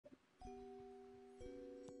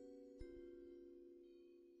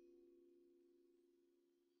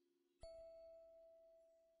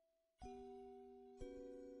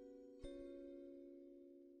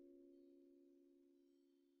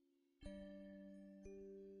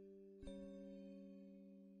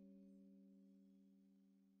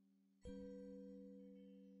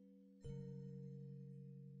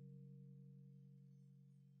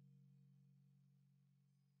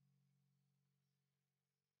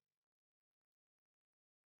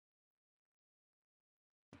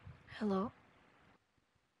Hello?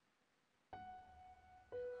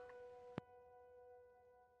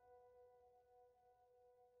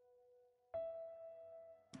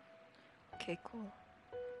 Okay, cool.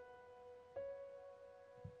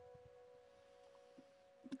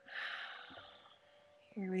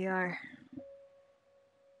 Here we are.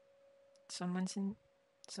 Someone's in.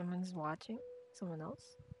 Someone's watching? Someone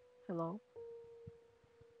else? Hello?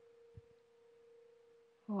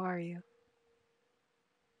 Who are you?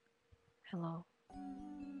 Hello?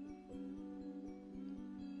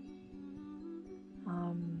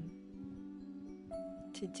 Um,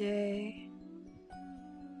 Today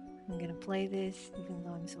I'm gonna play this even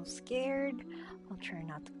though I'm so scared. I'll try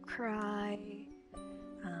not to cry.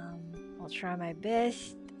 I'll try my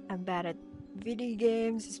best. I'm bad at video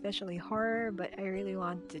games, especially horror, but I really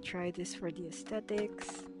want to try this for the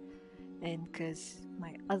aesthetics and because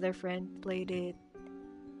my other friend played it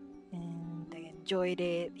and they enjoyed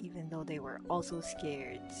it even though they were also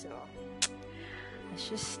scared. So let's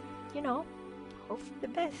just, you know, hope for the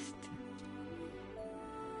best.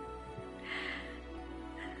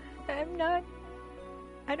 I'm not,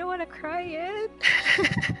 I don't want to cry yet,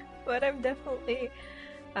 but I'm definitely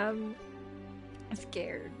um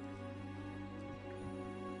scared.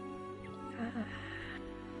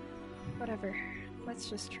 Whatever, let's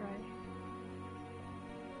just try.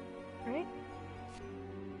 Right?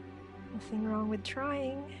 Nothing wrong with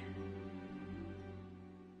trying.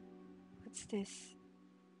 What's this?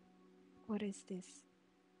 What is this?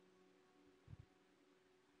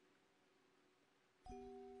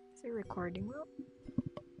 Is it recording well?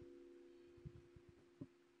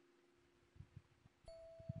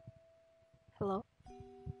 Hello?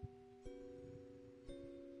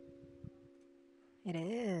 It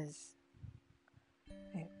is.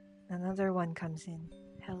 Wait, another one comes in.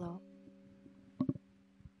 Hello?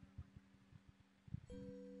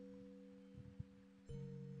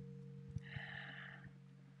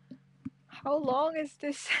 How long is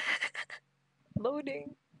this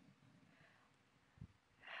loading?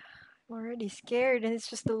 I'm already scared and it's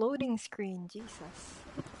just the loading screen. Jesus.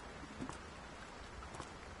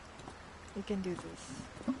 We can do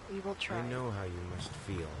this. We will try. I know how you must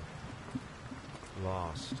feel.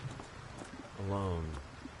 Lost. Alone.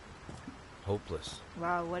 Hopeless.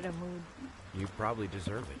 Wow, what a mood. You probably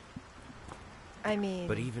deserve it. I mean...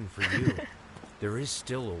 But even for you, there is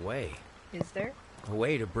still a way. Is there? A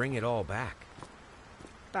way to bring it all back.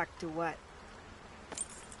 Back to what?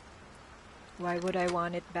 Why would I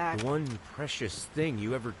want it back? The one precious thing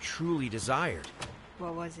you ever truly desired.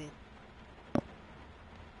 What was it?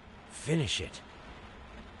 Finish it.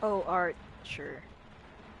 Oh, art. Sure.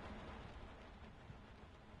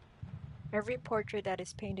 Every portrait that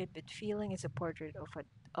is painted with feeling is a portrait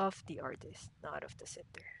of the artist, not of the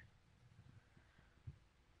sitter.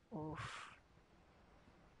 Oof.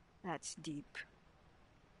 That's deep.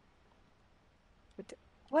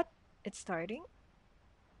 What? It's starting?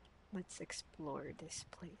 Let's explore this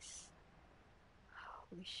place.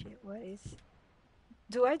 Holy shit, what is...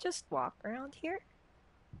 Do I just walk around here?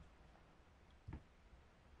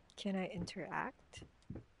 Can I interact?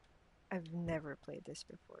 I've never played this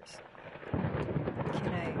before, so...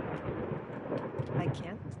 Can I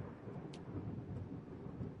can't?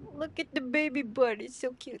 Look at the baby butt, it's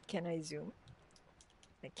so cute. Can I zoom?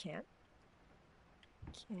 I can't.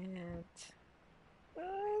 Can't.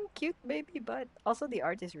 Cute baby butt. Also, the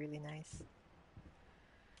art is really nice.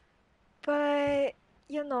 But,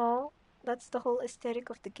 you know, that's the whole aesthetic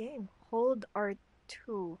of the game. Hold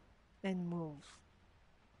R2 and move.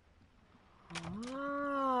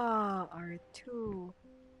 Ah, R2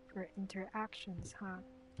 for interactions, huh?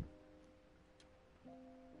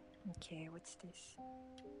 Okay, what's this?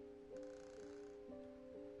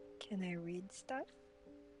 Can I read stuff?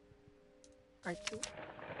 R2?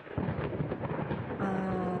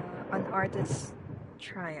 An artist's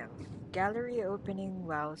triumph. Gallery opening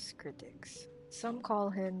wows critics. Some call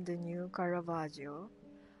him the new Caravaggio,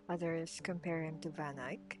 others compare him to Van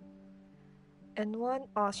Eyck, and one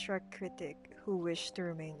awestruck critic, who wished to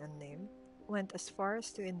remain unnamed, went as far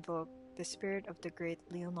as to invoke the spirit of the great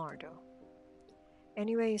Leonardo.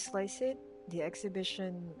 Anyway you slice it, the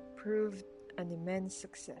exhibition proved an immense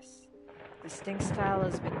success. Distinct style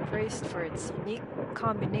has been praised for its unique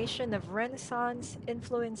combination of Renaissance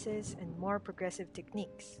influences and more progressive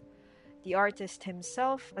techniques. The artist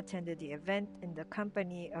himself attended the event in the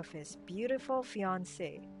company of his beautiful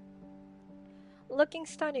fiancée. Looking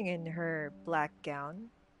stunning in her black gown,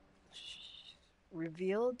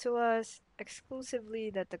 revealed to us exclusively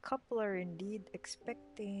that the couple are indeed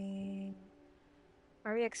expecting...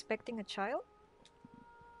 Are we expecting a child?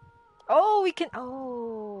 Oh, we can...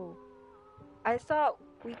 Oh! I thought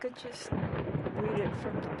we could just read it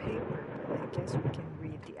from the paper, but I guess we can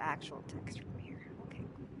read the actual text from here. Okay,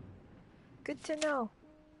 good to know.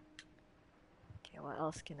 Okay, what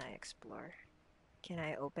else can I explore? Can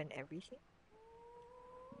I open everything?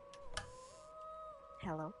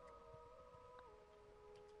 Hello?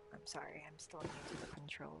 I'm sorry, I'm still new to the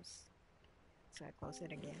controls. So I close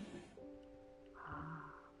it again.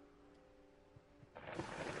 Ah.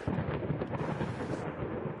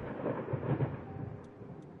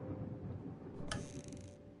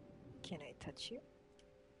 Can I touch you?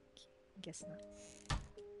 Guess not.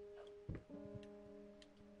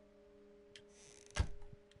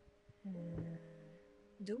 Hmm.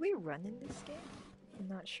 Do we run in this game? I'm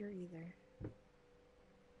not sure either.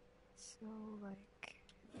 So, like,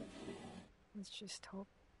 let's just hope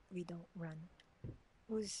we don't run.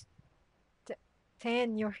 Who's. T-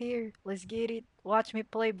 10, you're here. Let's get it. Watch me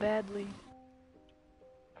play badly.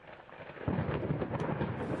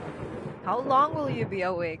 How long will you be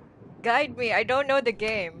awake? Guide me, I don't know the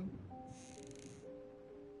game.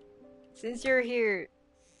 Since you're here,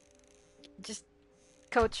 just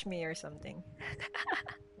coach me or something.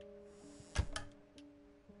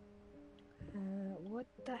 What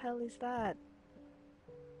the hell is that?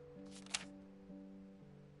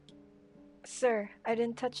 Sir, I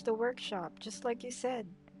didn't touch the workshop, just like you said.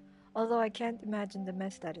 Although I can't imagine the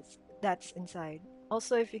mess that's inside.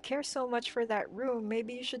 Also, if you care so much for that room,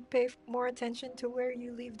 maybe you should pay more attention to where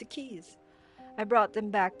you leave the keys. I brought them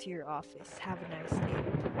back to your office. Have a nice day.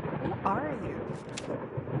 Who are you?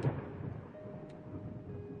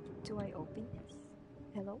 Do I open this?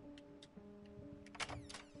 Hello?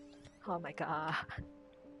 Oh my god.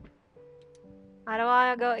 I don't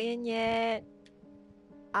wanna go in yet.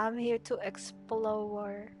 I'm here to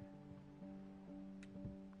explore.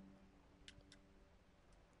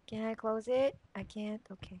 Can I close it? I can't?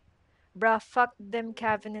 Okay. Bruh, fuck them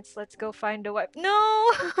cabinets. Let's go find a wipe. No!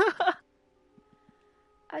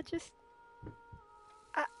 I just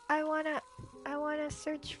I I wanna I wanna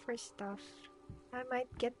search for stuff. I might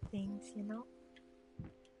get things, you know?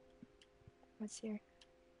 What's here?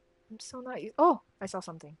 I'm so not used. Oh! I saw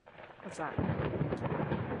something. What's that?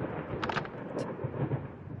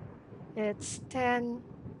 It's 10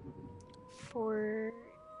 for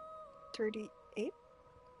 38?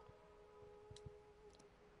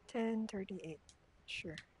 10:38.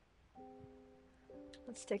 Sure.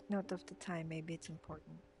 Let's take note of the time. Maybe it's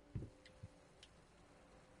important.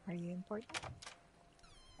 Are you important?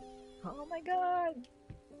 Oh my god!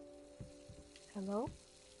 Hello?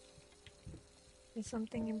 Is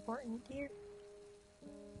something important here?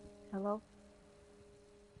 Hello?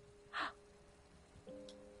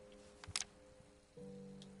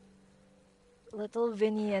 Little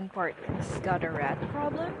Vinny and partners got a rat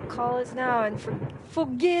problem? Call us now and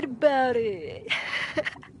forget about it.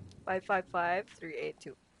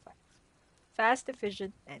 555-3825. Fast,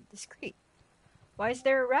 efficient, and discreet. Why is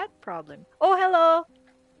there a rat problem? Oh, hello!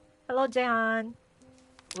 Hello, Jehan.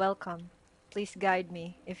 Welcome. Please guide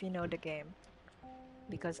me if you know the game.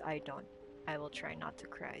 Because I don't. I will try not to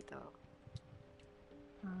cry though.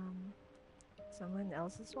 Um, Someone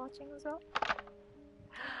else is watching as well?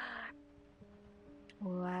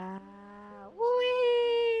 Wow.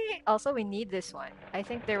 Whee! Also, we need this one. I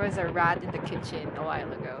think there was a rat in the kitchen a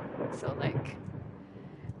while ago. So, like,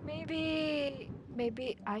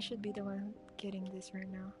 maybe I should be the one getting this right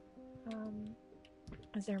now. Um,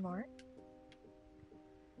 is there more?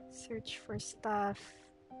 Search for stuff.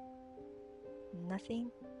 Nothing.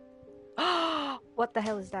 What the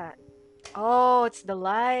hell is that? Oh, it's the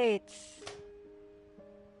lights.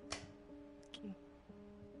 Okay.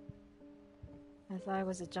 I thought it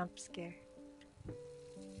was a jump scare.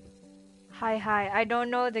 Hi. I don't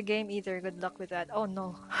know the game either. Good luck with that. Oh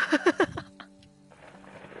no.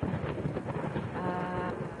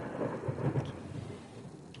 uh,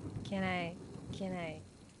 can I? Can I?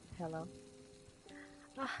 Hello?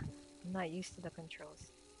 Ah, I'm not used to the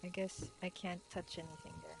controls. I guess I can't touch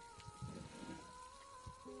anything there.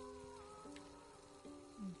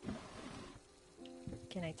 Mhm.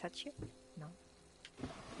 Can I touch you? No.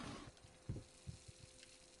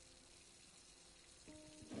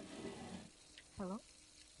 Hello?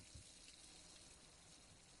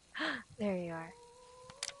 There you are.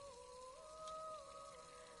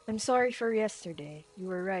 I'm sorry for yesterday. You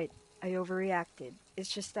were right. I overreacted. It's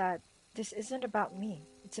just that this isn't about me.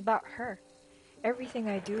 It's about her. Everything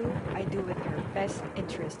I do with her best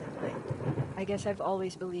interest in mind. I guess I've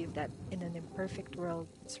always believed that in an imperfect world,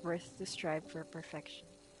 it's worth to strive for perfection.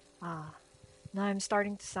 Ah, now I'm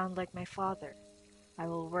starting to sound like my father. I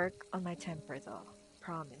will work on my temper though.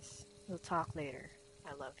 Promise. We'll talk later.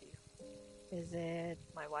 I love you. Is it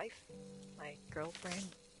my wife? My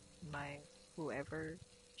girlfriend? My whoever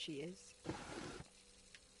she is?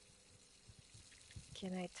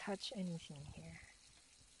 Can I touch anything here?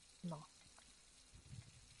 No.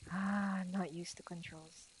 I'm not used to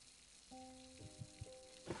controls.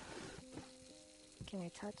 Can I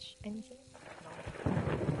touch anything? No.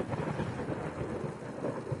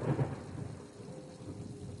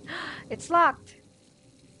 It's locked!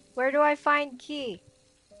 Where do I find key?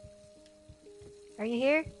 Are you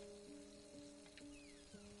here?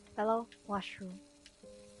 Hello? Washroom.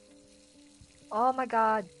 Oh my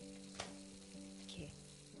god. Okay.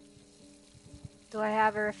 Do I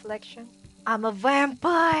have a reflection? I'm a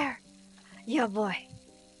vampire! Yeah, boy.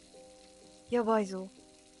 Yeah, boy, Zo.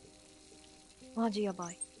 Maji, yeah,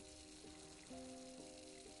 boy.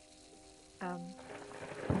 Um,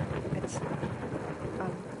 it's,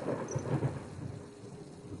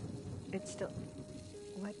 it's still,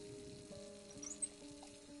 what?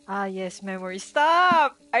 Ah, yes, memory.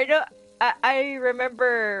 Stop! I don't, I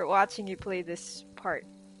remember watching you play this part,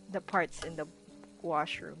 the parts in the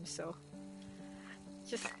washroom, so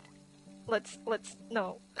just, let's,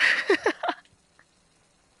 no.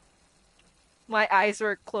 My eyes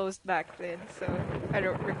were closed back then, so I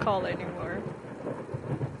don't recall anymore.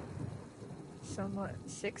 Somewhat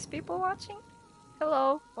 6 people watching?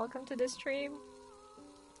 Hello, welcome to the stream.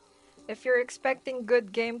 If you're expecting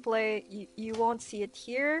good gameplay, you won't see it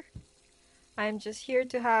here. I'm just here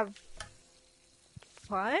to have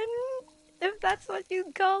fun, if that's what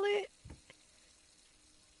you'd call it.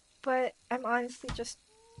 But I'm honestly just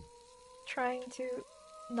trying to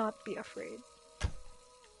not be afraid.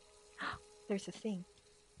 There's a thing.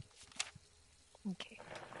 Okay.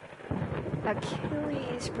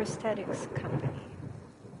 Achilles Prosthetics Company.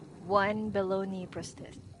 One baloney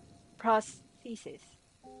prosthesis.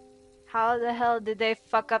 How the hell did they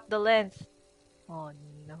fuck up the length? Oh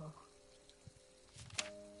no.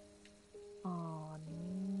 Oh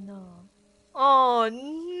no. Oh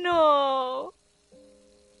no.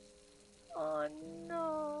 Oh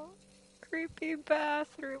no. Creepy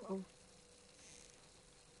bathroom. Oh.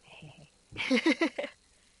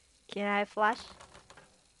 Can I flush?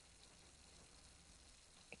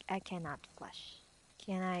 I cannot flush.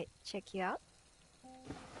 Can I check you out?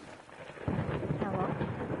 Hello?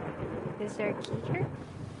 Is there a key here?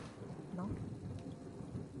 No?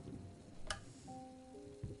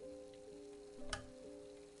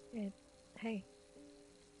 Hey.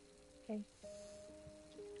 Hey.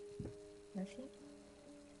 Nothing?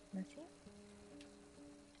 Nothing?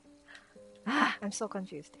 Ah, I'm so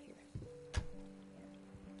confused here.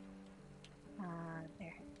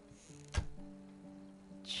 There.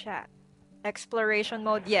 Chat. Exploration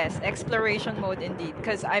mode? Yes, exploration mode indeed,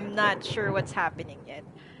 because I'm not sure what's happening yet.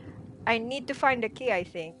 I need to find the key, I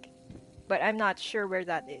think, but I'm not sure where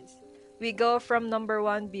that is. We go from number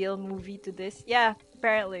 1 BL movie to this? Yeah,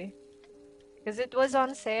 apparently. Because it was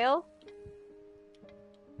on sale.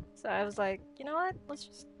 So I was like, you know what? Let's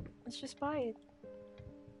just buy it.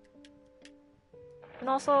 And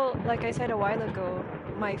also, like I said a while ago,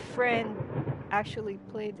 my friend actually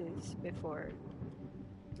played this before.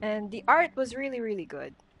 And the art was really, really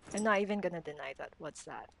good. I'm not even gonna deny that. What's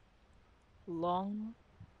that? Long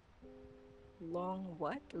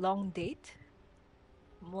what? Long date?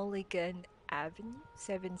 Mulligan Avenue?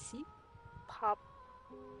 7C? Pop.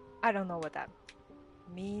 I don't know what that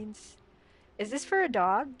means. Is this for a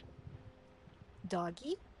dog?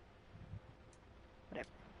 Doggy? Whatever.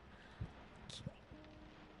 Okay.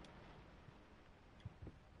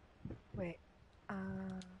 Wait.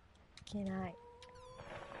 Can I?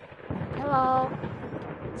 Hello?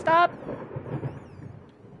 Stop!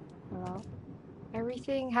 Hello?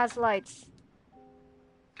 Everything has lights.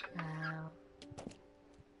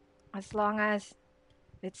 As long as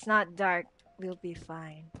it's not dark, we'll be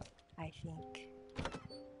fine, I think.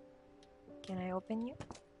 Can I open you?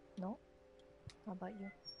 No? How about you?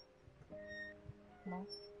 No?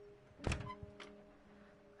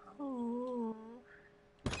 Oh.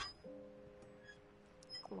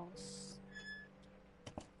 Close.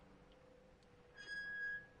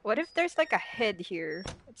 What if there's like a head here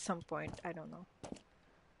at some point? I don't know.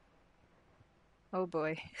 Oh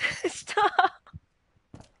boy. Stop!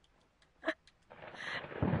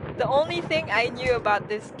 The only thing I knew about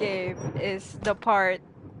this game is the part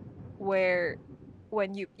where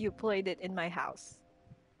when you played it in my house.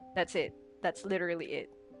 That's it. That's literally it.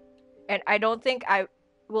 And I don't think I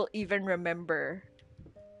will even remember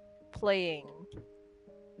playing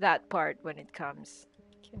that part when it comes.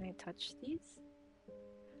 Can I touch these?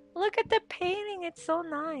 Look at the painting, it's so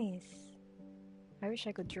nice. I wish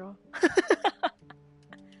I could draw.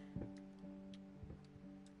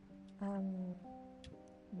 Um,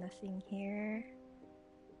 nothing here.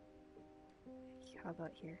 How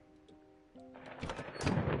about here?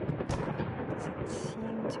 Doesn't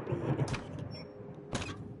seem to be anything here.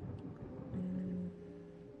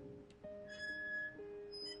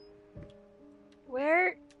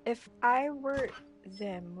 Where, if I were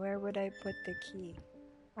them, where would I put the key?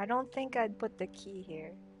 I don't think I'd put the key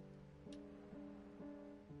here.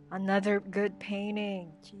 Another good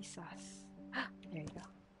painting. Jesus. There you go.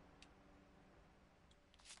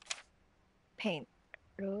 Paint.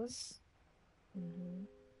 Rose.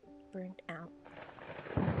 Burnt out.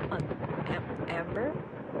 Amber.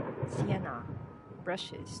 Sienna.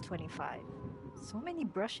 Brushes. 25. So many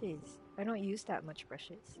brushes. I don't use that much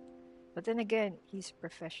brushes. But then again, he's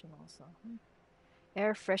professional, so.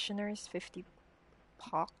 Air fresheners. 50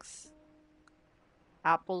 pox.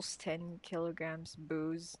 Apples. 10 kilograms.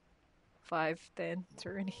 Booze. 5, 10,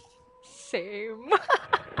 30. Same.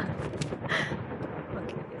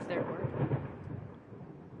 Okay, is there more?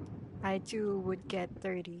 I too would get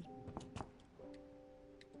 30.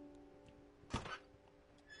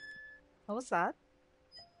 What was that?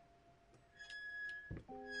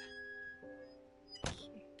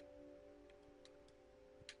 Okay.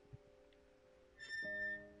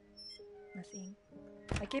 Nothing.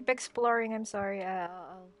 I keep exploring. I'm sorry.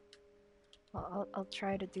 I'll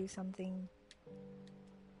try to do something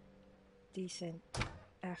decent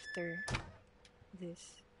after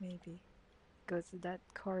this. Maybe go to that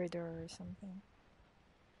corridor or something.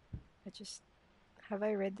 Have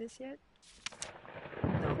I read this yet?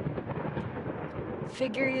 No.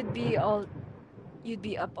 Figure you'd be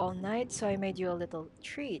up all night, so I made you a little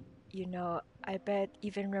treat. You know, I bet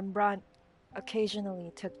even Rembrandt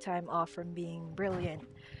occasionally took time off from being brilliant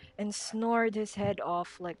and snored his head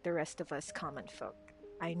off like the rest of us common folk.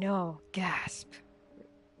 I know, gasp.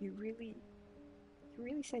 You really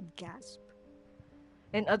said gasp?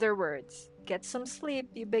 In other words, get some sleep,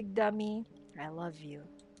 you big dummy. I love you.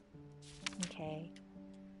 Okay.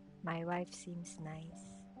 My wife seems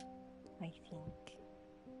nice. I think.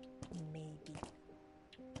 Maybe.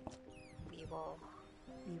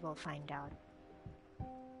 We will find out.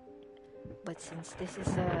 But since this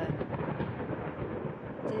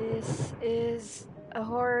is a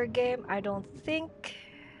horror game, I don't think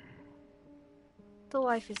the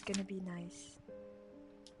wife is gonna be nice.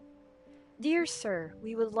 Dear sir,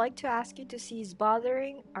 we would like to ask you to cease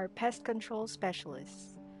bothering our pest control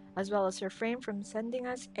specialists, as well as refrain from sending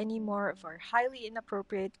us any more of our highly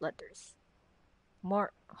inappropriate letters.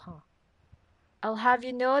 I'll have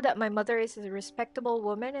you know that my mother is a respectable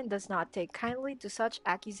woman and does not take kindly to such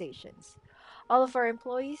accusations. All of our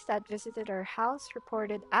employees that visited our house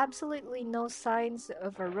reported absolutely no signs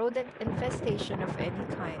of a rodent infestation of any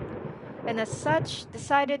kind, and as such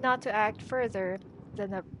decided not to act further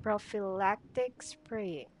than a prophylactic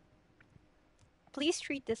spraying. Please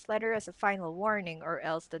treat this letter as a final warning, or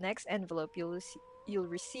else the next envelope you'll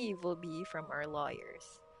receive will be from our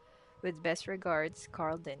lawyers. With best regards,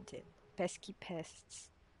 Carl Denton. Pesky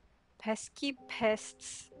Pests. Pesky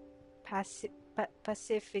Pests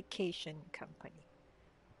Pacification Company.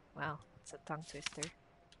 Wow, it's a tongue twister.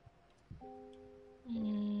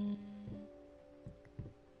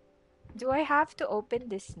 Do I have to open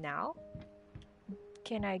this now?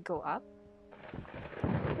 Can I go up?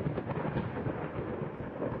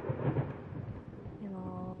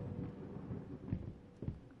 Hello.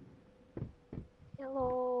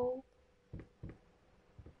 Hello.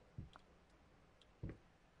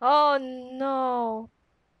 Oh no.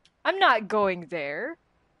 I'm not going there.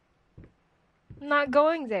 I'm not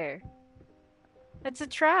going there. It's a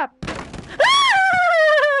trap.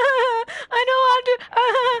 I don't want to.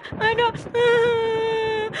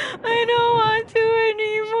 I don't want to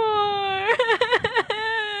anymore.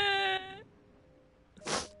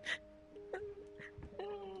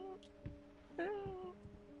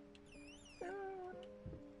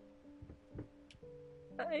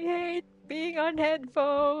 I hate being on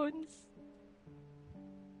headphones.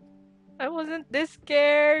 I wasn't this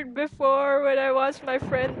scared before when I watched my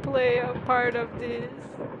friend play a part of this.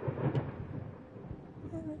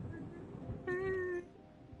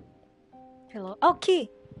 Hello. Oh, key!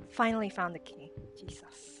 Finally found the key.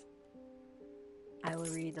 Jesus. I will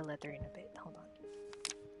read the letter in a bit. Hold on.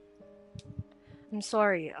 I'm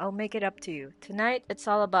sorry. I'll make it up to you. Tonight, it's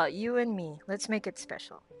all about you and me. Let's make it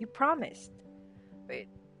special. You promised. Wait.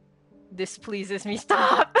 This pleases me.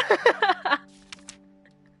 Stop!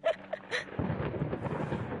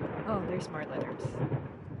 Oh, there's more letters.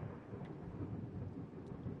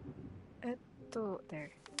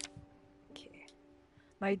 There. Okay.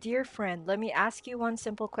 My dear friend, let me ask you one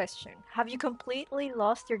simple question. Have you completely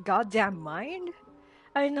lost your goddamn mind?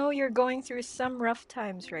 I know you're going through some rough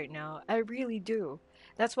times right now. I really do.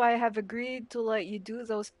 That's why I have agreed to let you do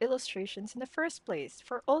those illustrations in the first place,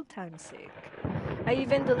 for old time's sake. I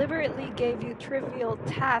even deliberately gave you trivial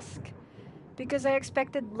task because I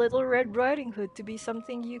expected Little Red Riding Hood to be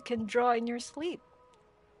something you can draw in your sleep.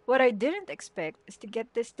 What I didn't expect is to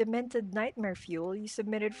get this demented nightmare fuel you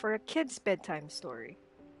submitted for a kid's bedtime story.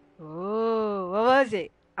 Oh, what was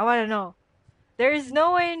it? I want to know. There is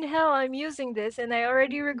no way in hell I'm using this, and I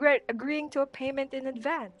already regret agreeing to a payment in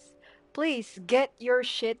advance. Please get your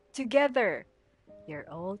shit together. Your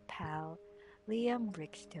old pal, Liam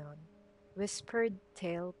Brickstone, Whispered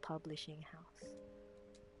Tale Publishing House.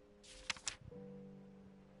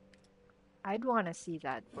 I'd want to see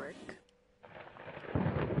that work.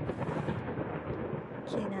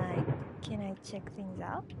 Can I check things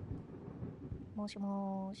out? Moshi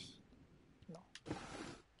moshi. No.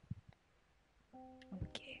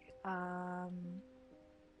 Okay.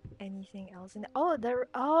 Anything else in oh, there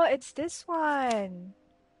oh, it's this one.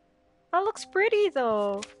 That looks pretty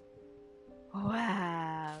though.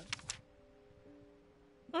 Wow.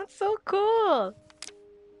 That's so cool.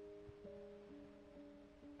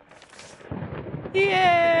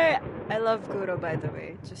 Yeah. I love Kuro, by the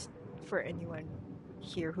way, just for anyone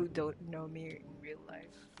here who don't know me in real life.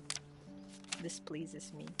 This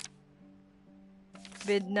pleases me.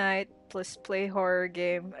 Midnight plus play horror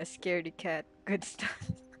game, a scaredy cat. Good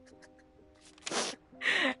stuff.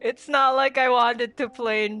 It's not like I wanted to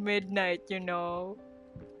play in midnight, you know.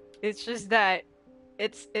 It's just that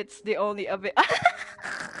it's the only of it.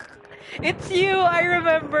 It's you. I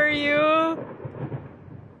remember you.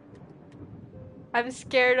 I'm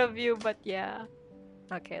scared of you, but yeah.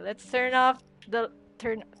 Okay, let's turn on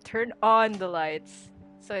the lights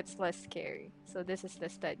so it's less scary. So this is the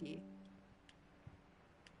study.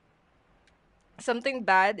 Something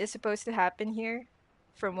bad is supposed to happen here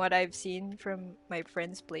from what I've seen from my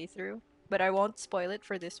friend's playthrough, but I won't spoil it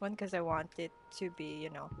for this one because I want it to be,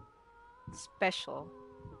 special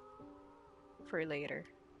for later.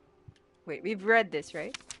 Wait, we've read this,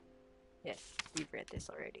 right? Yes, we've read this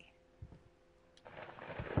already.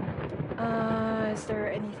 Is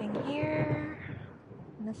there anything here?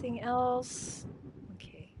 Nothing else?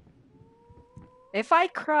 Okay. If I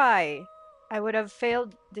cry, I would have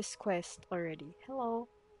failed this quest already. Hello.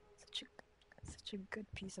 Such a good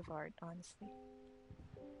piece of art, honestly.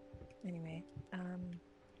 Anyway,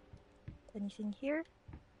 anything here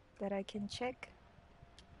that I can check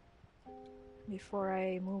before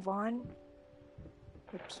I move on?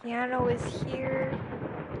 The piano is here.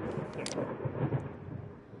 Here.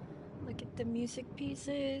 Look at the music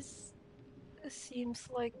pieces. It seems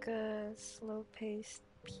like a slow-paced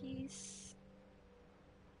piece.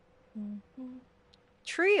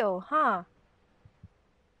 Trio, huh?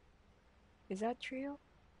 Is that trio?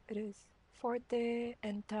 It is. Forte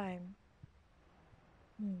and time.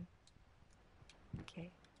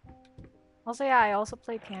 Okay. Also, yeah, I also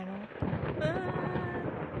play piano.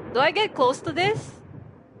 Do I get close to this?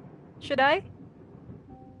 Should I?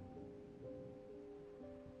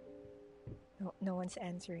 No one's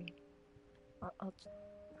answering. I'll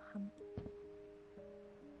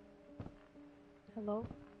hello?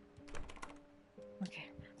 Okay.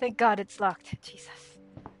 Thank God it's locked. Jesus.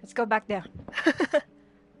 Let's go back down.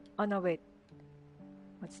 Oh no, wait.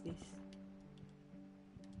 What's this?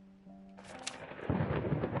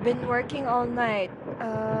 Been working all night.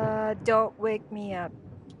 Don't wake me up.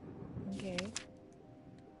 Okay.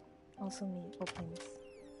 Also me. Opens.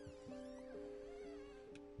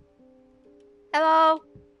 Hello!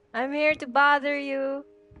 I'm here to bother you.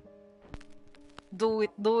 Do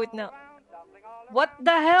it now. What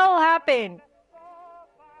the hell happened?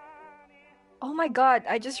 Oh my god,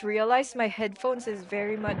 I just realized my headphones is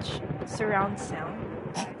very much surround sound.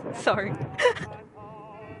 Sorry.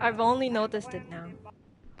 I've only noticed it now.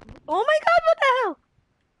 Oh my god, what the hell?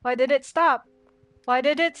 Why did it stop? Why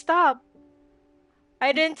did it stop?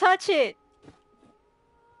 I didn't touch it.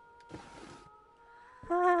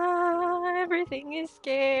 Everything is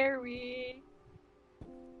scary.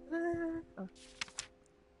 Oh.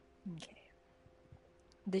 Okay.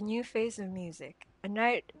 The new phase of music. A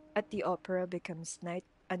night at the opera becomes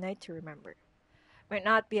a night to remember. Might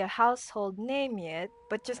not be a household name yet,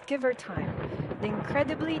 but just give her time. The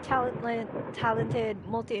incredibly talented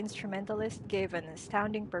multi-instrumentalist gave an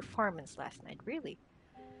astounding performance last night, really.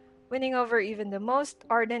 Winning over even the most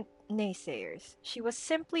ardent naysayers. She was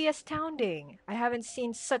simply astounding. I haven't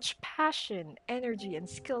seen such passion, energy, and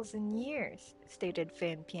skills in years, stated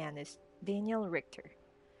famed pianist Daniel Richter.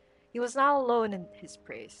 He was not alone in his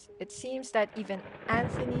praise. It seems that even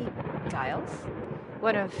Anthony Giles,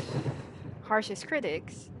 one of Harsh's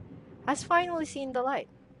critics, has finally seen the light.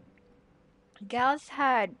 Giles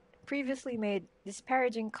had previously made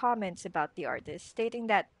disparaging comments about the artist, stating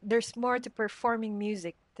that there's more to performing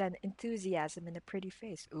music than enthusiasm and a pretty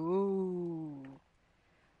face. Ooh,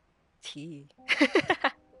 tea.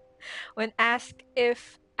 When asked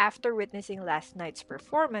if, after witnessing last night's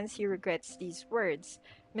performance, he regrets these words,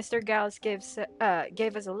 Mr. Giles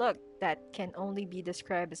gave us a look that can only be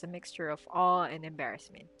described as a mixture of awe and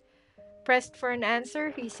embarrassment. Pressed for an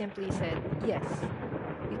answer, he simply said, "Yes."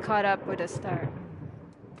 We caught up with a star.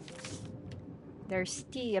 There's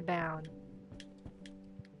tea abound.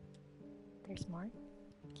 There's more?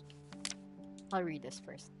 I'll read this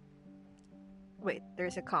first. Wait,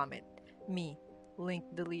 there's a comment. Me. Link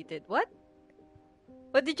deleted. What?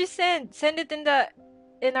 What did you send? Send it in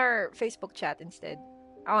our Facebook chat instead.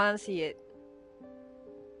 I wanna see it.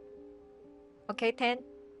 Okay, 10?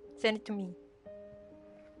 Send it to me.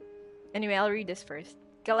 Anyway, I'll read this first.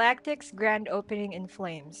 Galactic's grand opening in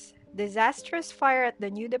flames. Disastrous fire at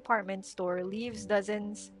the new department store leaves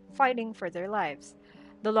dozens fighting for their lives.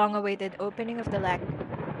 The long-awaited opening of the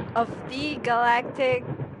Galactic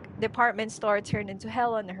department store turned into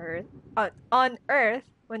hell on Earth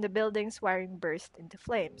when the building's wiring burst into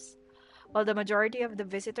flames. While the majority of the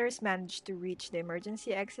visitors managed to reach the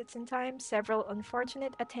emergency exits in time, several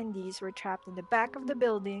unfortunate attendees were trapped in the back of the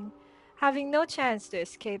building, having no chance to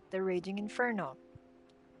escape the raging inferno.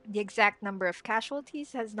 The exact number of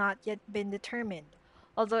casualties has not yet been determined,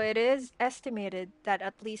 although it is estimated that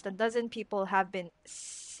at least a dozen people have been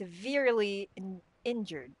severely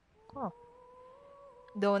injured. Oh.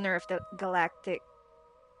 The owner of the Galactic,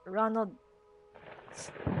 Ronald,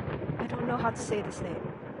 I don't know how to say this name,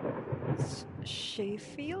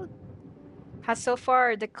 Sheffield, has so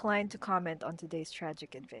far declined to comment on today's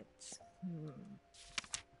tragic events.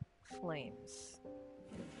 Flames.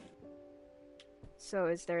 So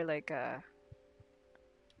is there like a...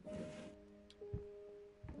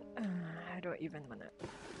 I don't even wanna...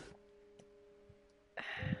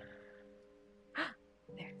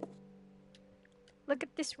 There. Look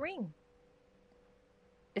at this ring.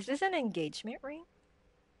 Is this an engagement ring?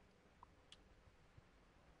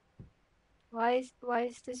 Why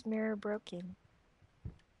is this mirror broken?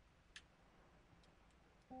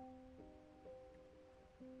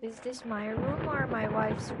 Is this my room or my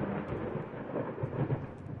wife's room?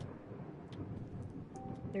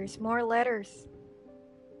 There's more letters.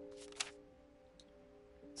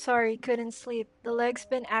 Sorry, couldn't sleep. The leg's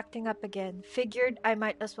been acting up again. Figured I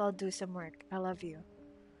might as well do some work. I love you.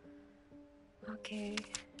 Okay.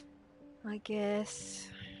 I guess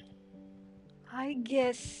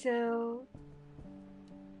so.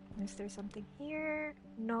 Is there something here?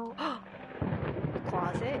 No.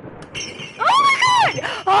 Closet. Oh my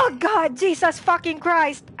god! Oh god, Jesus fucking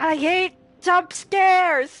Christ! I hate jump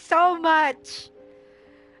scares so much!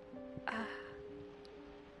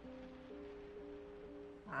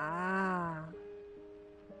 Ah.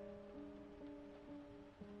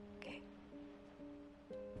 Okay.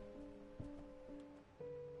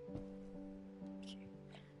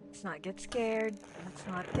 Let's not get scared. Let's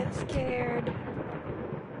not get scared.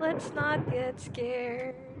 Let's not get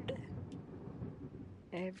scared.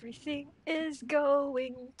 Everything is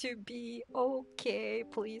going to be okay.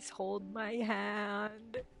 Please hold my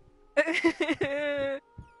hand. Okay,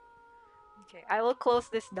 I will close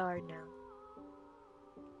this door now.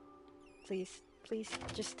 Please, please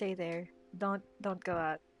just stay there. Don't go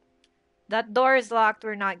out. That door is locked.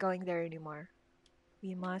 We're not going there anymore.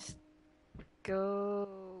 We must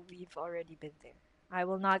go. We've already been there. I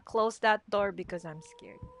will not close that door because I'm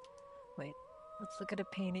scared. Wait, let's look at the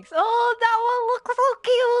paintings. Oh, that one looks so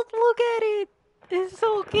cute. Look at it. It's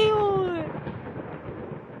so cute.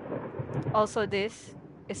 Also, this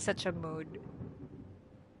is such a mood.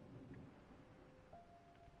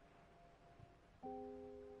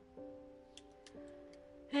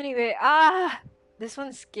 Anyway, this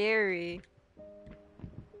one's scary.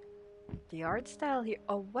 The art style here.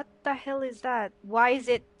 Oh, what the hell is that? Why is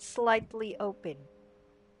it slightly open?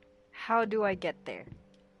 How do I get there?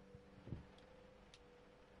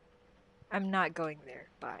 I'm not going there.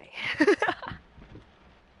 Bye.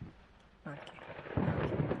 Okay.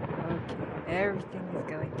 Everything is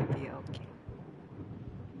going to be okay.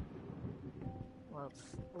 Well,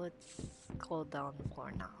 let's close down the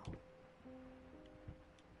floor now.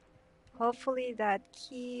 Hopefully that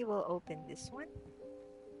key will open this one.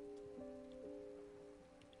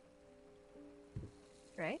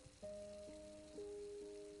 Right?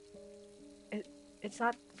 It's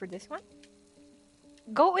not for this one?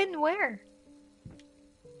 Go in where?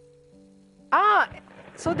 Ah,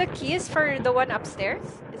 so the key is for the one upstairs?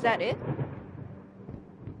 Is that it?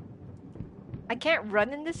 I can't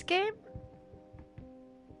run in this game?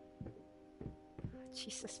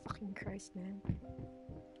 Jesus fucking Christ, man.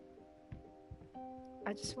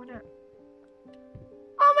 I just wanna...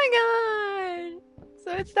 Oh my god!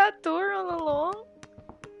 So it's that door all along?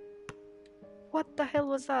 What the hell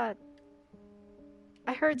was that?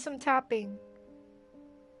 I heard some tapping.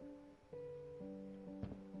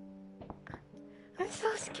 I'm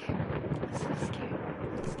so scared. I'm so scared.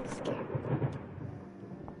 I'm so scared.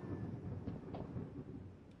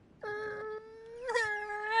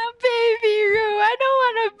 Baby Roo, I don't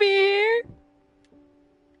want to be here.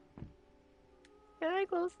 Can I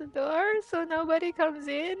close the door so nobody comes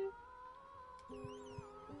in?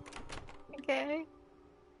 Okay.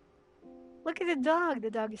 Look at the dog.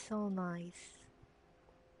 The dog is so nice.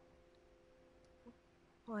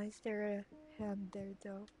 Why is there a hand there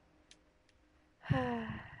though?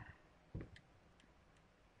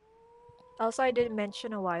 Also, I didn't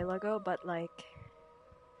mention a while ago, but like,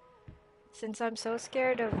 since I'm so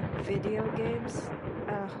scared of video games,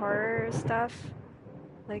 horror stuff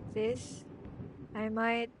like this, I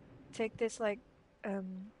might take this like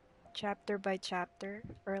chapter by chapter,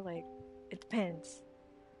 or like it depends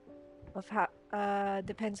of how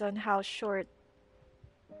depends on how short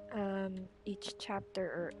each chapter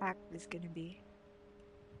or act is gonna be.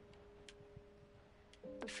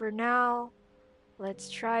 But for now, let's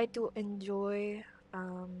try to enjoy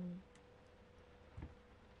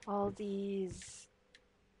all these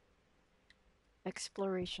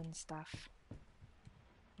exploration stuff.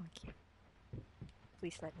 Okay,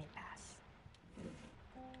 please let me pass.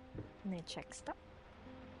 Let me check stuff.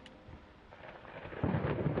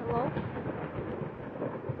 Hello?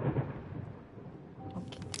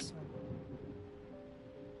 Okay, this one.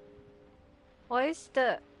 Why is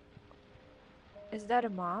the... Is that a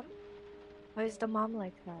mom? Why is the mom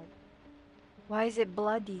like that? Why is it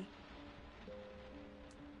bloody?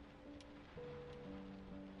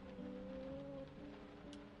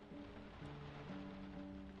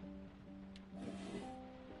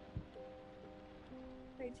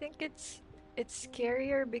 I think it's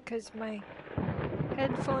scarier because my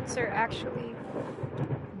headphones are actually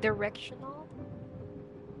directional.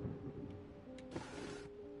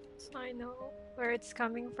 So I know where it's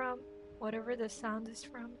coming from, whatever the sound is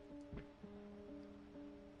from.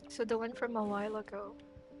 So the one from a while ago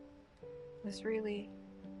was really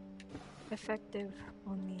effective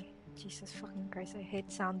on me. Jesus fucking Christ, I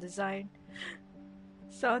hate sound design.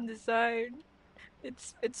 Sound design.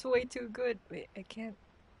 It's way too good. Wait, I can't.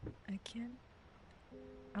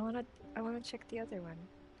 I wanna check the other one.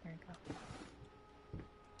 There we go.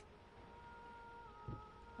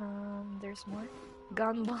 There's more.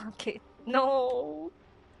 Gumball Kate. No!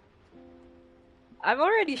 I'm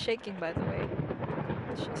already shaking, by the way.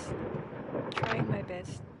 It's just trying my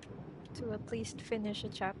best to at least finish a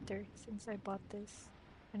chapter since I bought this.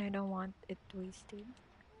 And I don't want it wasted.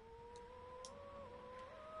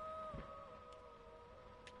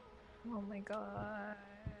 Oh my god.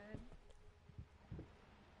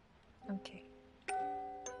 Okay.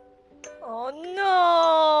 Oh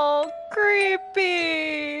no!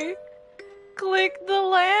 Creepy! Click the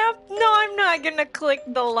lamp? No, I'm not gonna click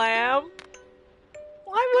the lamp.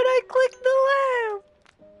 Why would I click the lamp?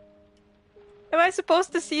 Am I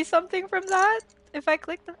supposed to see something from that? If I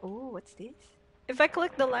click the... Oh, what's this? If I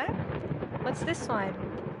click the lamp? What's this one?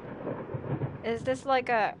 Is this like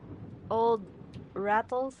a old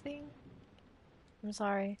rattle thing? I'm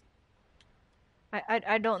sorry.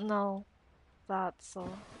 I don't know that, so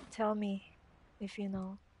tell me if you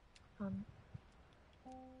know. Um,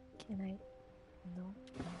 can I... No?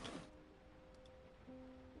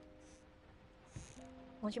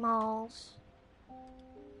 Okay. Moshi.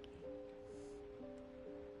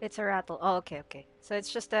 It's a rattle. Oh, okay, okay. So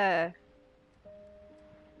it's just a...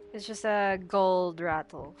 It's just a gold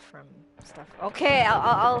rattle from stuff. Okay,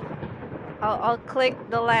 I'll click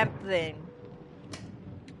the lamp then.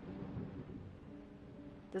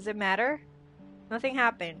 Does it matter? Nothing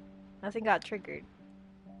happened. Nothing got triggered.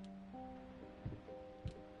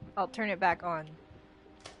 I'll turn it back on.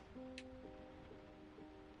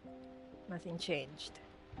 Nothing changed.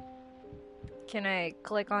 Can I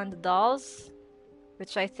click on the dolls?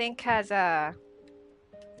 Which I think has a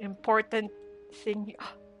important thing.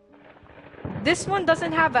 This one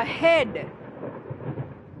doesn't have a head.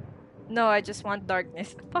 No, I just want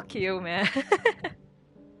darkness. Fuck you, man.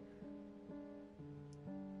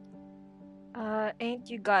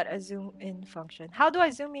 Ain't you got a zoom in function? How do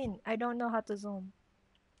I zoom in? I don't know how to zoom.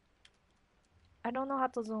 I don't know how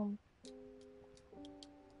to zoom.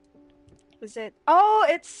 Is it? Oh,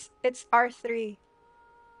 it's R3.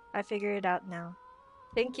 I figured it out now.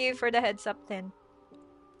 Thank you for the heads up, Tin.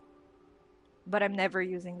 But I'm never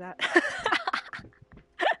using that.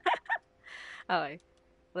 Okay,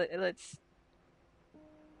 let's.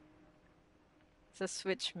 It's a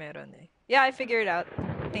switch meron eh. Yeah, I figured it out.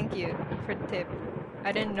 Thank you for the tip.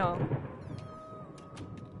 I didn't know.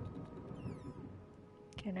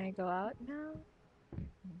 Can I go out now?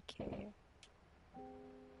 Okay.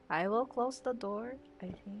 I will close the door, I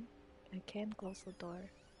think. I can close the door.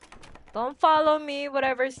 Don't follow me,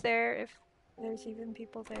 whatever's there, if there's even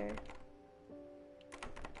people there.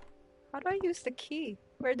 How do I use the key?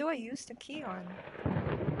 Where do I use the key on?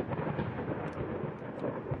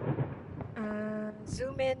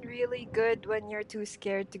 Zoom in really good when you're too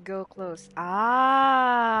scared to go close.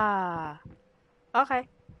 Ah! Okay.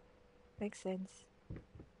 Makes sense.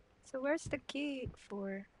 So where's the key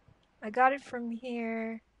for? I got it from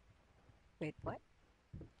here. Wait, what?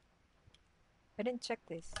 I didn't check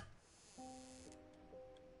this.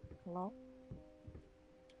 Hello?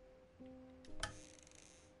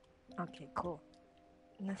 Okay, cool.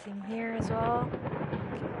 Nothing here as well.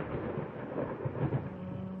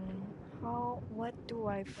 What do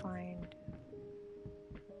I find?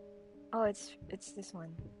 Oh, it's this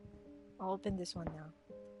one. I'll open this one now.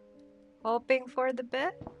 Hoping for the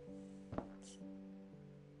best.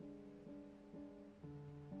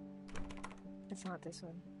 It's not this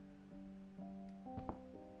one.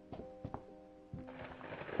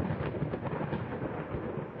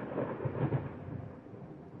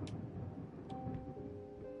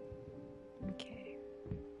 Okay.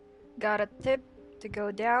 Got a tip to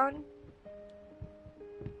go down.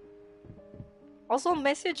 Also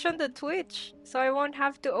message on the Twitch, so I won't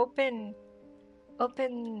have to open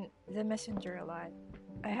the messenger a lot.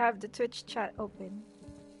 I have the Twitch chat open.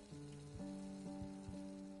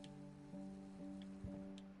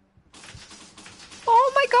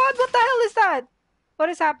 Oh my god, what the hell is that? What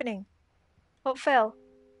is happening? What fell?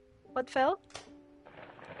 What fell?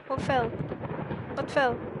 What fell? What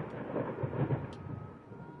fell?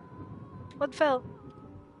 What fell?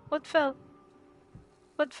 What fell?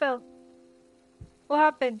 What fell? What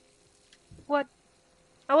happened? What?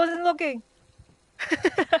 I wasn't looking.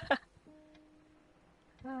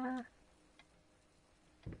 uh,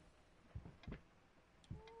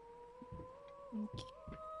 okay.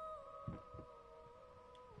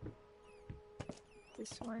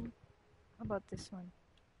 This one. How about this one?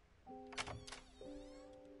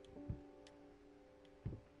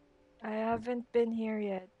 I haven't been here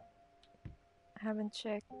yet. I haven't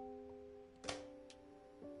checked.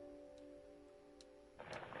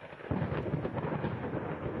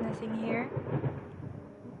 Nothing here.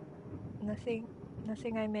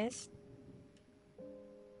 Nothing I missed.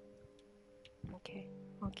 Okay,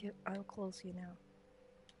 I'll close you now.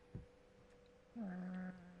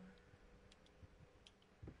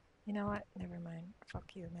 You know what? Never mind.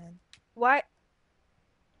 Fuck you, man. Why?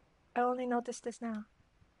 I only noticed this now.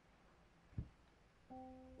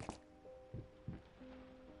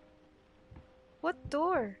 What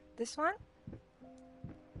door? This one?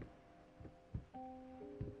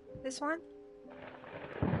 This one?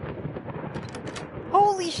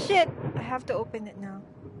 Holy shit! I have to open it now.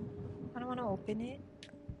 I don't want to open it.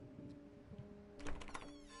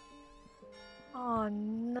 Oh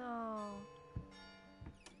no.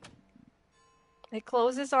 It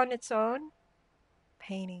closes on its own?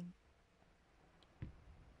 Painting.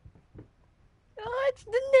 Oh, it's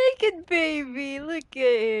the naked baby! Look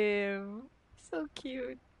at him! So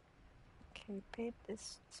cute. Okay, paint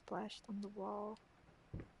is splashed on the wall.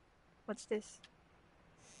 What's this?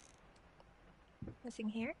 Nothing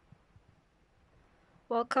here?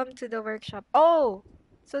 Welcome to the workshop. Oh!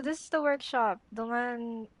 So this is the workshop. The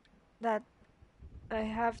one that I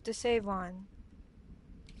have to save on.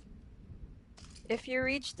 If you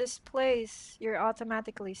reach this place, you're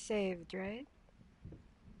automatically saved, right?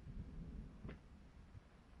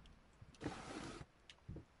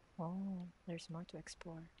 Oh, there's more to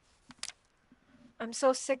explore. I'm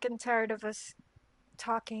so sick and tired of us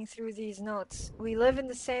talking through these notes. We live in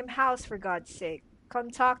the same house, for God's sake. Come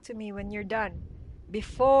talk to me when you're done.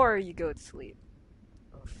 Before you go to sleep.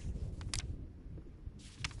 Oof.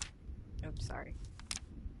 Oops, sorry.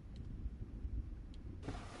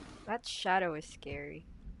 That shadow is scary.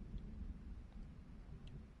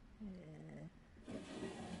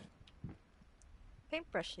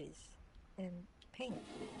 Paintbrushes and paint.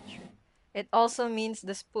 Sure. It also means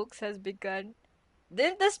the spooks has begun.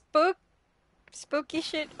 Didn't the spooky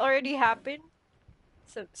shit already happen?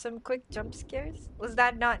 Some quick jump scares? Was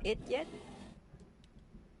that not it yet?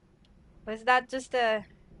 Was that just a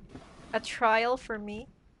trial for me?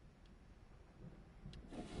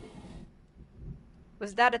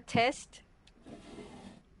 Was that a test? Can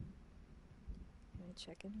I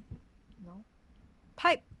check anything? No.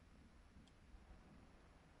 Pipe!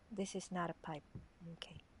 This is not a pipe.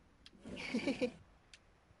 Okay.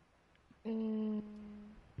 mm,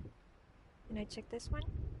 can I check this one?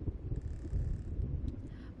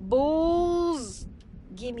 Bulls!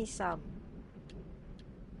 Gimme some.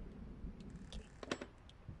 Okay.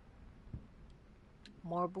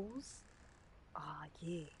 More bulls? Ah,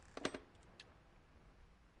 yeah.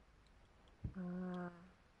 Uh,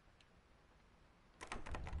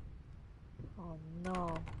 oh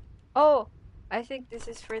no. Oh! I think this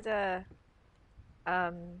is for the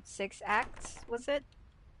 6 acts, was it?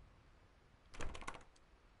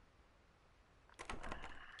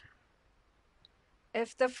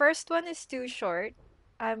 If the first one is too short,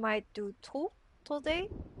 I might do 2 today,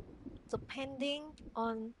 depending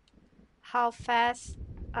on how fast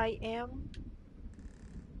I am.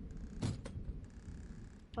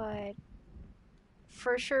 But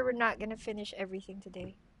for sure, we're not gonna finish everything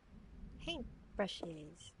today. Paint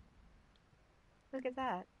brushes. Look at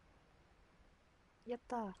that.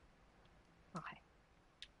 Yatta. Okay.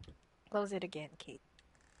 Close it again, Kate.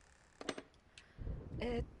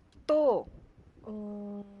 Eto.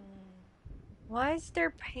 Um, why is there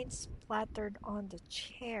paint splattered on the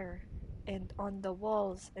chair and on the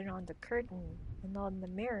walls and on the curtain and on the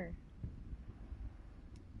mirror?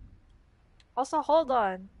 Also, hold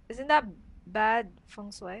on. Isn't that bad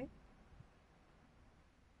feng shui?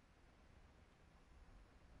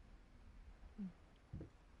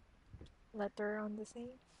 Letter on the same?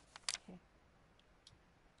 Okay.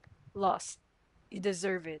 Lost. You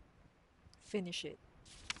deserve it. Finish it.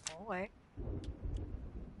 Okay.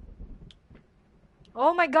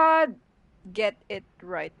 Oh my god! Get it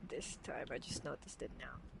right this time. I just noticed it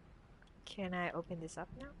now. Can I open this up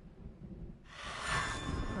now?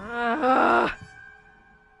 Ah,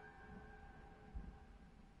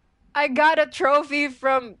 I got a trophy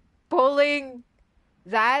from pulling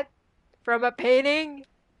that from a painting.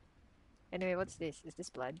 Anyway, what's this? Is this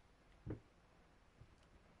blood?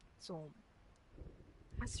 So,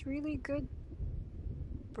 that's really good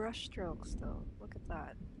brush strokes though. Look at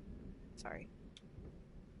that. Sorry.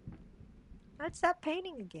 That's that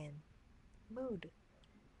painting again. Mood.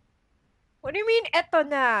 What do you mean, eto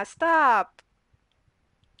na? Stop!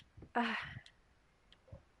 Ah,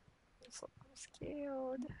 I'm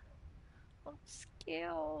scared. I'm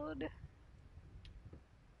scared.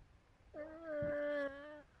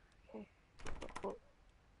 Okay.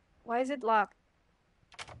 Why is it locked?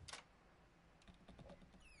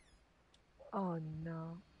 Oh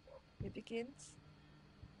no. It begins?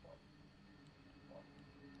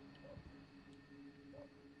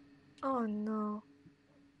 Oh no.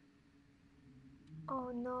 Oh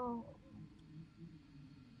no.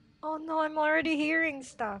 Oh no, I'm already hearing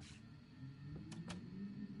stuff.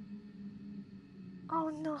 Oh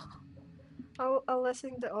no. I'll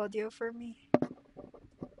listen to audio for me.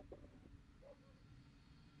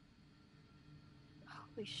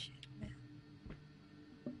 Holy shit, man.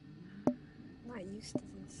 I'm not used to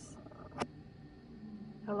this.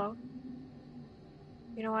 Hello?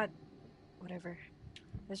 You know what? Whatever.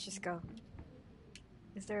 Let's just go.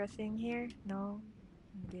 Is there a thing here? No?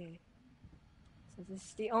 Okay. So this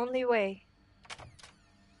is the only way.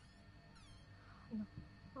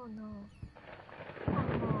 Oh no. Oh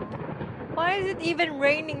no. Why is it even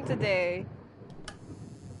raining today?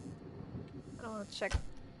 I don't want to check.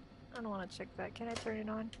 I don't want to check that. Can I turn it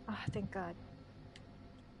on? Ah, oh, thank God.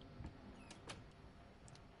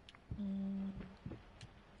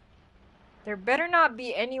 There better not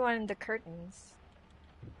be anyone in the curtains.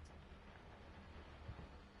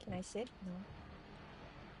 Can I sit? No.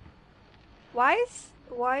 Why is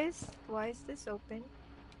this open?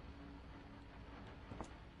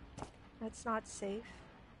 That's not safe.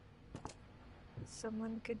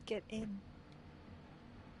 Someone could get in.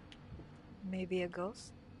 Maybe a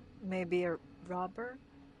ghost? Maybe a robber?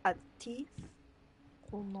 A thief?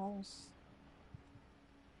 Who knows?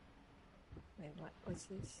 Wait, what's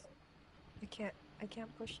this? I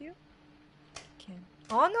can't push you? Can.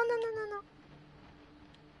 Oh no no no no no.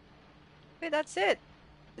 Wait, that's it.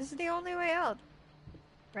 This is the only way out.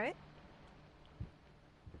 Right?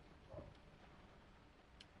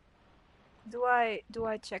 Do I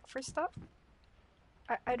check for stuff?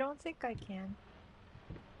 I don't think I can.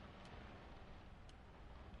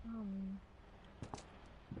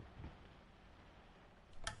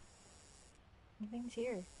 Nothing's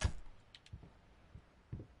here.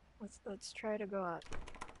 Let's try to go out.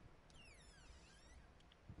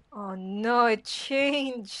 Oh no, it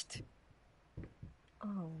changed.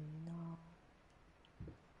 Oh no.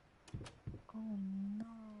 Oh no.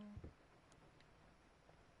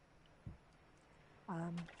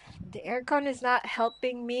 Um, the aircon is not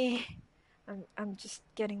helping me. I'm just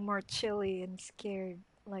getting more chilly and scared,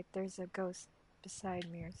 like there's a ghost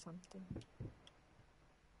beside me or something.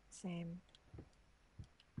 Same.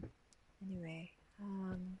 Anyway,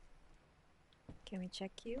 can we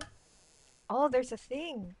check you? Oh, there's a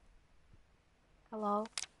thing. Hello.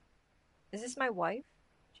 Is this my wife?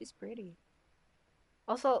 She's pretty.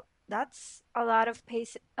 Also, that's a lot of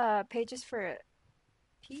pages for a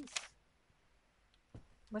piece.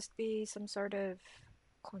 Must be some sort of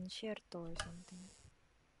concerto or something.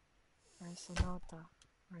 Or a sonata.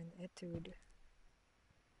 Or an etude.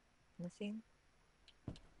 Nothing?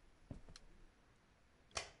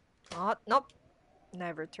 Oh, nope.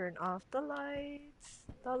 Never turn off the lights.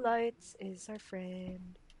 The lights is our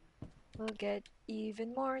friend. We'll get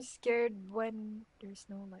even more scared when there's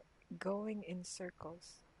no light. Going in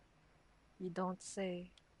circles. You don't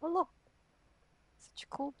say, oh look, such a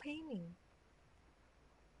cool painting.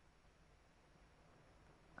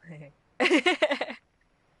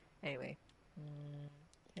 Anyway, mm,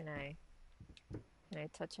 can I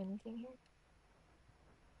touch anything here?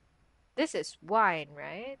 This is wine,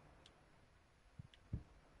 right?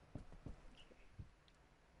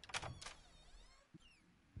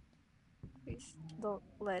 Please don't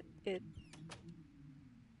let it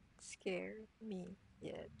scare me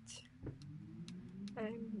yet.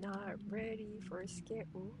 I'm not ready for scare.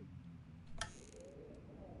 Ooh.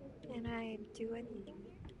 Can I do anything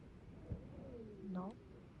here? No.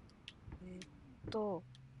 Eto.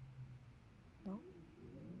 No.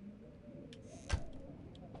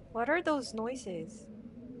 What are those noises?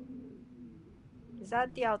 Is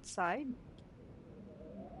that the outside?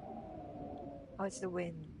 Oh, it's the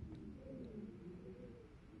wind.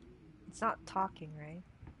 It's not talking, right?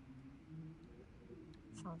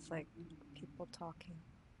 Sounds like people talking.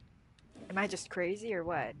 Am I just crazy or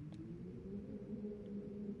what?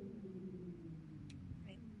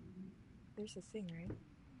 Wait, there's a thing, right?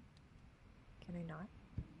 Can I not?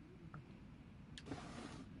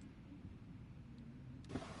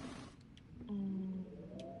 Mm,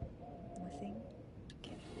 nothing?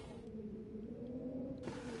 Okay.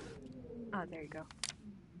 Oh, there you go.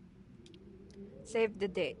 Save the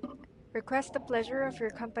date. Request the pleasure of your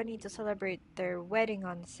company to celebrate their wedding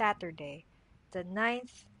on Saturday, the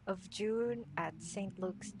 9th of June at St.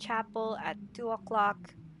 Luke's Chapel at 2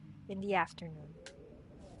 o'clock in the afternoon.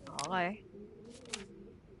 Okay.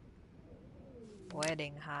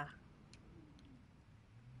 Wedding, huh?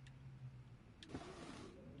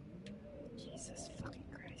 Jesus fucking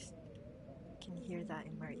Christ. I can hear that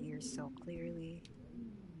in my ears so clearly.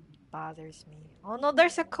 Bothers me. Oh no,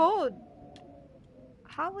 there's a code!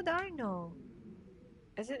 How would I know?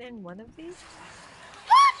 Is it in one of these?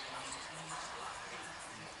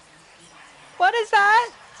 What is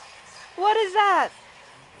that? What is that?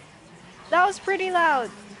 That was pretty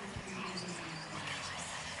loud.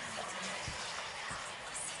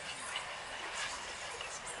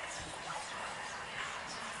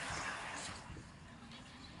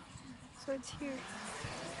 So it's here.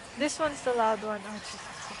 This one's the loud one. Oh, Jesus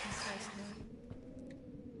fucking Christ, man.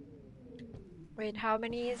 Wait, how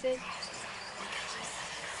many is it?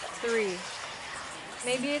 3.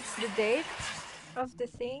 Maybe it's the date of the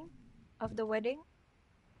thing? Of the wedding?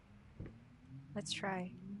 Let's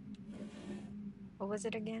try. What was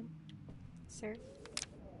it again, sir?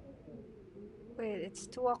 Wait, it's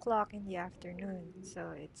 2 o'clock in the afternoon,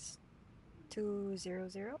 so it's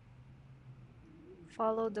 200?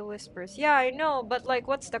 Follow the whispers. Yeah, I know, but like,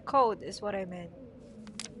 what's the code is what I meant.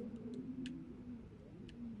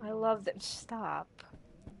 I love them. Stop.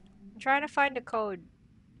 I'm trying to find the code.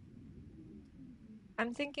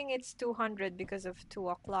 I'm thinking it's 200 because of 2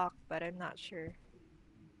 o'clock, but I'm not sure.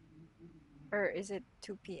 Or is it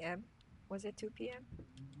 2 p.m.? Was it 2 p.m.?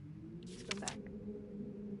 Let's go back.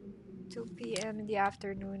 2 p.m. in the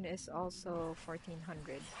afternoon is also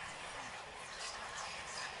 1400.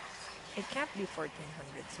 It can't be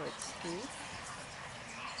 1400, so it's 2.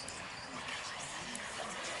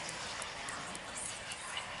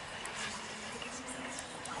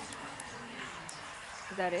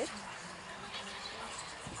 Is that it?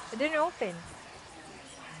 It didn't open.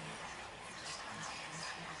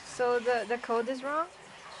 So the code is wrong?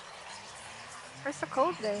 Where's the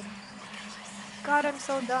code then? God, I'm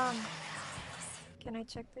so dumb. Can I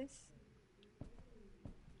check this?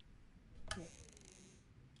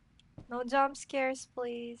 No jump scares,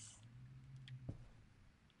 please.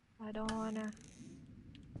 I don't wanna.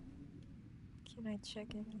 Can I check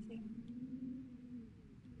anything?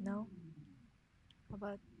 No? How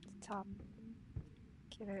about the top?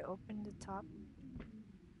 Can I open the top?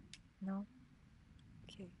 No?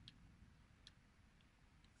 Okay.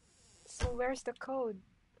 So where's the code?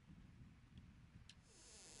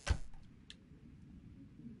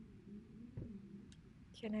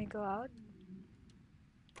 Can I go out?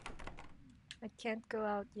 I can't go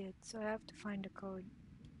out yet, so I have to find the code.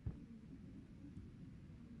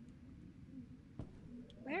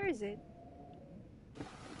 Where is it?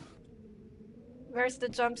 Where's the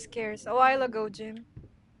jump scares? A while ago, Jim.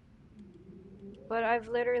 But I've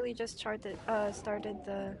literally just started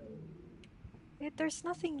the... Wait, there's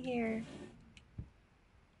nothing here.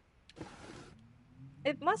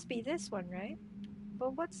 It must be this one, right?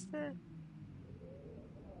 But what's the...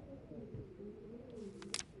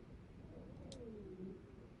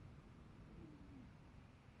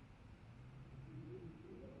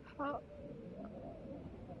 How...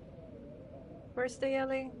 Where's the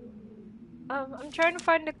yelling? I'm trying to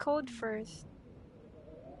find the code first.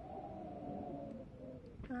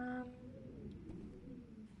 Um...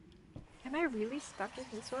 Am I really stuck in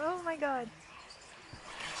this one? Oh my god.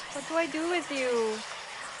 What do I do with you?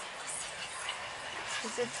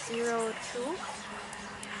 Is it 02?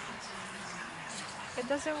 It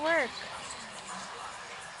doesn't work.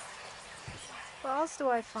 What else do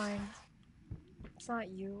I find? It's not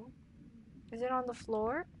you. Is it on the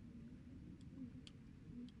floor?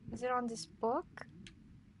 Is it on this book?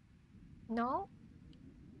 No?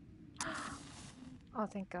 Oh,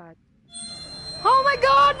 thank god. Oh my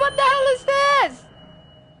god, what the hell is this?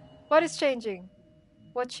 What is changing?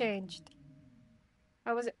 What changed?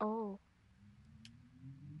 I was... Oh.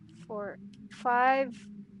 4, 5,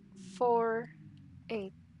 4,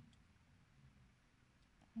 8.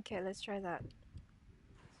 Okay, let's try that.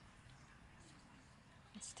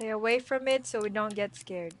 Stay away from it so we don't get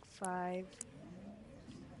scared. 5,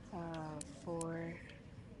 4,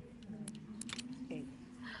 8.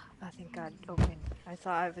 Oh, thank god, open. I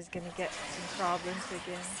thought I was gonna get some problems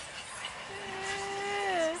again.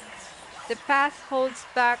 The path holds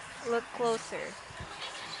back. Look closer.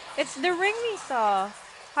 It's the ring we saw.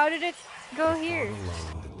 How did it go here? The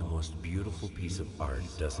thought alone that the most beautiful piece of art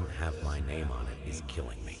doesn't have my name on it is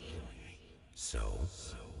killing me. So,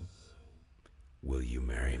 will you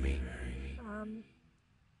marry me?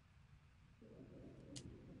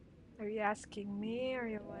 Are you asking me or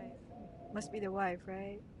your wife? Must be the wife,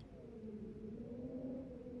 right?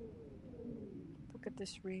 Look at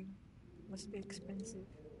this ring. Must be expensive.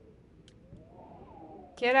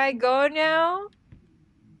 Can I go now?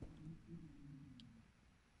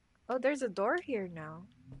 Oh, there's a door here now.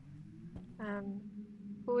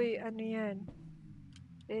 Uy, ano yan?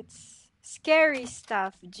 It's scary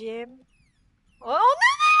stuff, Jim. Oh, no!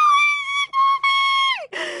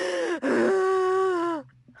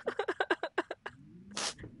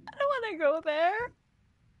 I don't want to go there.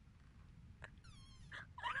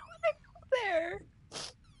 I don't want to go there.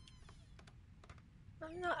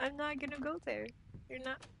 I'm not gonna go there. You're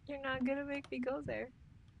not gonna make me go there.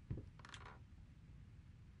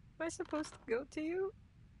 Am I supposed to go to you?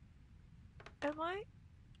 Am I?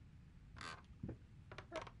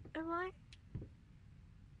 Am I?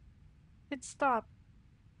 It stopped.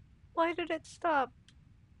 Why did it stop?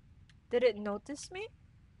 Did it notice me?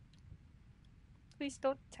 Please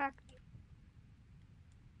don't attack me.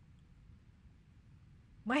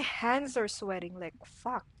 My hands are sweating like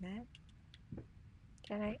fuck, man.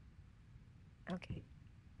 Can I? Okay.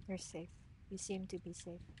 You're safe. You seem to be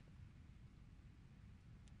safe.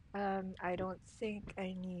 I don't think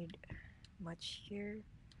I need much here.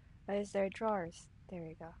 Is there drawers? There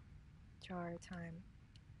we go. Drawer time.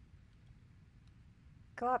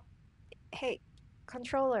 Go up. Hey,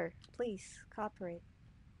 controller, please cooperate.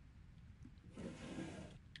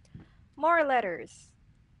 More letters.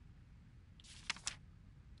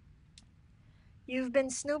 You've been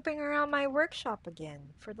snooping around my workshop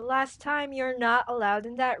again. For the last time, you're not allowed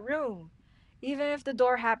in that room, even if the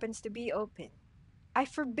door happens to be open. I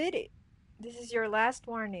forbid it. This is your last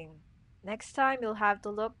warning. Next time, you'll have to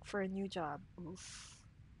look for a new job. Oof.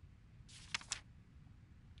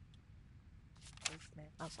 Oof,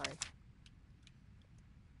 man. I'm sorry.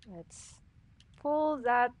 Let's pull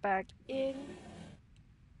that back in.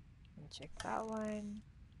 And check that one.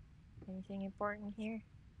 Anything important here?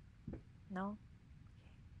 No?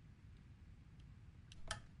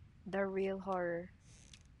 The real horror.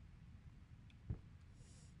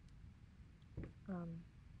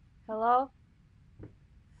 Hello?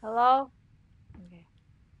 Hello? Okay.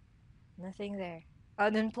 Nothing there.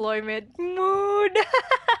 Unemployment mood!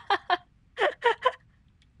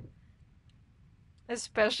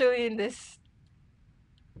 Especially in this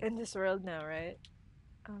world now, right?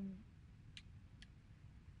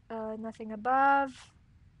 Um, nothing above.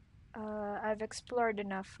 I've explored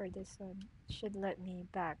enough for this one. Should let me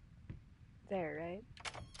back there, right?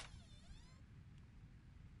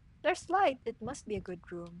 There's light. It must be a good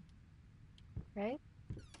room, right?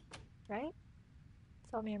 Right?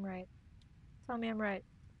 Tell me I'm right. Tell me I'm right.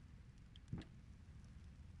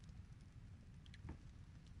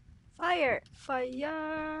 Fire!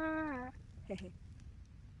 Fire!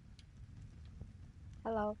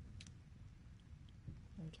 Hello.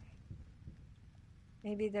 Okay.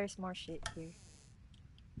 Maybe there's more shit here.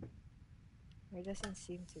 There doesn't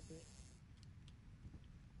seem to be.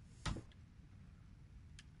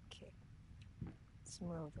 Okay. Let's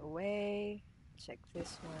move away. Check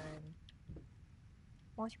this one.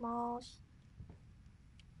 Mosh mosh.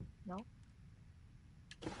 No?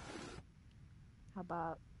 How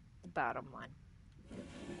about the bottom one?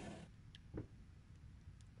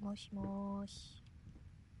 Mosh mosh.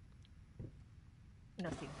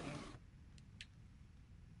 Nothing here.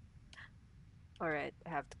 Alright, I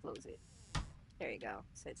have to close it. There you go.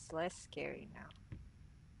 So it's less scary now.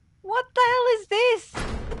 What the hell is this?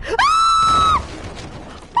 Ah!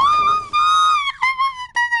 Oh no! I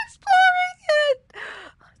wasn't done exploring it!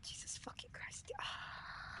 Oh, Jesus fucking Christ.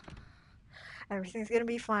 Ah. Everything's gonna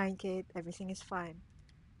be fine, Kate. Everything is fine.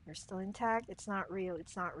 You're still intact. It's not real.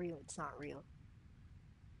 It's not real. It's not real.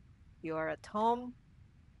 You are at home.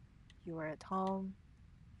 You are at home.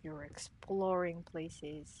 You're exploring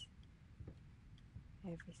places.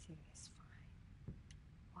 Everything is fine.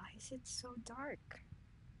 Why is it so dark?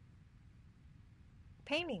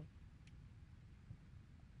 Painting.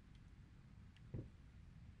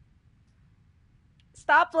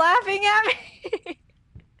 Stop laughing at me!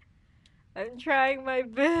 I'm trying my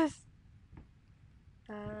best.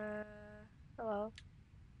 Hello.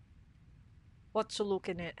 What you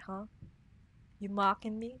looking at, huh? You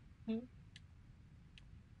mocking me? Hmm?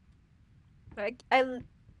 I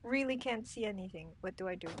really can't see anything. What do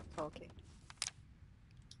I do? Okay.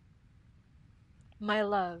 My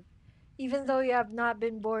love, even though you have not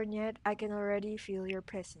been born yet, I can already feel your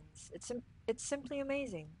presence. It's simply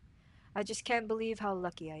amazing. I just can't believe how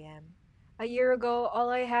lucky I am. A year ago, all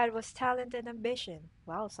I had was talent and ambition.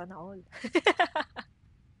 Wow, sana all.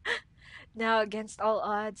 Now, against all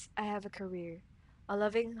odds, I have a career, a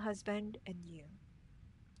loving husband, and you.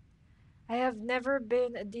 I have never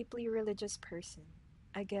been a deeply religious person.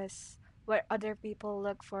 I guess what other people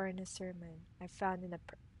look for in a sermon, I found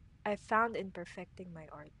in perfecting my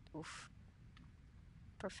art. Oof,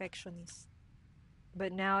 perfectionist.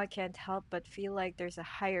 But now I can't help but feel like there's a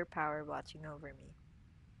higher power watching over me.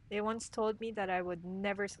 They once told me that I would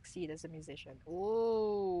never succeed as a musician.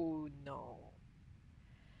 Oh no.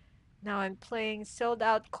 Now I'm playing sold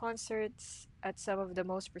out concerts at some of the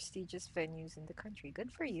most prestigious venues in the country.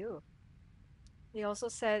 Good for you. They also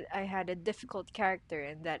said I had a difficult character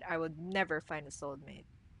and that I would never find a soulmate.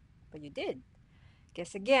 But you did.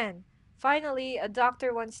 Guess again. Finally, a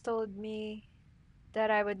doctor once told me that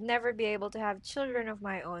I would never be able to have children of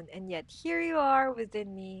my own, and yet here you are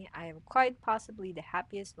within me. I am quite possibly the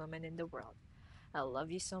happiest woman in the world. I love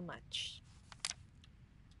you so much.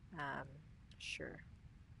 Um, sure.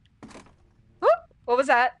 Whoop! What was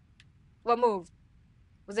that? What moved?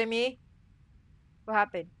 Was it me? What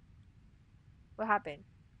happened? What happened?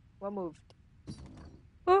 What moved?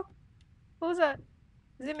 Oh, what was that?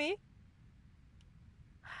 Is it me?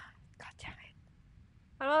 God damn it.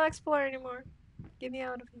 I don't explore anymore. Get me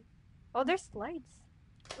out of here. Oh, there's lights.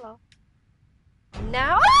 Hello.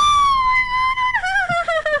 Now. Oh my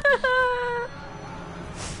god!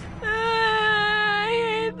 I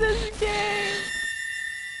hate this game.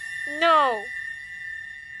 No.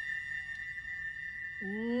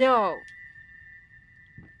 No.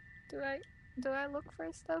 Do I do I look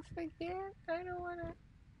for stuff again? I don't wanna.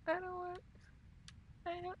 I don't want.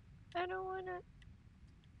 I don't. I don't wanna.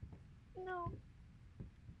 No.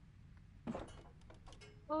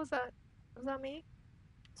 What was that? Was that me?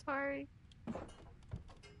 Sorry.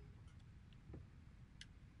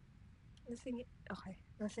 Nothing. Okay.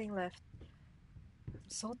 Nothing left. I'm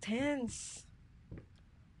so tense.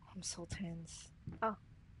 I'm so tense. Oh,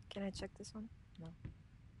 can I check this one? No.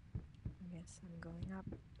 I guess I'm going up.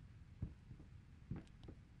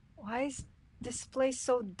 Why is this place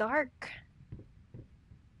so dark?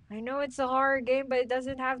 I know it's a horror game, but it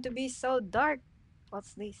doesn't have to be so dark.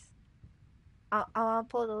 What's this? I'll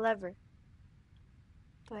pull the lever.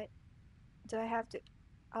 But do I have to?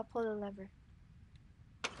 I'll pull the lever.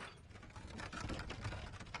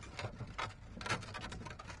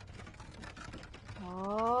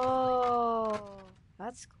 Oh.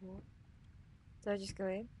 That's cool. Do I just go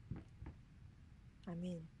in? I'm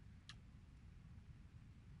in.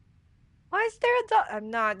 Why is there a doll? I'm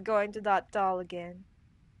not going to that doll again.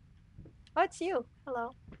 Oh, it's you.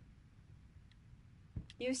 Hello.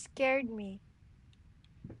 You scared me.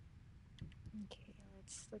 Okay,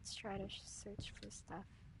 let's try to search for stuff.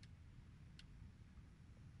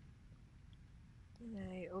 Can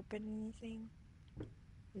I open anything?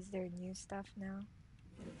 Is there new stuff now?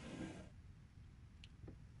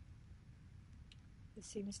 It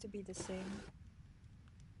seems to be the same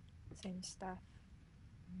stuff.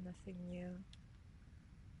 Nothing new.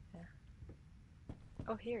 Yeah.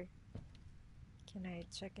 Oh, here. Can I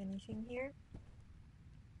check anything here?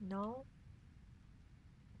 No.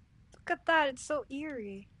 Look at that. It's so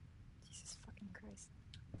eerie. Jesus fucking Christ.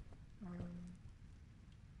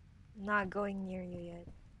 Not going near you yet.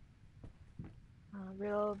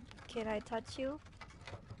 Real, can I touch you?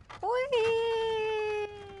 Whee!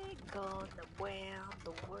 Gonna around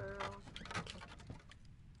the world. Okay.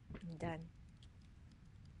 I'm done.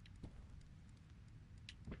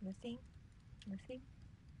 Nothing? Nothing?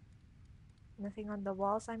 Nothing on the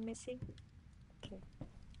walls I'm missing? Okay.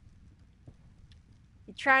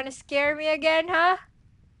 You trying to scare me again, huh?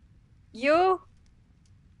 You?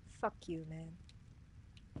 Fuck you, man.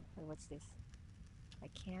 Wait, what's this? I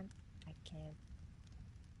can't. Okay.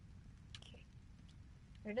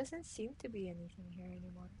 There doesn't seem to be anything here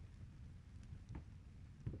anymore.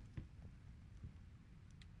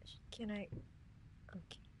 Can I?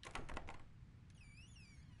 Okay.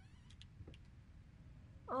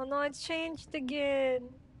 Oh no, it's changed again.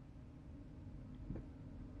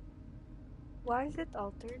 Why is it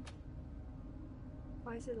altered?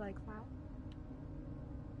 Why is it like that?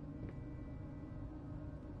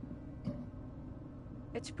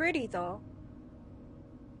 It's pretty though.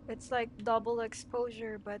 It's like double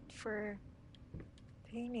exposure but for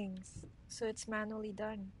paintings. So it's manually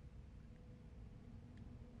done.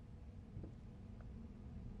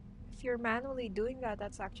 If you're manually doing that,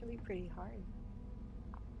 that's actually pretty hard.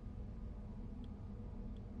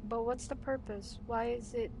 But what's the purpose? Why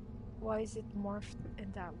is it morphed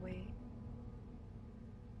in that way?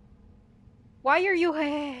 Why are you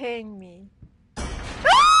hang me?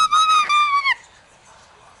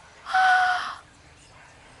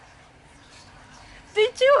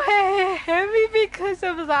 Did you hang me because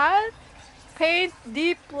of that? Paint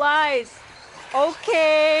deep lies.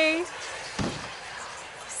 Okay.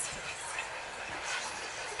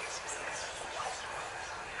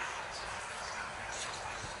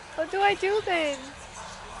 What do I do then?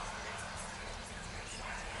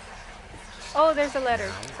 Oh, there's a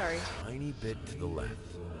letter. Sorry. Tiny bit to the left.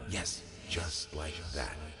 Yes, just like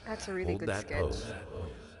that. That's a really Hold good that sketch. pose.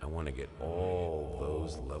 I want to get all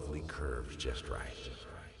those lovely curves just right.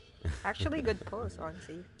 Actually, good pose,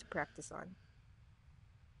 honestly, to practice on.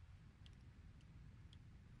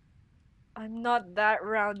 I'm not that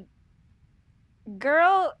round.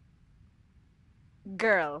 Girl.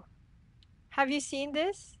 Have you seen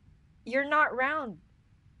this? You're not round.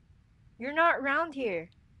 You're not round here.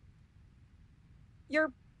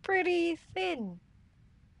 You're pretty thin.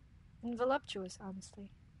 And voluptuous, honestly.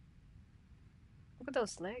 Look at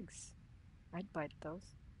those legs. I'd bite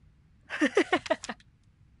those.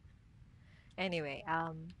 Anyway,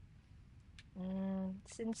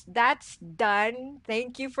 since that's done,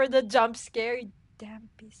 thank you for the jump scare, you damn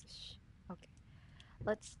piece of shit. Okay,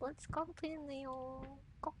 let's continue.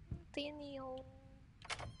 Continue.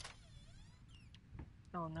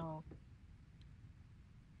 Oh no.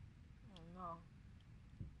 Oh no.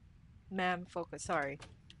 Ma'am, focus. Sorry.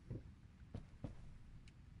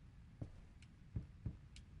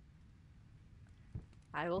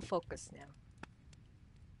 I will focus now.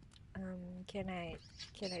 Can I?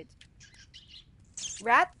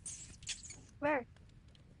 Rat? Where?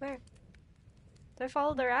 Where? Do I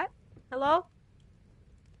follow the rat? Hello?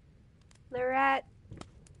 The rat.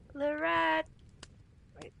 The rat.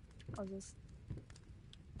 Wait,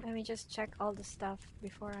 let me just check all the stuff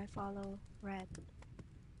before I follow rat.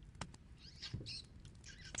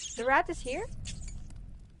 The rat is here?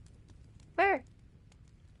 Where?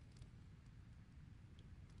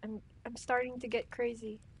 I'm starting to get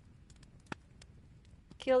crazy.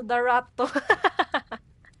 Kill the ratto.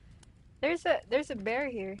 There's a bear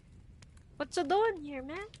here. What you doing here,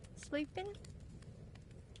 man? Sleeping?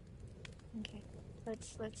 Okay.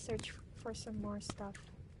 Let's search for some more stuff.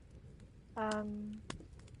 Okay.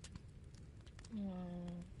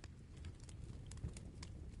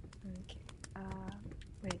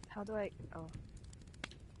 Wait, how do I... Oh.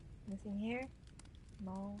 Nothing here?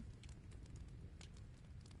 No.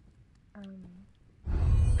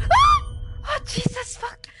 Jesus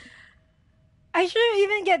fuck! I shouldn't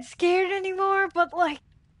even get scared anymore, but like...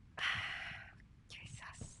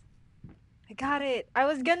 Jesus. I got it. I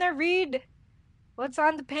was gonna read what's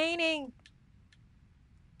on the painting.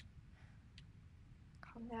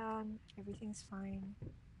 Calm down. Everything's fine.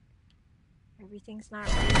 Everything's not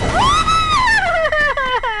real.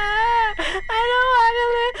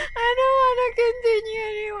 I don't wanna continue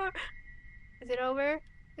anymore. Is it over?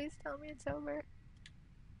 Please tell me it's over.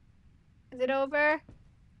 Is it over?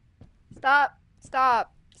 Stop.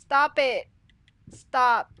 Stop. Stop it.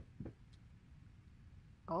 Stop.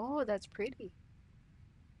 Oh, that's pretty.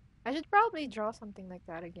 I should probably draw something like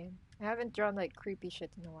that again. I haven't drawn like creepy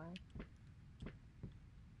shit in a while.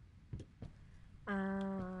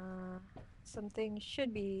 Something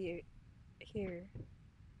should be here,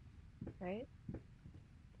 right?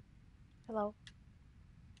 Hello.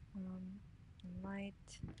 Light.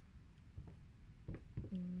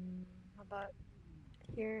 How about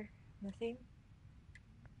here? Nothing.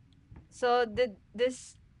 So did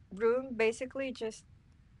this room basically just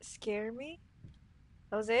scare me?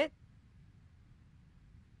 That was it?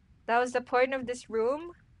 That was the point of this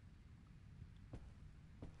room?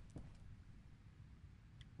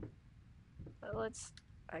 Let's...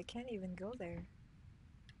 I can't even go there.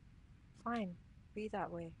 Fine. Be that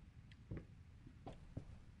way.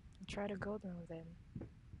 I'll try to go now then.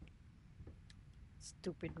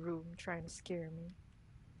 Stupid room trying to scare me.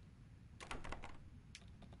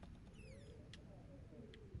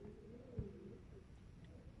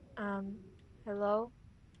 Hello?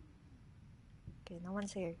 Okay, no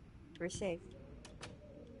one's here. We're safe.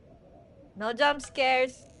 No jump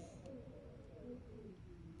scares!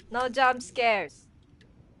 No jump scares!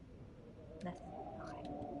 Nothing. Okay.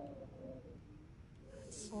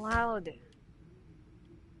 It's loud.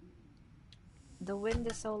 The wind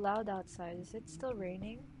is so loud outside. Is it still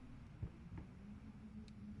raining?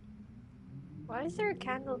 Why is there a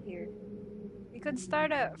candle here? We could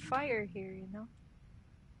start a fire here, you know?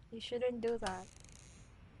 You shouldn't do that.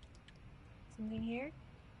 Something here?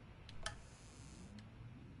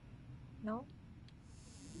 No?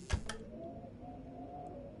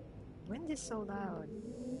 Wind is so loud.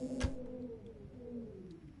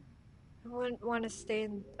 I wouldn't want to stay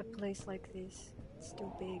in a place like this. It's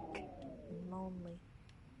too big and lonely.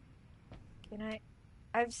 Can I...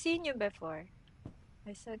 I've seen you before.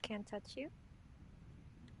 I still can't touch you?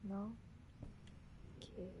 No?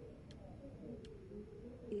 Okay.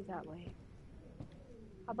 Be that way.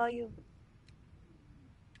 How about you?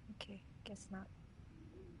 Okay, guess not.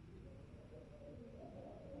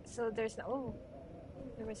 So there's no... Oh!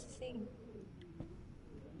 There was a thing.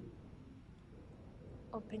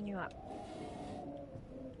 Open you up.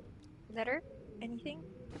 Letter? Anything?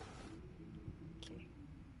 Okay.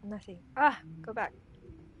 Nothing. Ah! Go back.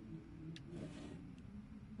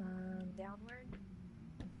 Downward.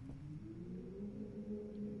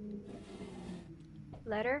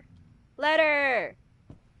 Letter? Letter!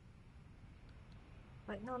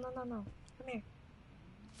 Wait, no. Come here.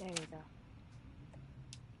 There you go.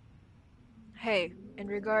 Hey, in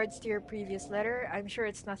regards to your previous letter, I'm sure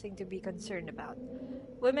it's nothing to be concerned about.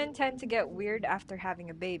 Women tend to get weird after having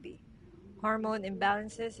a baby. Hormone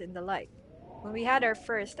imbalances and the like. When we had our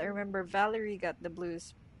first, I remember Valerie got the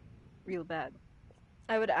blues real bad.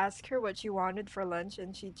 I would ask her what she wanted for lunch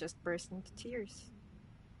and she'd just burst into tears.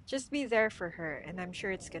 Just be there for her and I'm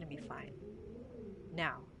sure it's gonna be fine.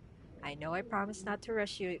 Now, I know I promised not to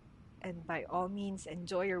rush you and by all means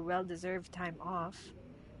enjoy your well-deserved time off,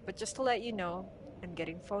 but just to let you know, I'm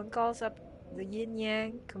getting phone calls up the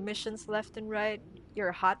yin-yang, commissions left and right. You're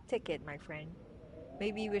a hot ticket, my friend.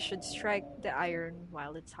 Maybe we should strike the iron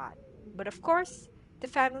while it's hot. But of course, the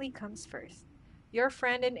family comes first. Your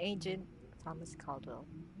friend and agent, Thomas Caldwell.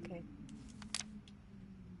 Okay.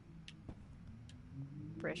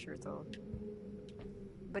 Pressure though.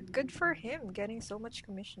 But good for him getting so much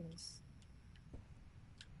commissions.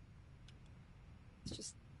 It's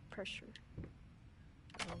just pressure.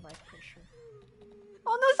 I don't like pressure.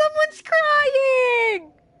 Oh no, someone's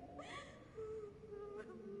crying!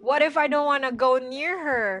 What if I don't want to go near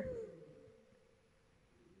her?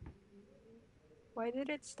 Why did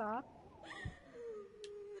it stop?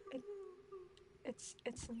 It's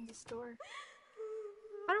in the store.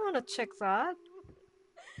 I don't want to check that.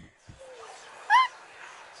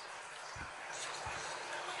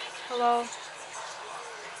 Hello?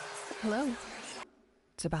 Hello.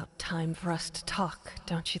 It's about time for us to talk,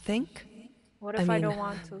 don't you think? What if I don't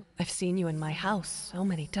want to? I've seen you in my house so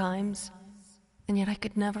many times, and yet I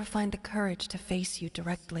could never find the courage to face you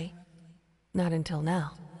directly. Not until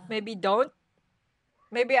now. Maybe don't?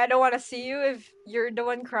 Maybe I don't want to see you if you're the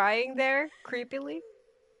one crying there, creepily.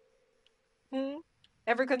 Hmm?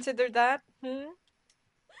 Ever considered that? Hmm?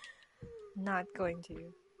 Not going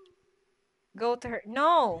to. Go to her.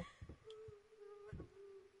 No!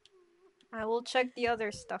 I will check the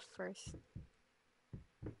other stuff first.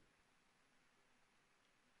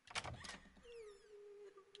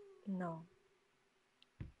 No.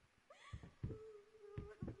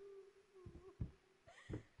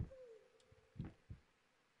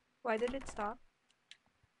 Why did it stop?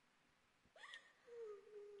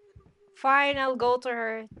 Fine, I'll go to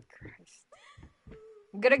her. Christ.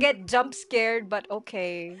 I'm gonna get jump scared, but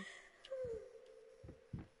okay.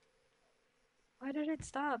 Why did it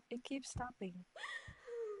stop? It keeps stopping.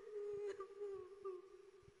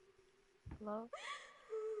 Hello?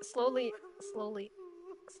 Slowly, slowly,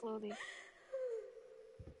 slowly,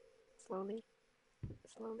 slowly,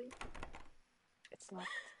 slowly. It's locked.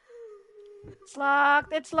 It's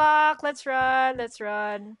locked. It's locked. Let's run. Let's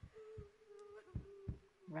run.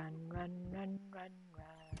 Run, run, run, run,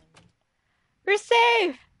 run. We're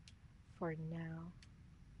safe! For now.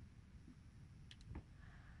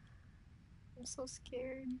 I'm so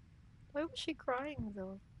scared. Why was she crying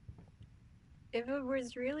though? If it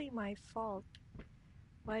was really my fault,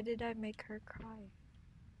 why did I make her cry?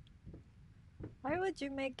 Why would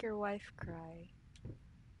you make your wife cry?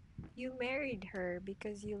 You married her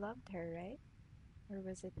because you loved her, right? Or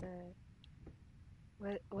was it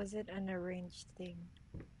was it an arranged thing?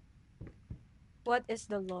 What is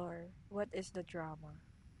the lore? What is the drama?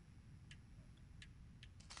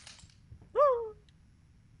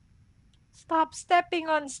 Stop stepping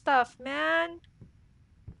on stuff, man.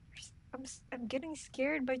 I'm getting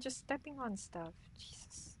scared by just stepping on stuff.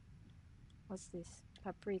 Jesus. What's this?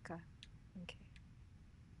 Paprika. Okay.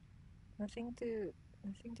 Nothing to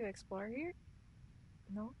explore here?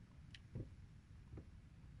 No?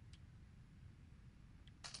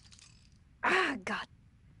 Ah, God.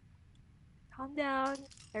 Calm down.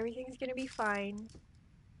 Everything's gonna be fine.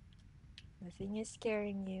 Nothing is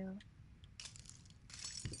scaring you.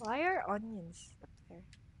 Why are onions up there?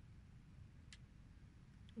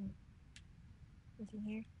 Nothing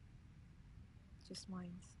here? Just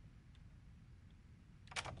mines.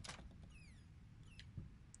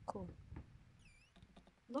 Cool.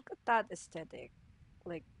 Look at that aesthetic.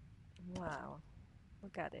 Like, wow.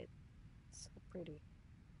 Look at it. So pretty.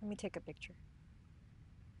 Let me take a picture.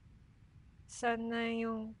 Sana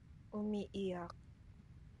yung umiiyak.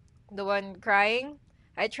 The one crying?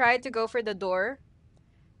 I tried to go for the door,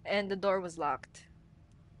 and the door was locked.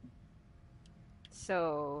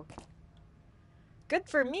 So, good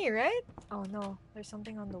for me, right? Oh no, there's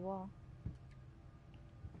something on the wall.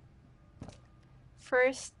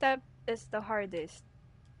 First step is the hardest.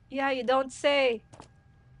 Yeah, you don't say.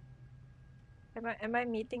 Am I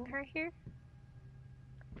meeting her here?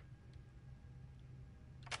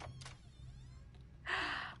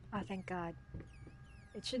 Oh, thank God.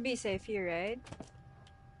 It should be safe here, right?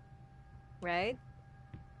 Right?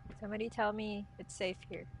 Somebody tell me it's safe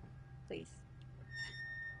here, please.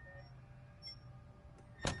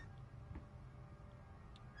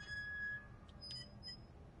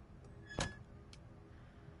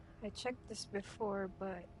 I checked this before,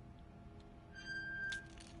 but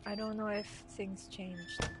I don't know if things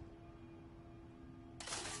changed.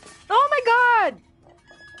 Oh my God!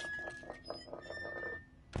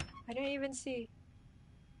 I didn't even see.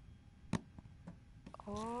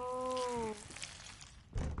 Oh.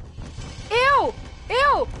 Ew!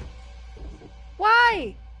 Ew!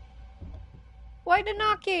 Why? Why the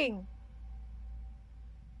knocking?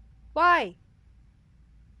 Why?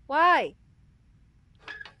 Why?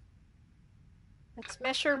 Let's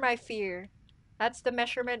measure my fear. That's the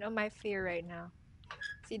measurement of my fear right now.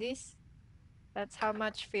 See this? That's how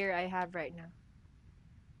much fear I have right now.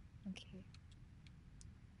 Okay.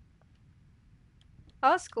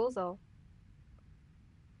 Oh, it's cool though.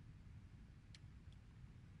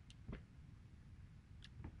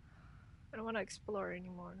 I don't want to explore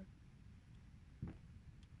anymore.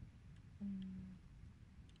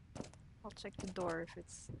 I'll check the door if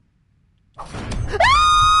it's... I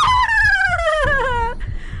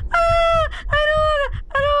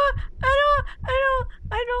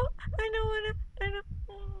don't wanna, I don't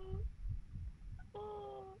wanna,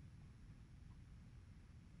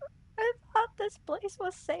 I thought this place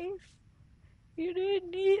was safe. You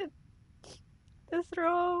didn't need to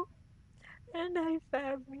throw a knife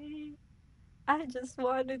at me. I just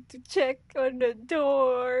wanted to check on the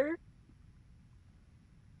door.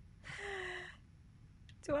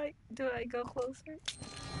 Do I go closer?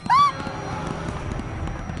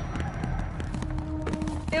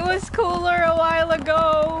 It was cooler a while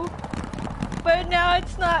ago, but now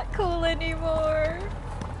it's not cool anymore.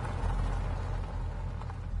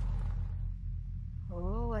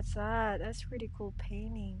 Oh, what's that? That's pretty cool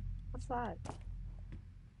painting. What's that?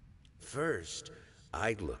 First,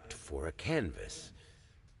 I looked for a canvas.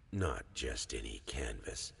 Not just any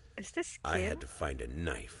canvas. Is this I skin? had to find a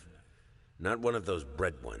knife. Not one of those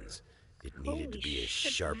bread ones. It needed to Holy be as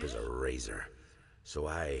shit, sharp as man. a razor. So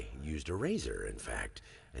I used a razor, in fact,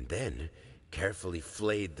 and then carefully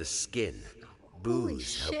flayed the skin. Holy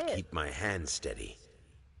Booze helped shit. keep my hand steady.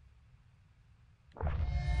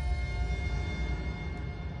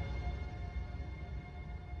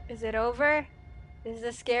 Is it over? Is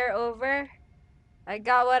the scare over? I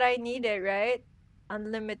got what I needed, right?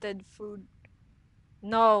 Unlimited food.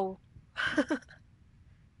 No.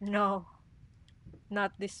 No.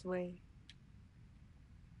 Not this way.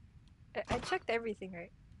 I checked everything,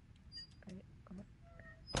 right? Right.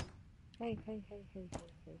 Hey, hey, hey, hey,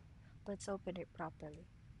 hey, hey. Let's open it properly.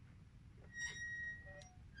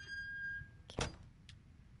 Okay.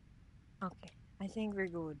 Okay. I think we're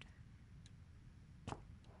good.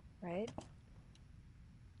 Right?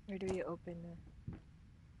 Where do we open the...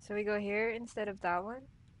 So we go here instead of that one?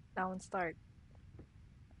 That one start.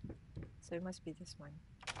 So it must be this one.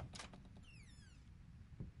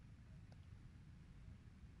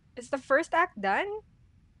 Is the first act done?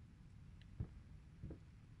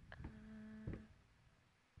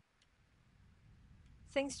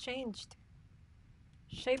 Things changed.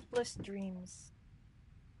 Shapeless dreams.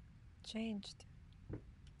 Changed.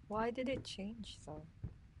 Why did it change though?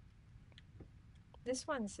 This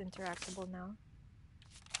one's interactable now.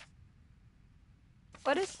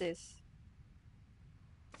 What is this?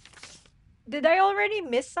 Did I already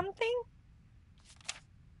miss something?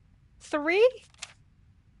 3?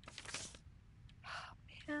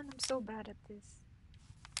 Man, I'm so bad at this.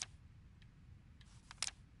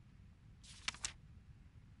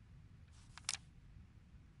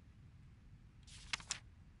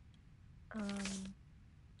 Um,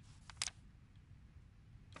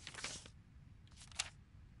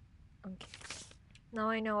 okay. Now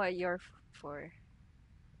I know what you're for.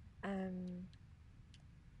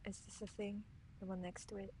 Is this a thing? The one next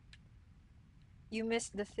to it? You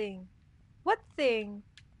missed the thing. What thing?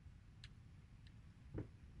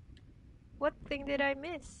 What thing did I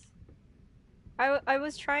miss? I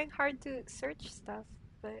was trying hard to search stuff,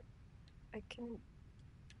 but I can...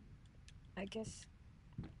 I guess...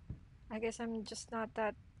 I guess I'm just not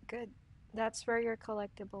that good. That's where your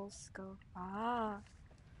collectibles go. Ah.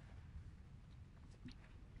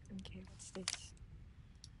 Okay, what's this?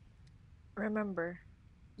 Remember,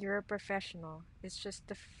 you're a professional. It's just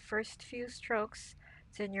the first few strokes,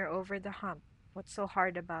 then you're over the hump. What's so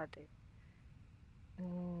hard about it?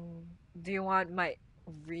 Mm, do you want my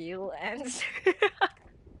real answer?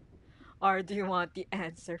 Or do you want the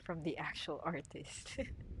answer from the actual artist?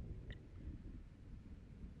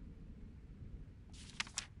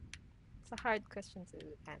 It's a hard question to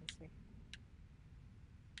answer.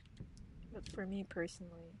 But for me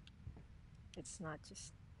personally, it's not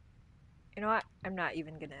just... You know what? I'm not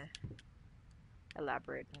even gonna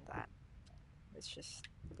elaborate on that. Let's just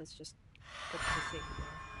put the thing here.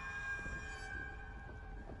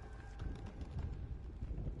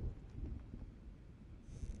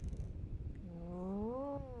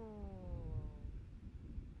 Oh,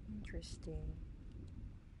 interesting.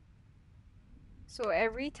 So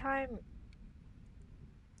every time,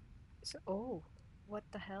 so oh, what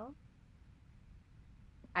the hell?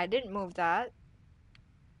 I didn't move that.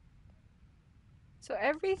 So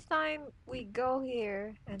every time we go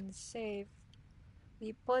here and save,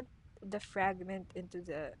 we put the fragment into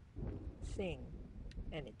the thing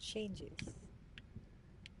and it changes.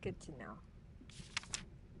 Good to know.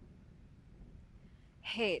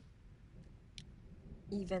 Hate,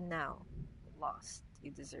 even now, lost.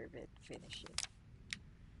 You deserve it. Finish it.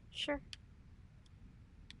 Sure.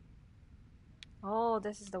 Oh,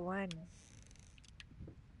 this is the one.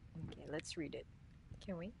 Okay, let's read it.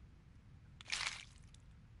 Can we?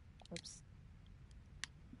 Oops.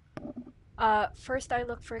 First I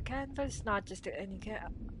look for a canvas, not just any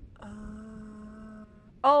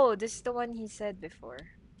oh, this is the one he said before.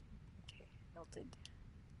 Okay, noted.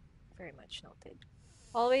 Very much noted.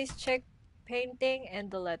 Always check painting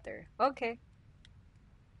and the letter. Okay.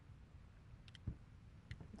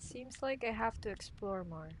 It seems like I have to explore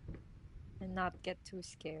more and not get too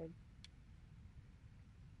scared.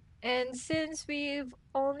 And since we've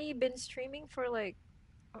only been streaming for like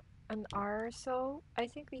an hour or so, I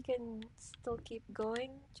think we can still keep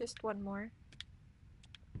going. Just one more.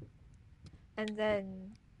 And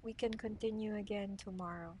then we can continue again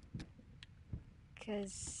tomorrow.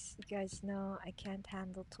 Because you guys know I can't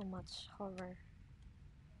handle too much horror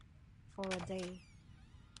for a day.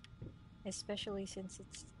 Especially since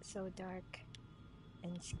it's so dark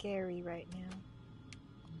and scary right now.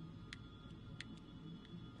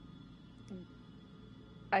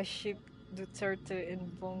 I ship Duterte in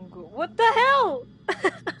Bongo. What the hell?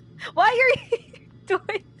 Why are you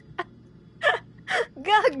doing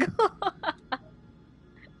Gago?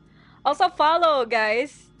 Also follow,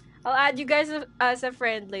 guys. I'll add you guys as a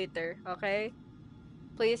friend later, okay?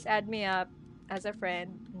 Please add me up as a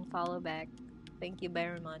friend and follow back. Thank you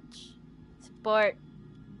very much. Support.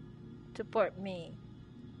 Support me.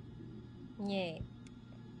 Yeah.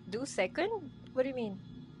 Do second? What do you mean?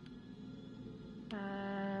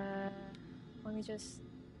 Let me just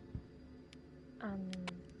Oh!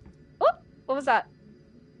 What was that?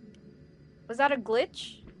 Was that a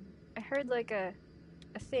glitch? I heard like a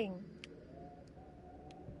thing.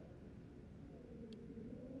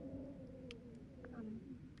 Um,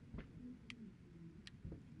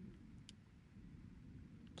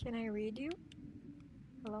 can I read you?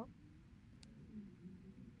 Hello?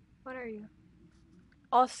 What are you?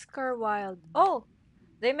 Oscar Wilde. Oh!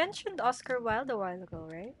 They mentioned Oscar Wilde a while ago,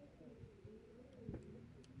 right?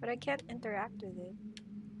 But I can't interact with it.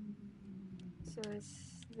 So is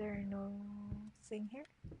there no thing here?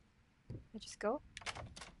 I just go?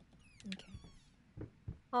 Okay.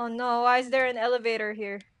 Oh no, why is there an elevator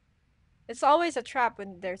here? It's always a trap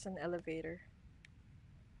when there's an elevator.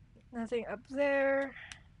 Nothing up there.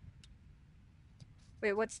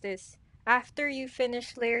 Wait, what's this? After you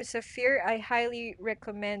finish Layers of Fear, I highly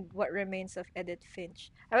recommend What Remains of Edith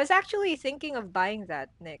Finch. I was actually thinking of buying that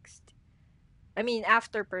next. I mean,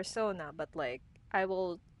 after Persona, but like, I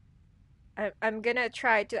will. I'm gonna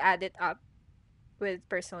try to add it up with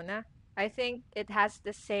Persona. I think it has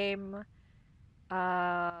the same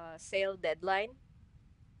sale deadline.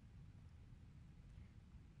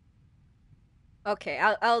 Okay,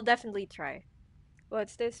 I'll definitely try.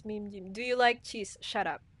 What's this meme? Do you like cheese? Shut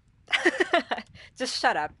up. Just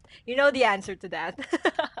shut up. You know the answer to that.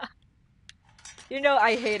 You know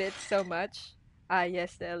I hate it so much. Ah,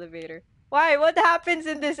 yes, the elevator. Why? What happens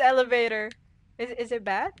in this elevator? Is it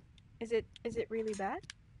bad? Is it really bad?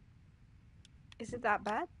 Is it that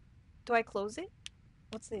bad? Do I close it?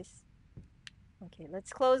 What's this? Okay,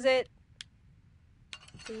 let's close it.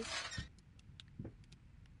 Please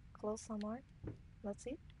close some more. Let's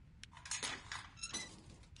see.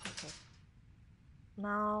 Okay.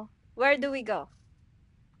 Now, where do we go?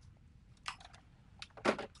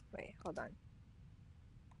 Wait, hold on.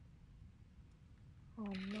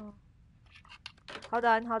 Oh no. Hold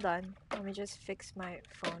on, hold on. Let me just fix my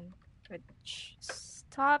phone. Which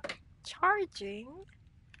stop charging.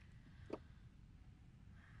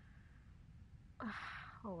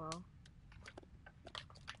 Oh well.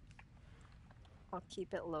 I'll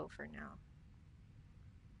keep it low for now.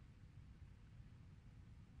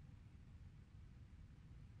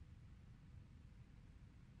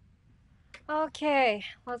 Okay,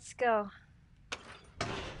 let's go.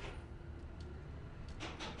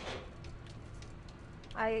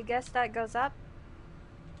 I guess that goes up.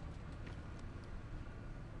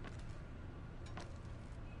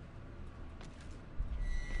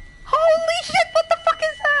 Holy shit, what the fuck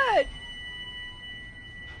is that?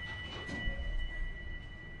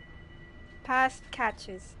 Past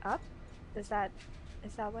catches up? Is that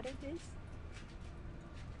what it is?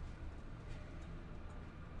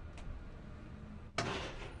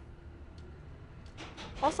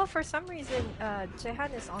 Also, for some reason,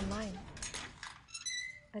 Jehan is online.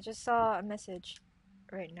 I just saw a message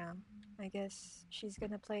right now. I guess she's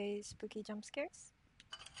gonna play spooky jump scares.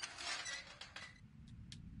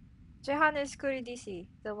 Jehan is Kuridisi,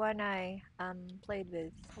 the one I played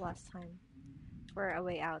with last time for A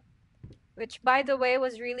Way Out. Which, by the way,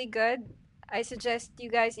 was really good. I suggest you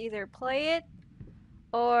guys either play it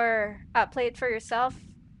or play it for yourself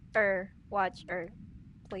or watch or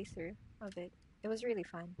playthrough of it. It was really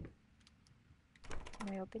fun.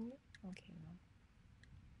 Can I open you? Okay, no.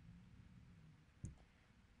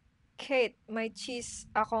 Kate, may cheese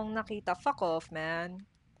akong nakita. Fuck off, man.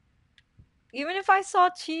 Even if I saw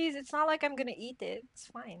cheese, it's not like I'm gonna eat it. It's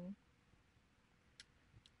fine.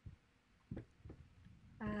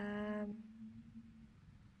 Um.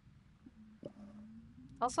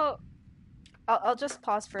 Also, I'll just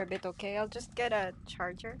pause for a bit, okay? I'll just get a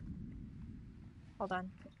charger. Hold on.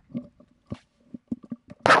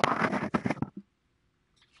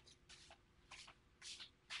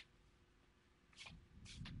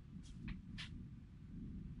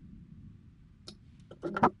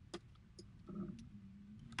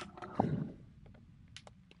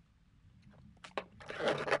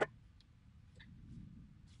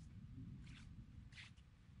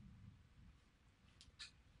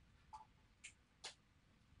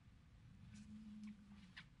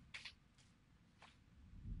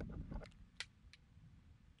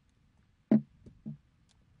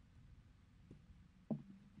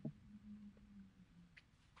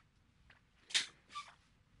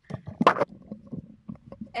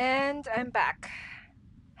 And I'm back.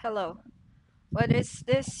 Hello. What is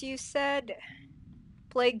this you said?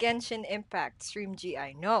 Play Genshin Impact, stream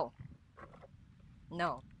GI. No,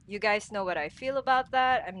 no. You guys know what I feel about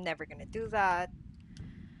that. I'm never gonna do that.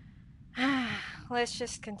 Let's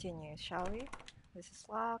just continue, shall we? This is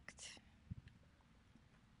locked.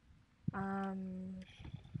 Um,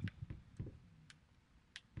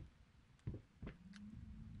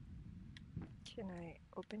 can I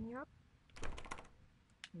open you up?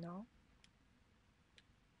 No.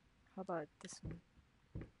 How about this one?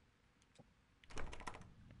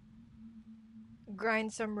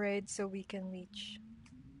 Grind some raids so we can leech.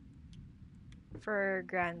 For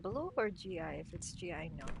Grand Blue or GI? If it's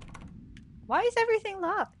GI, no. Why is everything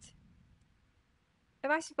locked?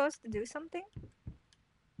 Am I supposed to do something?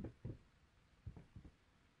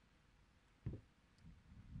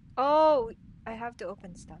 Oh, I have to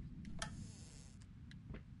open stuff.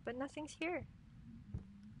 But nothing's here.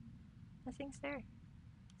 Nothing's there.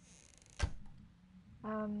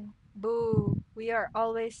 Boo. We are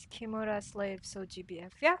always Kimura slaves, so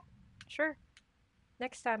GBF. Yeah, sure.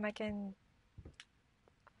 Next time I can.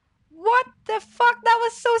 What the fuck? That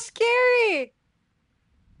was so scary!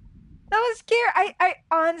 That was scary. I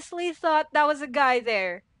honestly thought that was a guy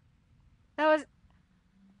there. That was.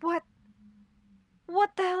 What?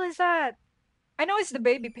 What the hell is that? I know it's the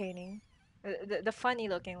baby painting. The funny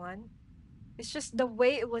looking one. It's just the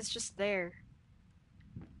way it was just there.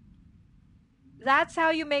 That's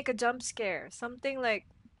how you make a jump scare. Something like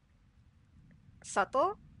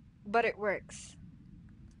subtle, but it works.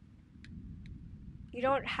 You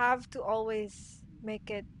don't have to always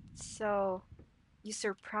make it so you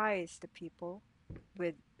surprise the people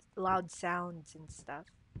with loud sounds and stuff.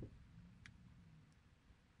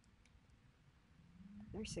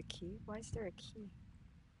 There's a key. Why is there a key?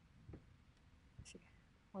 See.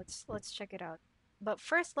 Let's check it out. But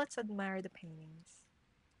first, let's admire the paintings.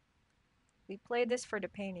 We played this for the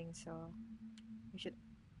painting, so we should.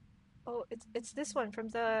 Oh, it's this one from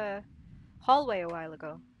the hallway a while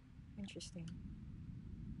ago. Interesting.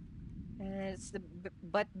 And it's the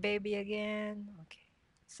butt baby again. Okay.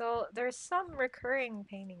 So there's some recurring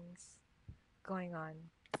paintings going on.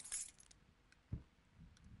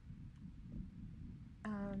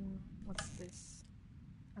 What's this?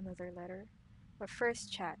 Another letter. But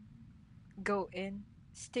first chat. Go in.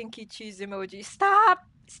 Stinky cheese emoji. Stop!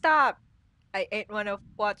 Stop! I ain't wanna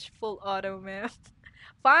watch full auto, man.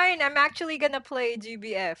 Fine, I'm actually gonna play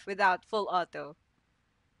GBF without full auto.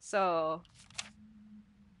 So,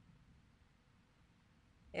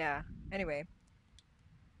 yeah. Anyway.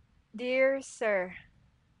 Dear sir,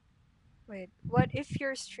 wait, what if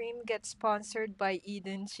your stream gets sponsored by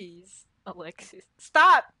Eden Cheese? Alexis.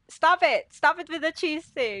 Stop! Stop it! Stop it with the cheese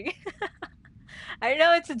thing. I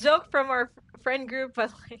know it's a joke from our friend group,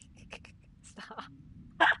 but like, stop.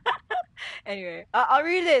 Anyway, I'll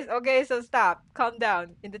read this. Okay, so stop. Calm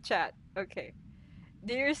down in the chat. Okay.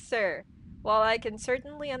 Dear sir, while I can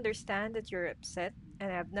certainly understand that you're upset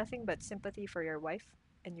and I have nothing but sympathy for your wife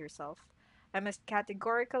and yourself, I must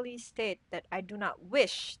categorically state that I do not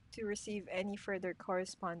wish to receive any further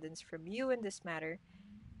correspondence from you in this matter.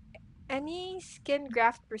 Any skin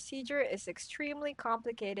graft procedure is extremely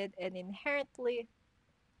complicated and inherently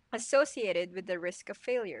associated with the risk of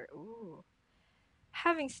failure. Ooh.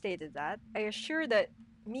 Having stated that, I assure that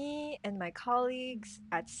me and my colleagues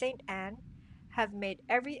at St. Anne have made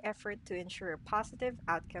every effort to ensure a positive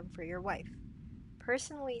outcome for your wife.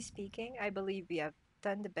 Personally speaking, I believe we have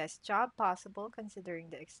done the best job possible considering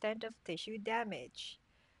the extent of tissue damage.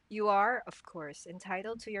 You are, of course,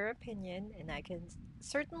 entitled to your opinion, and I can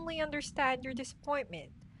certainly understand your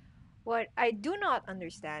disappointment. What I do not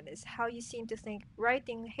understand is how you seem to think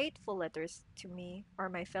writing hateful letters to me or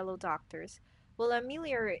my fellow doctors will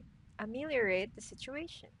ameliorate the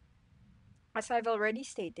situation. As I've already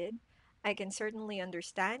stated, I can certainly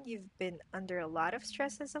understand you've been under a lot of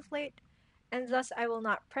stress as of late, and thus I will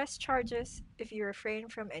not press charges if you refrain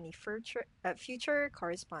from any future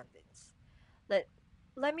correspondence. Let,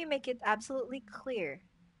 let me make it absolutely clear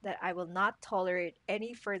that I will not tolerate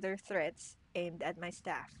any further threats aimed at my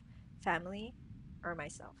staff, family, or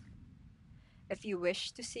myself. If you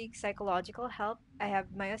wish to seek psychological help, I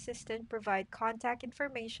have my assistant provide contact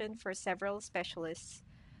information for several specialists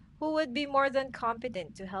who would be more than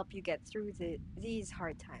competent to help you get through these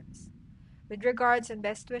hard times. With regards and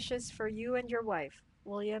best wishes for you and your wife,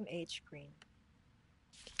 William H. Green.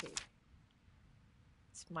 Okay,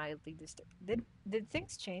 it's mildly disturbed. Did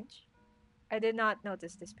things change? I did not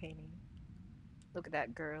notice this painting. Look at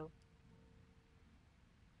that girl.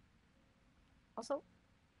 Also,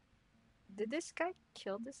 did this guy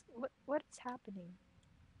kill this? What is happening?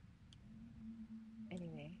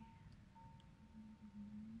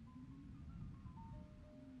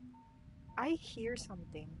 I hear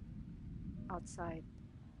something outside.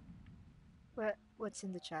 What's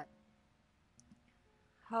in the chat?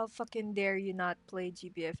 How fucking dare you not play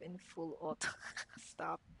GBF in full auto?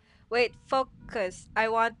 Stop. Wait, focus. I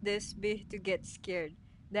want this B to get scared.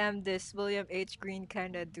 Damn this William H. Green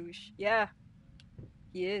kinda douche. Yeah,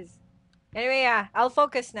 he is. Anyway, yeah, I'll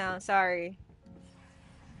focus now. Sorry.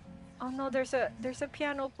 Oh no, there's a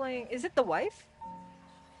piano playing. Is it the wife?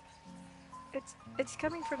 It's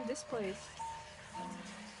coming from this place.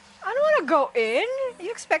 I don't want to go in.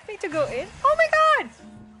 You expect me to go in? Oh my god!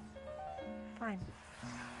 Fine.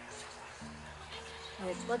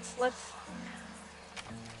 Wait, let's.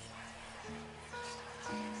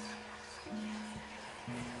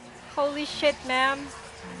 Holy shit, ma'am.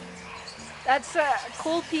 That's a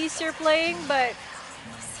cool piece you're playing, but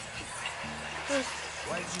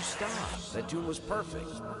Why did you stop? That tune was perfect.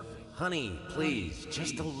 Honey, please,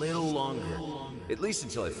 just a little longer. At least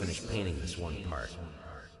until I finish painting this one part.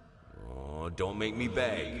 Oh, don't make me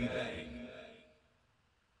beg.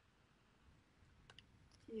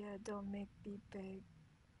 yeah, don't make me beg.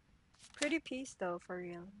 Pretty piece though, for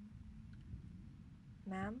real.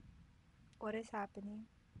 Ma'am, what is happening?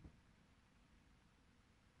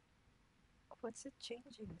 What's it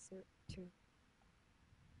changing to?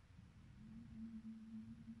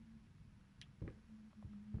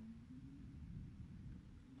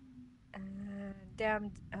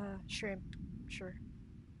 Damned shrimp. Sure.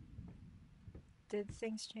 Did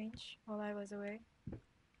things change while I was away?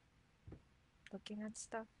 Looking at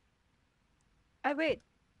stuff. Wait.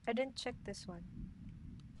 I didn't check this one.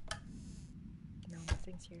 No,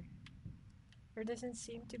 nothing's here. There doesn't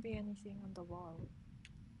seem to be anything on the wall.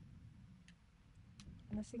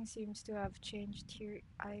 Nothing seems to have changed here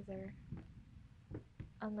either.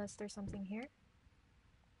 Unless there's something here?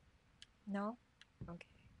 No? Okay.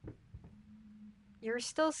 You're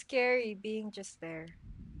still scary being just there.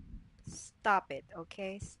 Stop it,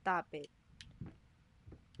 okay? Stop it.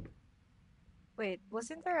 Wait,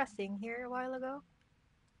 wasn't there a thing here a while ago?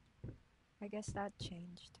 I guess that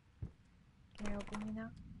changed. Can I open you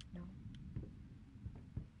now? No.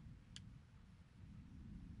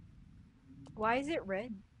 Why is it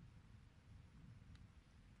red?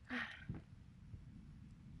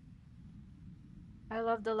 I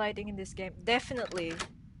love the lighting in this game. Definitely.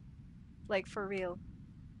 Like, for real.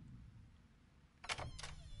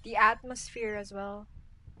 The atmosphere as well.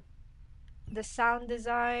 The sound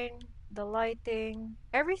design, the lighting,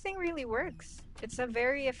 everything really works. It's a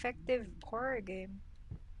very effective horror game.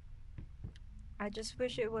 I just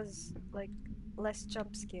wish it was, like, less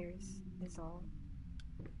jump scares, is all.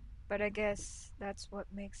 But I guess that's what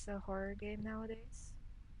makes a horror game nowadays.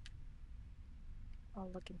 I'll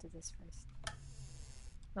look into this first.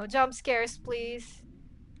 No jump scares, please.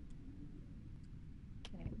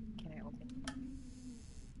 Can I open?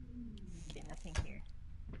 Okay, nothing here.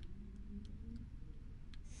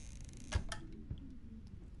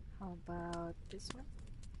 How about this one?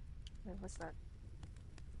 What's that?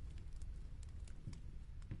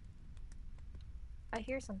 I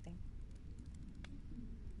hear something.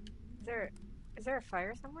 Is there a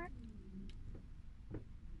fire somewhere?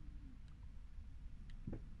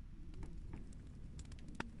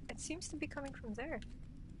 It seems to be coming from there.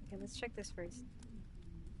 Okay, let's check this first.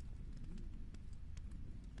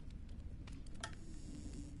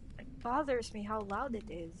 It bothers me how loud it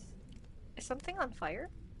is. Is something on fire?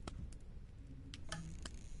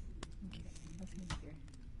 Okay, nothing's here.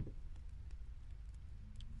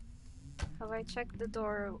 Have I checked the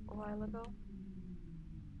door a while ago?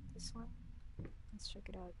 This one? Let's check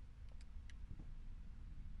it out.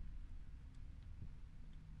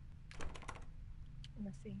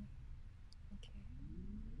 Nothing. Okay.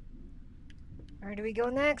 Where do we go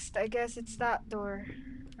next? I guess it's that door,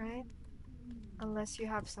 right? Unless you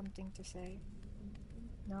have something to say.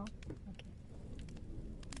 No? Okay.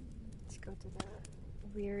 Let's go to the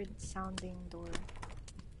weird sounding door.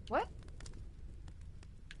 What?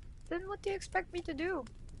 Then what do you expect me to do?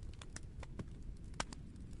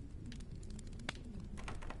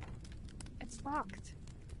 It's locked.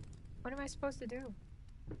 What am I supposed to do?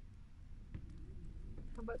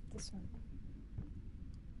 How about this one?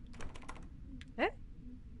 Eh?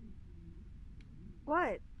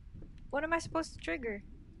 What? What am I supposed to trigger?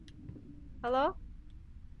 Hello?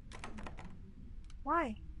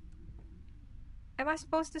 Why? Am I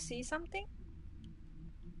supposed to see something?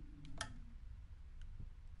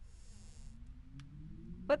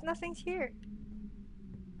 But nothing's here.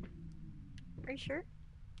 Are you sure?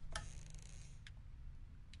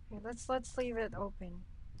 Okay, let's leave it open,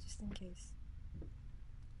 just in case.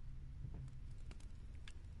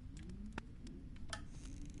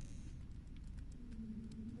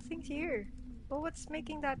 Nothing's here. But what's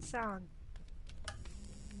making that sound?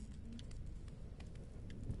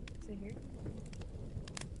 Is it here?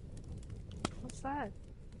 What's that?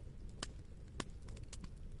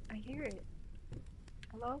 I hear it.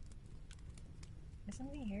 Hello? Is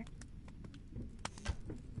something here?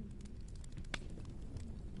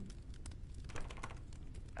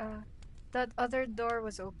 That other door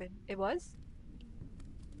was open. It was?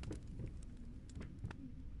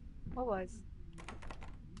 What was?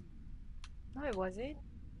 No, it wasn't.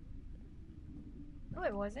 No,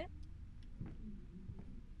 it wasn't.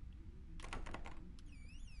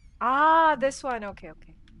 Ah, this one. Okay,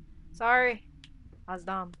 okay. Sorry. I was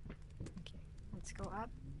dumb. Okay, let's go up.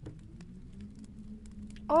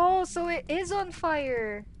 Oh, so it is on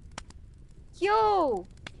fire. Yo!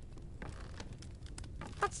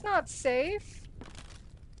 That's not safe.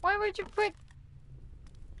 Why would you put...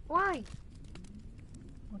 Why?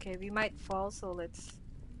 Okay, we might fall, so let's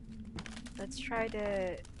try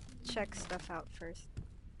to check stuff out first.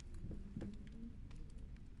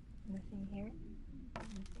 Nothing here.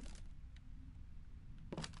 Nothing.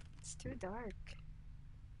 It's too dark.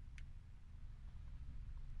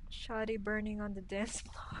 Shoddy burning on the dance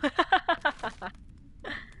floor.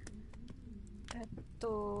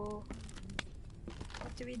 Eto.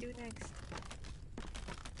 What do we do next?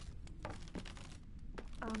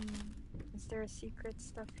 Is there a secret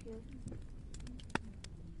stuff here?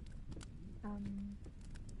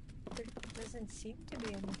 There doesn't seem to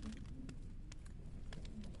be anything.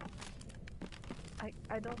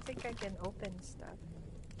 I don't think I can open stuff.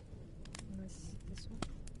 Unless this one?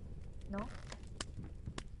 No?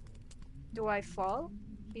 Do I fall?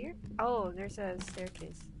 Here? Oh, there's a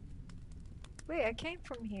staircase. Wait, I came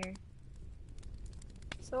from here.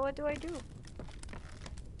 So what do I do?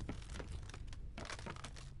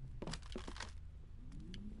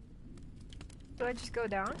 Do I just go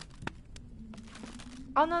down?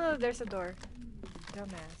 Oh no, no, there's a door.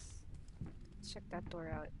 Dumbass. Let's check that door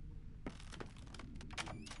out.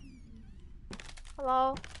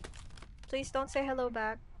 Hello? Please don't say hello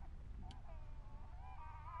back.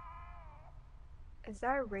 Is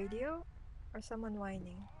that a radio? Or someone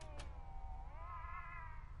whining?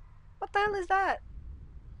 What the hell is that?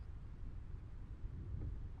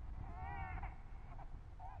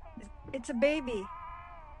 It's a baby.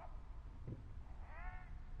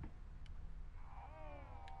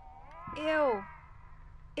 Ew.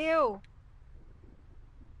 Ew.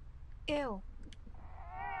 Ew.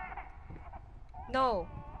 No.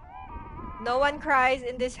 No one cries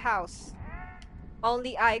in this house.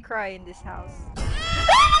 Only I cry in this house.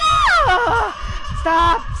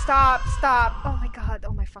 Stop! Stop! Stop! Oh my god!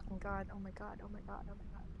 Oh my fucking god! Oh my god! Oh my god! Oh my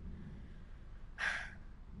god!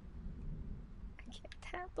 I can't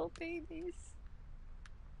handle babies.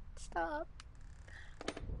 Stop!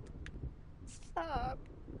 Stop!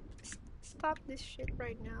 Stop this shit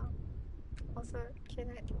right now. Also, can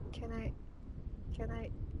I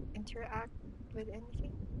interact with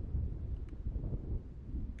anything?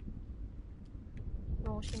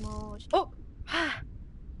 Moshi moshi. Oh!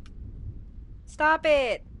 Stop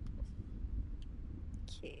it!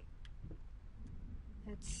 Okay.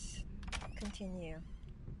 Let's continue.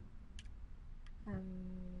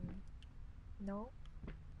 No.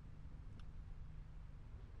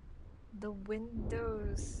 The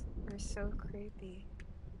windows are so creepy.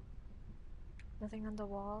 Nothing on the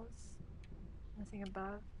walls. Nothing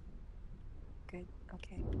above. Good.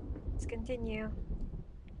 Okay. Let's continue.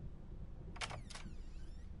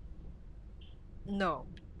 No.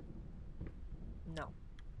 No.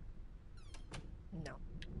 No.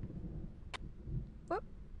 Whoop.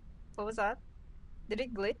 What was that? Did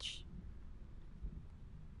it glitch?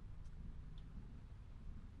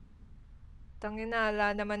 Tangina,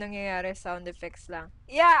 wala naman nangyayari, sound effects lang.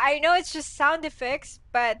 Yeah, I know it's just sound effects,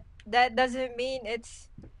 but that doesn't mean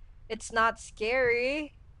it's not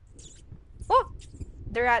scary. Oh!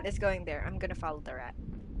 The rat is going there. I'm gonna follow the rat.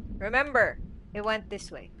 Remember, it went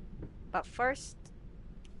this way. But first,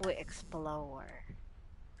 we explore.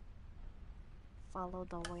 Follow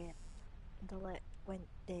the wind. The lit went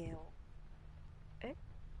down. Eh?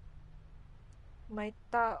 May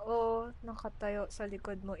tao nakatayo sa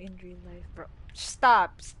likod mo in real life, bro.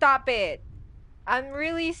 Stop! Stop it! I'm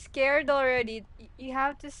really scared already. You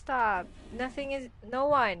have to stop. Nothing is... No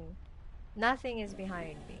one. Nothing is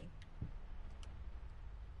behind me.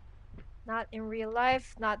 Not in real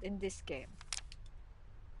life, not in this game.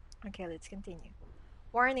 Okay, let's continue.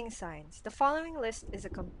 Warning signs. The following list is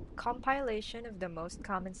a compilation of the most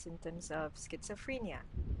common symptoms of schizophrenia.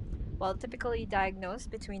 While typically diagnosed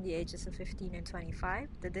between the ages of 15 and 25,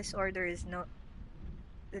 the disorder is known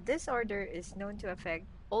to affect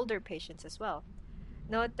older patients as well.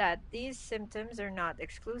 Note that these symptoms are not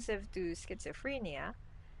exclusive to schizophrenia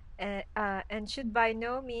and should by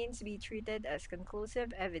no means be treated as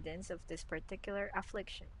conclusive evidence of this particular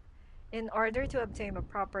affliction. In order to obtain a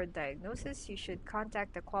proper diagnosis, you should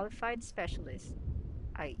contact a qualified specialist,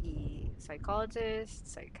 i.e., psychologist,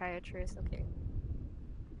 psychiatrist. Okay.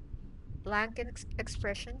 Blank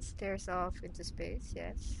expression stares off into space,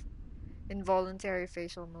 yes. Involuntary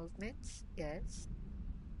facial movements, yes.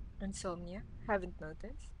 Insomnia, haven't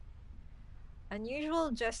noticed.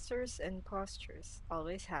 Unusual gestures and postures,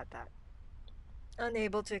 always had that.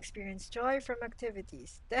 Unable to experience joy from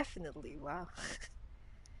activities, definitely, wow.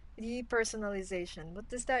 Depersonalization, what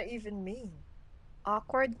does that even mean?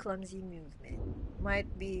 Awkward, clumsy movement,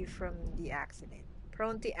 might be from the accident.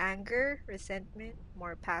 Prone to anger, resentment,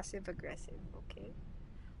 more passive aggressive, okay.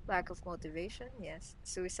 Lack of motivation, yes.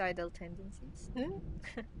 Suicidal tendencies.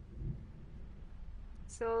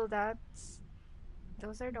 So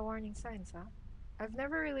those are the warning signs, huh? I've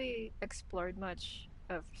never really explored much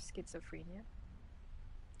of schizophrenia.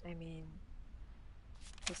 I mean,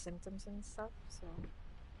 the symptoms and stuff, so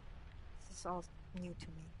this is all new to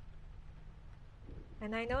me.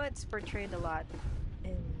 And I know it's portrayed a lot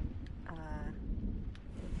in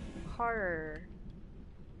horror,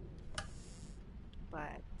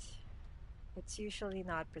 but it's usually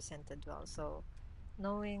not presented well. So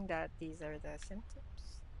knowing that these are the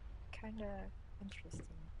symptoms, kind of interesting.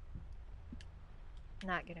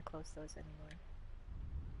 Not gonna close those anymore.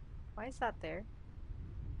 Why is that there?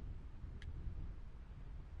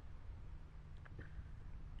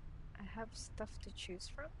 I have stuff to choose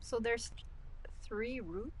from. So there's 3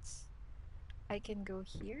 routes. I can go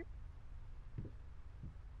here.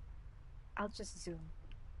 I'll just zoom.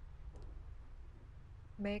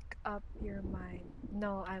 Make up your mind.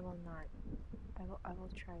 No, I will not. I will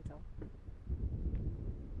try though.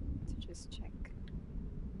 To just check.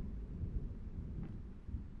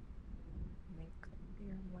 Make up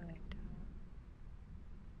your mind.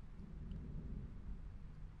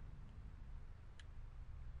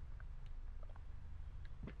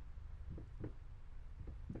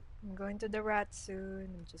 I'm going to the rat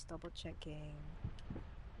soon. I'm just double checking.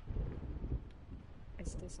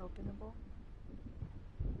 Is this openable?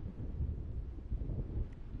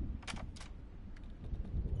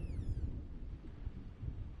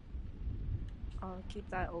 I'll keep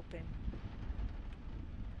that open.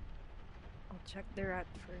 I'll check the rat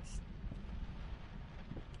first.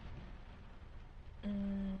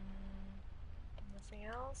 Nothing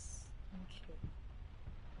else? Okay.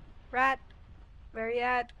 Rat! Where you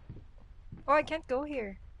at? Oh, I can't go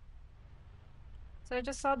here. So I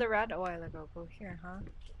just saw the rat a while ago. Go here, huh?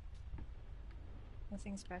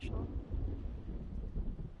 Nothing special?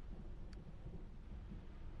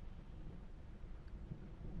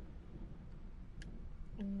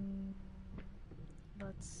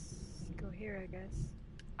 Let's go here, I guess.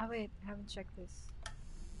 Oh wait, I haven't checked this.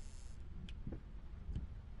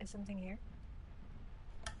 Is something here?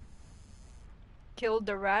 Killed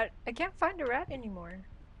the rat? I can't find the rat anymore.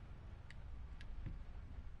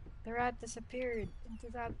 The rat disappeared into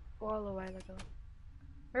that wall a while ago.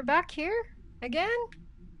 We're back here? Again?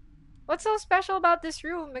 What's so special about this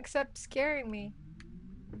room except scaring me?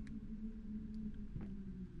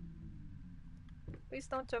 Please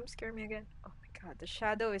don't jump scare me again. Oh my god, the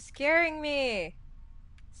shadow is scaring me!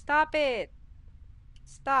 Stop it!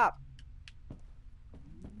 Stop!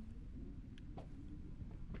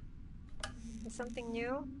 Is something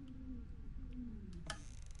new?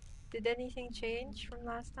 Did anything change from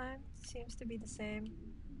last time? Seems to be the same.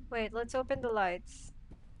 Wait, let's open the lights.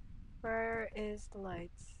 Where is the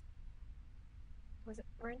lights?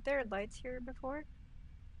 Weren't there lights here before?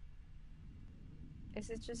 Is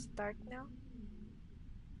it just dark now?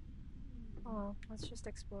 Oh, let's just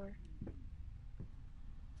explore.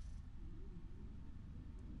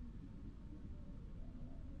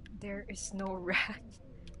 There is no rat.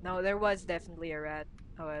 No, there was definitely a rat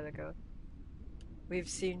a while ago. We've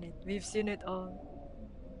seen it. We've seen it all.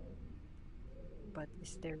 But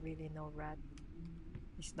is there really no rat?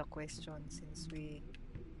 Is the question, since we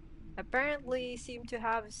apparently seem to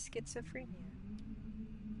have schizophrenia.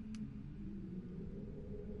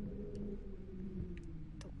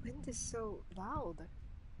 The wind is so loud.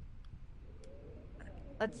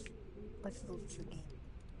 Let's do this again.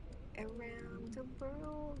 Around the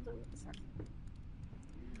world. Sorry.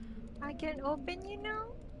 I can open you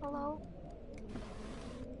now? Hello?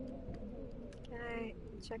 Can I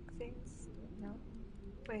check things? No?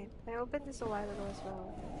 Wait, I opened this a while ago as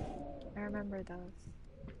well. I remember those.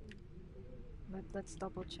 But let's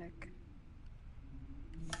double check.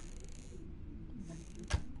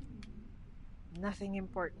 Nothing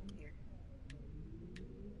important here.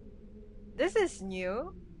 This is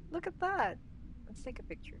new. Look at that. Let's take a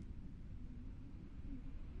picture.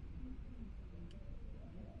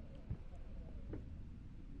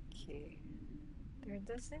 Okay. There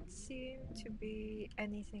doesn't seem to be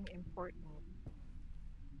anything important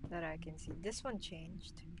that I can see. This one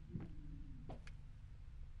changed.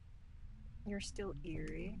 You're still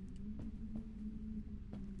eerie.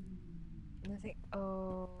 Nothing.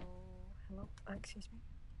 Oh, hello. Excuse me.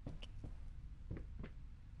 Okay.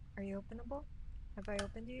 Are you openable? Have I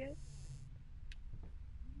opened you yet?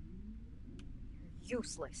 You're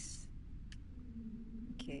useless.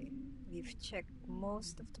 Okay. We've checked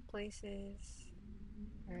most of the places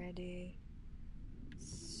already.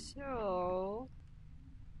 So,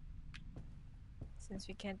 since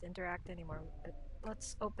we can't interact anymore,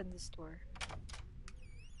 let's open this door.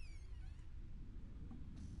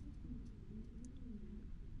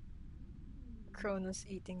 Cronus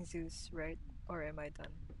eating Zeus, right? Or am I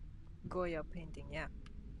done? Goya painting, yeah.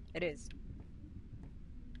 It is.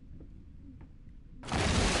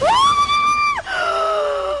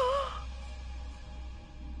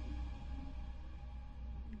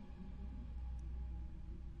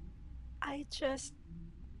 I just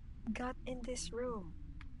got in this room.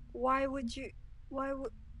 Why would you why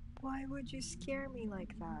would you scare me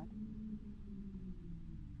like that?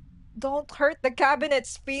 Don't hurt the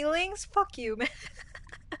cabinet's feelings? Fuck you, man.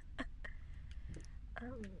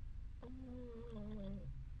 Um, mm,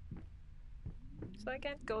 so I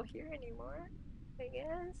can't go here anymore, I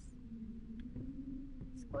guess.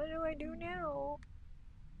 So what do I do now?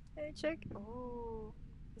 I check. Oh,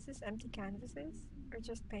 is this empty canvases or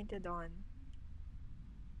just painted on?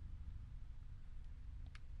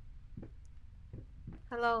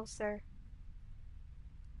 Hello, sir.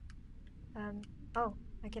 Oh,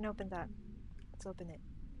 I can open that. Let's open it.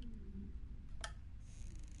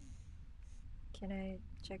 Can I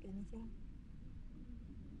check anything?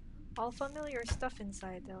 All familiar stuff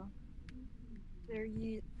inside, though. They're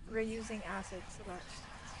reusing assets. So that.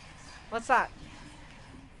 What's that?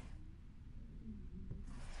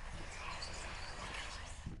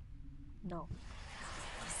 No.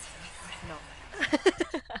 No.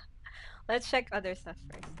 Let's check other stuff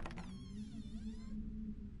first.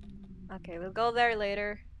 Okay, we'll go there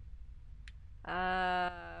later.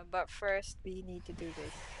 But first we need to do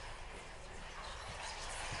this.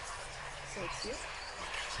 So it's you?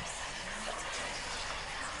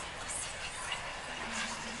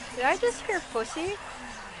 Did I just hear pussy?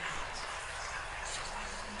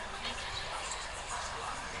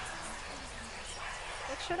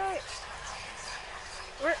 What should I...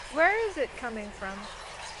 Where is it coming from?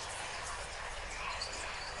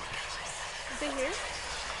 Is it here?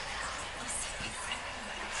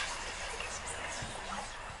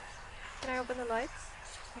 Can I open the lights?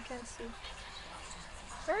 I can't see.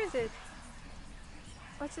 Where is it?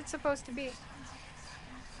 What's it supposed to be?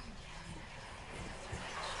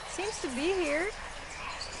 Seems to be here.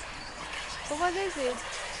 But what is it?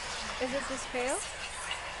 Is it this pail?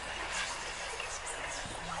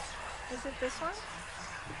 Is it this one?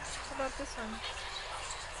 How about this one?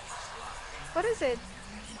 What is it?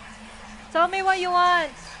 Tell me what you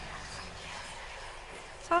want!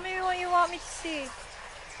 Tell me what you want me to see.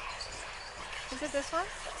 Is it this one?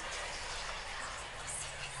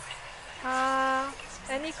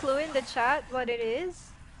 Any clue in the chat what it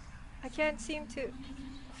is? I can't seem to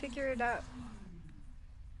figure it out.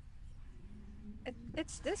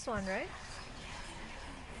 It's this one, right?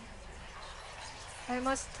 I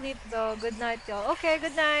must sleep though. Good night, y'all. Okay,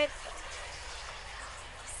 good night.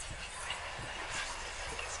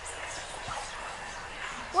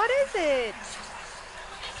 What is it?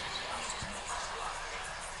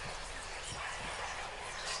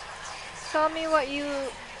 Tell me what you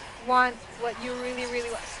want, what you really, really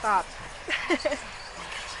want. Stop.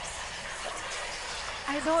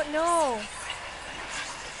 I don't know.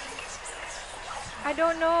 I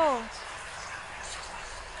don't know.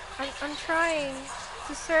 I'm trying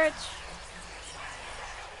to search.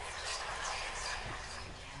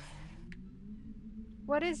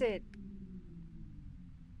 What is it?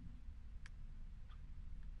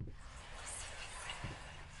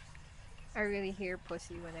 I really hear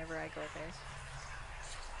pussy whenever I go there.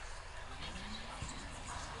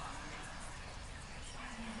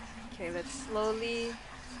 Okay, let's slowly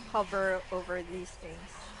hover over these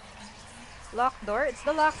things. Locked door? It's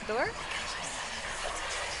the locked door?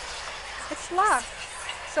 It's locked.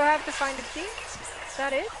 So I have to find the key? Is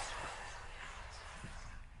that it?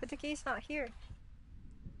 But the key's not here.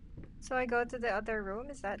 So I go to the other room,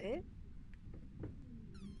 is that it?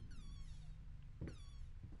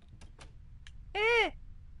 Eh!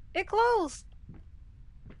 It closed!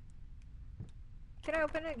 Can I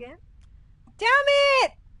open it again? Damn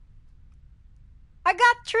it! I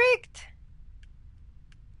got tricked!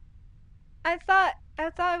 I thought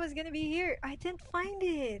it was gonna be here. I didn't find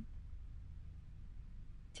it.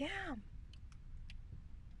 Damn.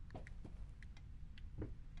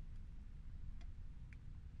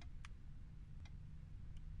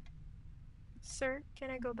 Sir, can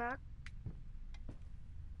I go back?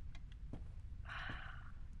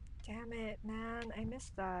 Damn it, man. I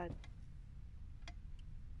missed that.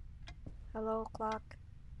 Hello, clock.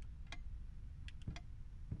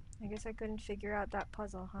 I guess I couldn't figure out that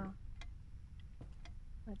puzzle, huh?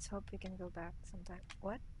 Let's hope we can go back sometime.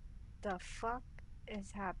 What the fuck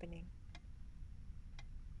is happening?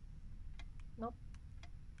 Nope.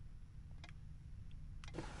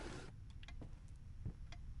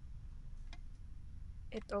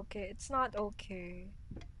 It's okay. It's not okay.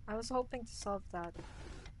 I was hoping to solve that.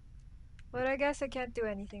 But I guess I can't do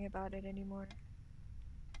anything about it anymore.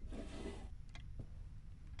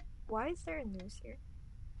 Why is there a news here?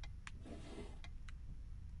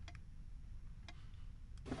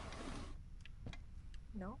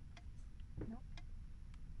 No? No?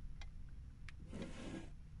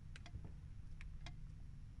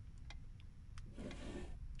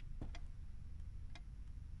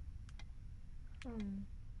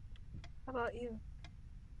 How about you?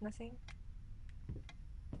 Nothing?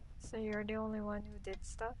 So you're the only one who did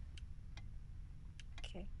stuff?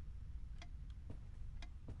 Okay.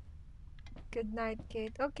 Good night,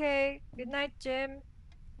 Kate. Okay. Good night, Jim.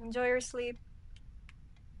 Enjoy your sleep.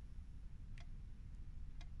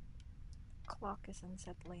 Clock is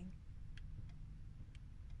unsettling.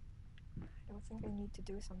 I don't think I need to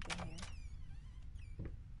do something here.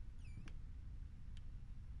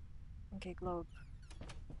 Okay, globe.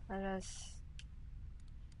 Let us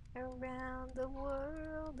around the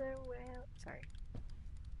world around. Sorry.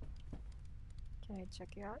 Can I check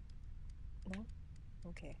you out? No?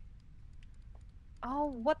 Okay. Oh,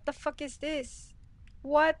 what the fuck is this?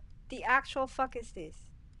 What the actual fuck is this?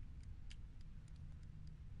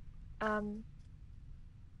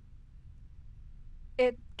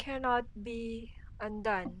 It cannot be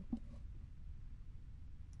undone.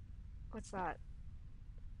 What's that?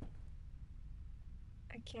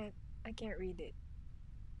 I can't read it.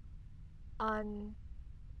 Undone.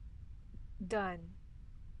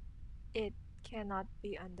 It cannot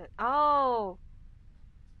be undone. Oh!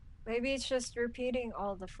 Maybe it's just repeating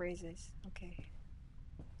all the phrases. Okay.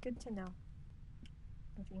 Good to know.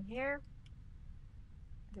 Nothing here.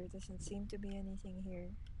 There doesn't seem to be anything here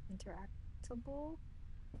interactable.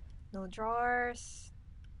 No drawers.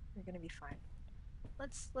 We're gonna be fine.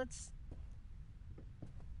 Let's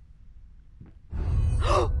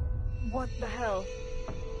What the hell?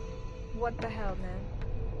 What the hell, man?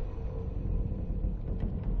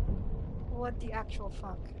 What the actual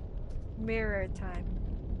fuck? Mirror time.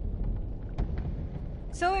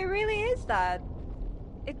 So it really is that.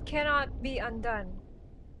 It cannot be undone.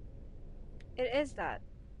 It is that.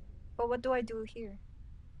 But what do I do here?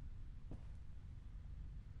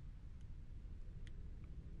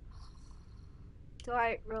 Do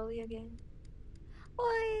I roll you again?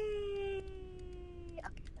 Oi!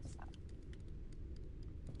 Okay, let's stop.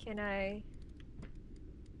 Can I...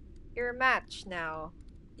 You're a match now.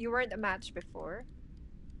 You weren't a match before.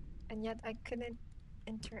 And yet I couldn't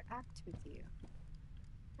interact with you.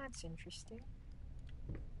 That's interesting.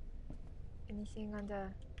 Anything on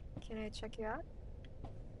the... Can I check you out?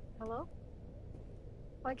 Hello?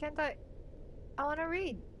 Why can't I... I wanna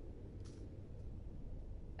read.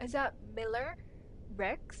 Is that Miller?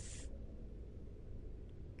 Rex?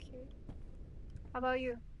 Okay. How about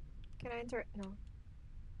you? Can I enter? No.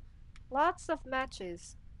 Lots of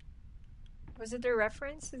matches. Was it a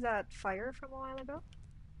reference? Is that fire from a while ago?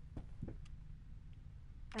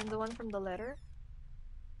 And the one from the letter?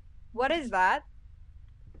 What is that?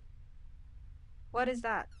 What is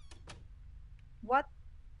that? What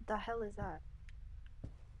the hell is that?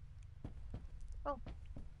 Oh.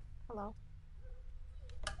 Hello.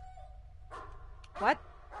 What?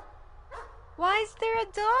 Why is there a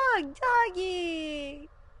dog? Doggy!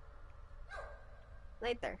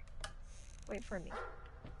 Later. Wait for me.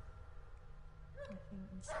 Nothing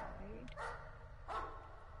inside.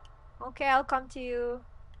 Okay, I'll come to you.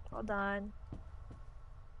 Hold on.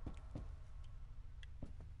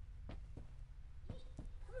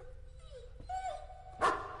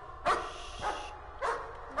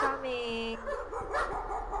 Coming.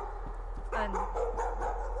 Fun.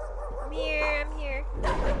 I'm here, I'm here.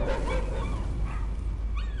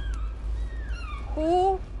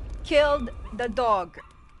 Who killed the dog?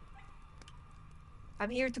 I'm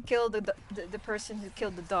here to kill the person who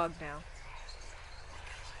killed the dog now.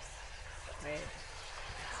 Wait.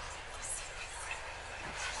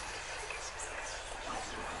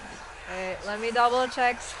 Wait, let me double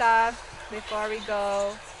check stuff before we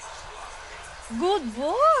go. Good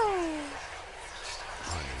boy!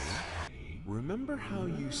 Honey, remember how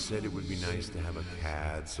you said it would be nice to have a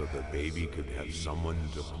cat so the baby could have someone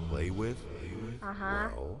to play with? Uh-huh.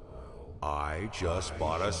 Well, I just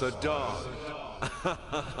bought us a dog.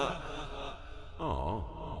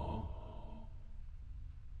 Oh.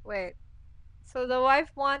 Wait. So the wife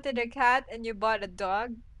wanted a cat and you bought a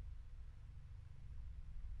dog?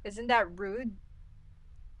 Isn't that rude?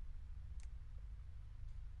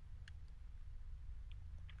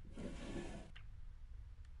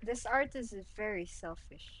 This artist is very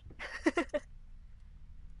selfish.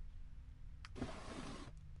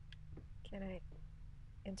 Can I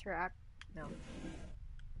interact? No.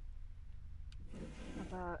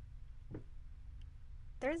 About...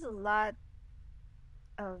 There's a lot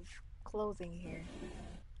of clothing here.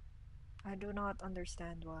 I do not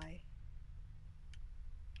understand why.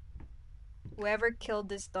 Whoever killed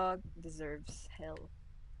this dog deserves hell.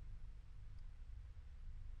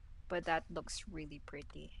 But that looks really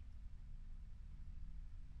pretty.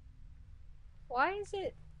 Why is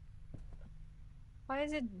it... Why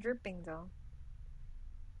is it dripping though?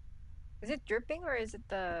 Is it dripping or is it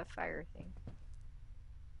the fire thing?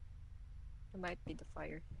 It might be the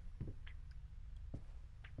fire thing.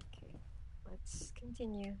 Okay, let's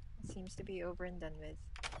continue. It seems to be over and done with.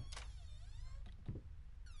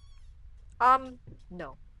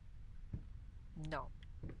 No. No.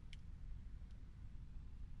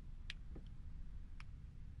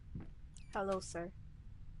 Hello, sir.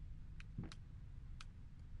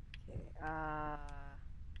 Okay,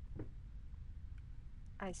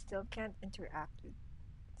 I still can't interact with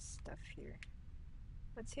stuff here.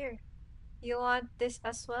 What's here? You want this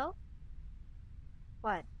as well?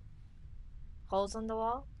 What? Holes on the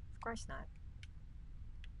wall? Of course not.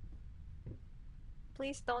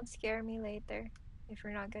 Please don't scare me later, if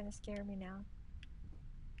you're not gonna scare me now.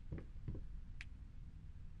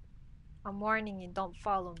 I'm warning you, don't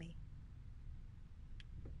follow me.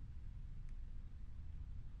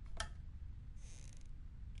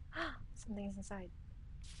 Something is inside.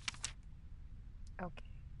 Okay.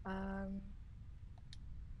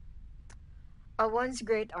 A once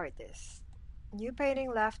great artist. New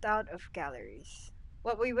painting left out of galleries.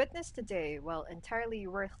 What we witnessed today, while entirely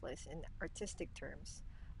worthless in artistic terms,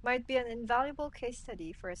 might be an invaluable case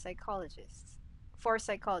study for a psychologist. For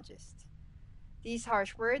psychologists. These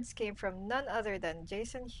harsh words came from none other than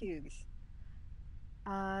Jason Hughes.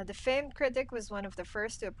 The famed critic was one of the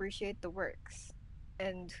first to appreciate the works,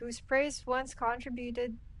 and whose praise once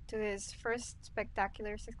contributed to his first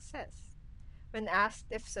spectacular success. When asked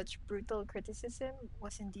if such brutal criticism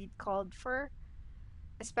was indeed called for,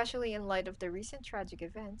 especially in light of the recent tragic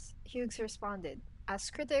events, Hughes responded, "As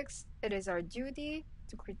critics, it is our duty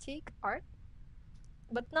to critique art,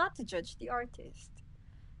 but not to judge the artist.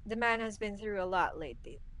 The man has been through a lot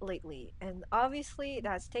lately, and obviously it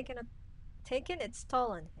has taken its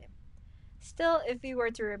toll on him. Still, if we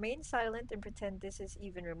were to remain silent and pretend this is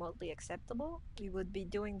even remotely acceptable, we would be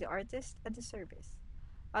doing the artist a disservice."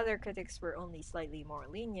 Other critics were only slightly more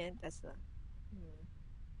lenient as the...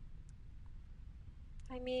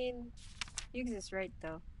 I mean, Hughes is right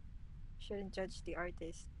though. Shouldn't judge the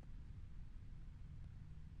artist.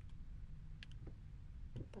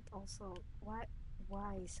 But also,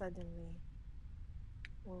 why suddenly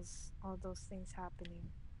was all those things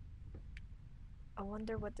happening? I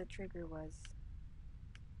wonder what the trigger was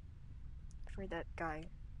for that guy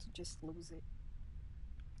to just lose it.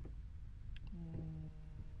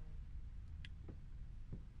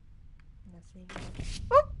 Nothing.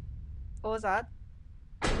 Oop! What was that?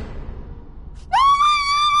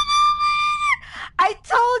 I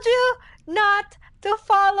told you not to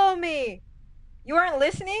follow me! You weren't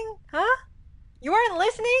listening? Huh? You weren't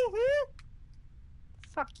listening?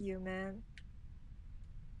 Fuck you, man.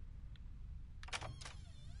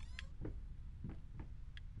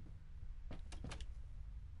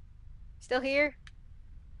 Still here?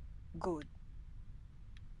 Good.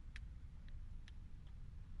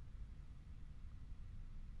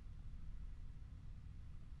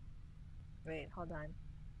 Wait, hold on.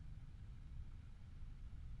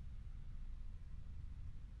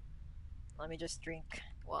 Let me just drink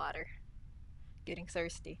water. Getting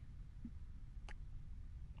thirsty.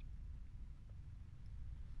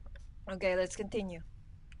 Okay, let's continue.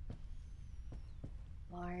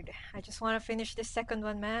 Lord, I just want to finish this second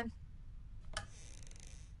one, man.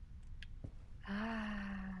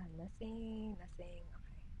 Nothing.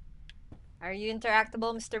 Are you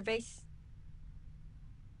interactable, Mr. Vase?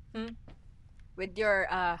 Hmm? With your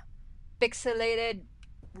pixelated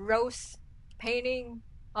rose painting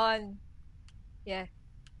on. Yeah,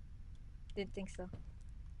 didn't think so.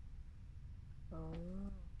 Oh.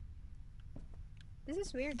 This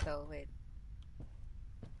is weird though. Wait.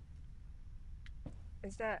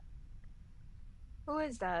 Is that. Who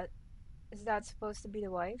is that? Is that supposed to be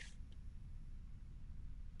the wife?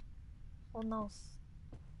 Who knows?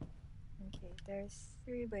 Okay, there's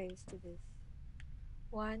three ways to this.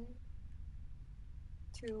 One,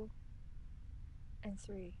 two, and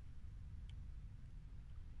three.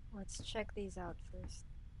 Let's check these out first.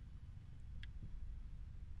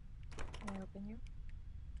 Can I open you?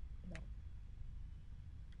 No.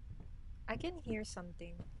 I can hear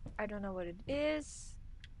something. I don't know what it is.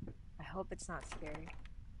 I hope it's not scary.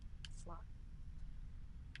 It's locked.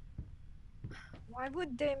 Why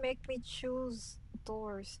would they make me choose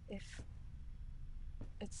doors if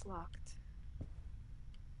it's locked?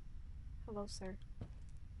 Hello, sir.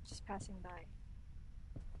 Just passing by.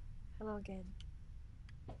 Hello again.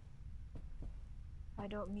 I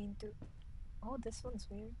don't mean to. Oh, this one's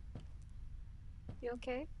weird. You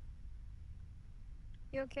okay?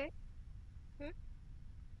 You okay? Hmm?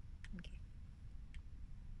 Okay.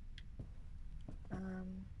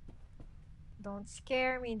 Um, don't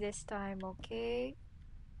scare me this time, okay?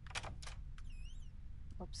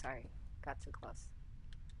 Oops, sorry. Got too close.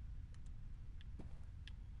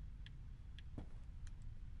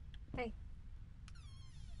 Hey.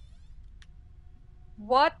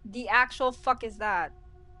 What the actual fuck is that?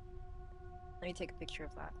 Let me take a picture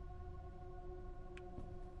of that.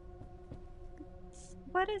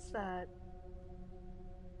 What is that?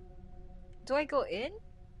 Do I go in?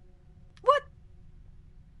 What?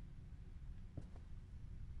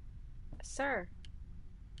 Sir,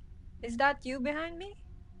 is that you behind me?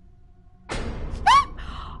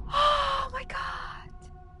 Oh my god!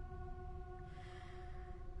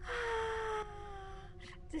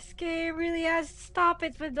 This game really has to stop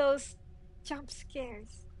it with those jump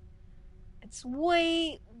scares. It's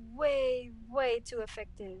way, way, way too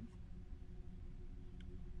effective.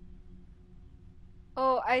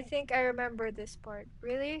 Oh, I think I remember this part.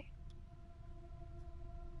 Really?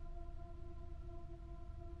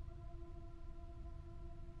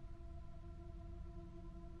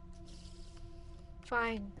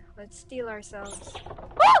 Fine, let's steal ourselves.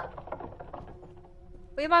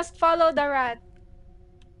 We must follow the rat.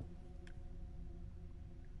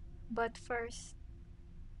 But first,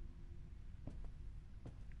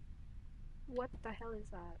 what the hell is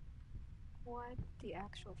that? What the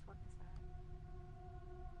actual fuck is that?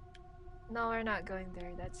 No, we're not going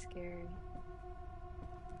there. That's scary.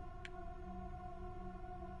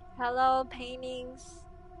 Hello, paintings.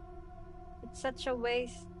 It's such a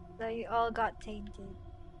waste that you all got tainted.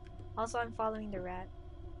 Also, I'm following the rat.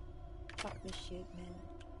 Fuck this shit, man.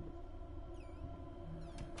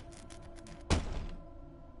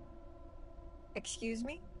 Excuse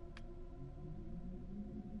me?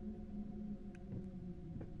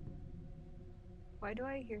 Why do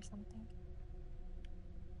I hear something?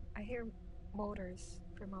 I hear motors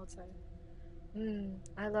from outside.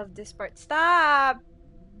 I love this part. Stop!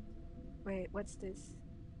 Wait, what's this?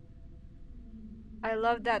 I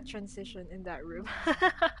love that transition in that room.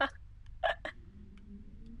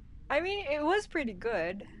 I mean, it was pretty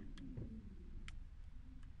good.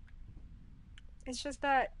 It's just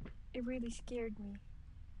that it really scared me.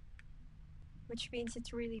 Which means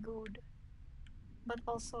it's really good. But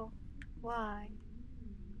also, why?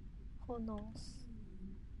 Who knows?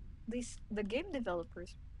 The game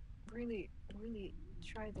developers really, really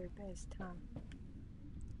try their best, huh?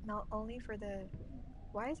 Not only for the...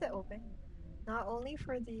 Why is it open? Not only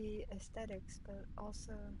for the aesthetics, but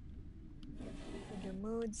also for the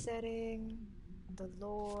mood setting, the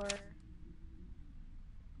lore,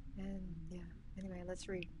 and yeah. Anyway, let's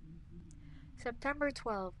read. September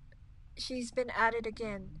 12th. She's been at it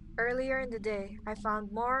again. Earlier in the day, I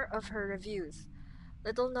found more of her reviews.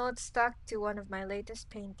 Little notes stuck to one of my latest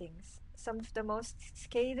paintings. Some of the most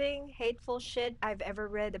scathing, hateful shit I've ever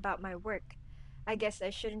read about my work. I guess I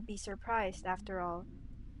shouldn't be surprised after all.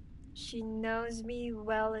 She knows me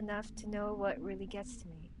well enough to know what really gets to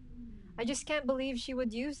me. I just can't believe she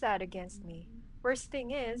would use that against me. Worst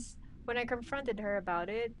thing is, when I confronted her about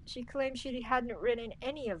it, she claimed she hadn't written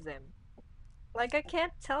any of them. Like I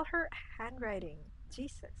can't tell her handwriting.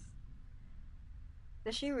 Jesus.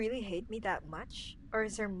 Does she really hate me that much? Or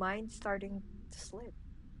is her mind starting to slip?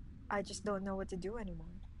 I just don't know what to do anymore.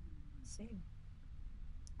 Same.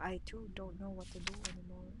 I too don't know what to do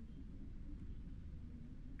anymore.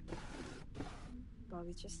 But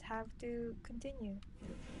we just have to continue.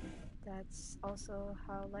 That's also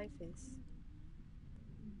how life is.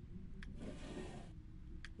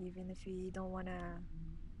 Even if we don't wanna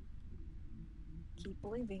keep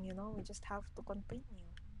living, you know, we just have to continue.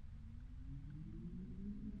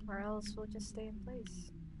 Or else we'll just stay in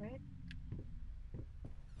place, right?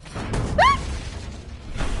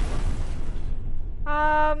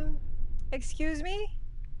 Excuse me?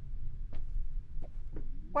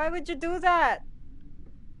 Why would you do that?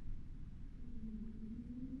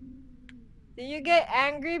 Did you get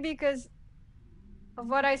angry because of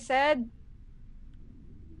what I said?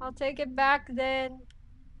 I'll take it back then.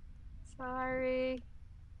 Sorry.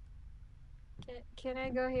 Can I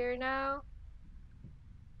go here now?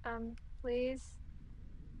 Please?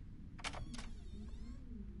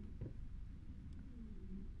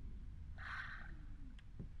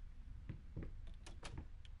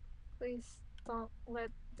 Please don't let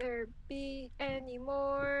there be any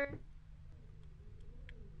more.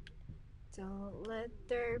 Don't let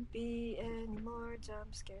there be any more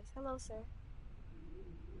jump scares. Hello, sir.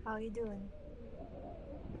 How you doing?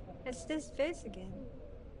 It's this face again.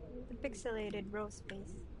 The pixelated rose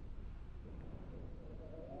face.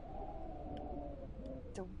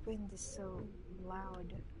 The wind is so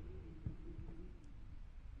loud.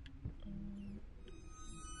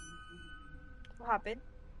 What happened?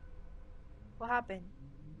 What happened?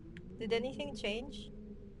 Did anything change?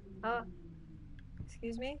 Oh,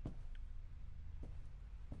 excuse me?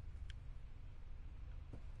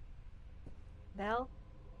 Bell?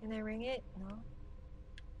 Can I ring it? No.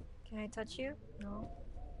 Can I touch you? No.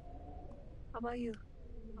 How about you?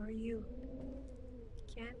 Or you?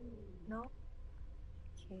 Can't? No?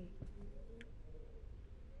 Okay.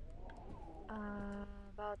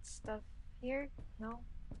 About stuff here? No?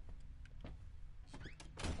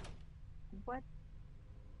 What?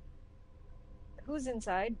 Who's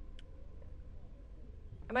inside?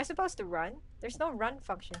 Am I supposed to run? There's no run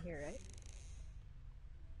function here, right?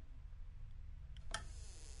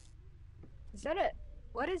 Is that it?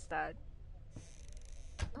 What is that?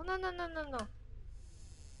 No, no, no, no, no, no.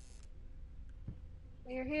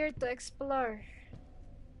 We're here to explore.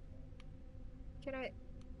 Can I...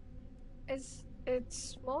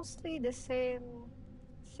 It's mostly the same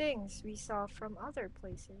things we saw from other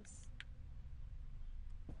places.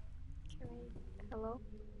 Can we... Hello?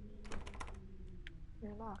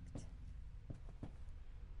 You're locked.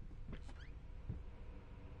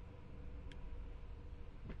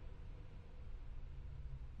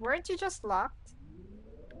 Weren't you just locked?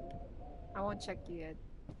 I won't check you yet.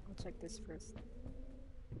 I'll check this first.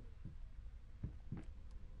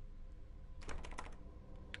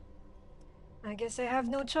 I guess I have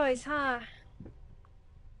no choice, huh?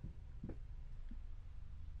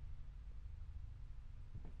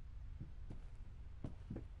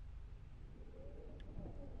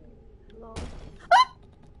 Hello?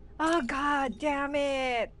 Oh god damn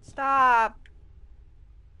it! Stop!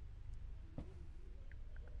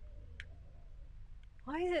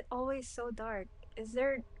 Why is it always so dark? Is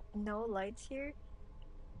there no lights here?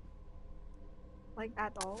 Like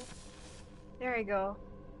at all? There we go.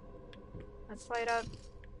 Let's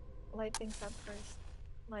light things up first.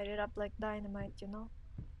 Light it up like dynamite, you know?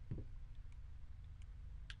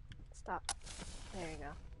 Stop. There you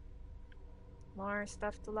go. More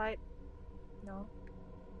stuff to light? No?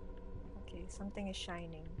 Okay, something is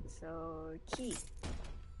shining. So, key.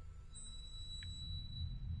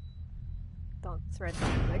 Don't threaten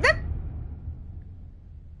me like that!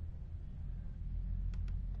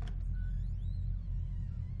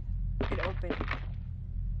 It opened.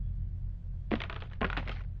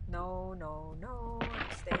 No, no, no.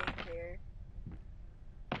 I'm staying here.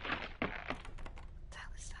 What the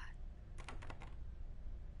hell is that?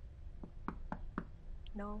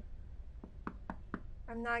 No.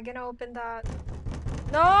 I'm not gonna open that.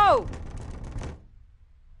 No!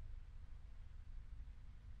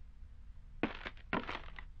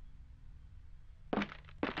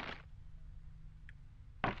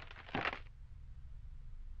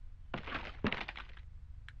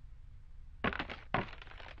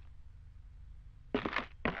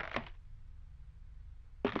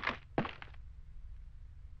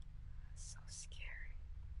 So scary.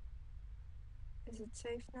 Is it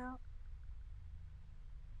safe now?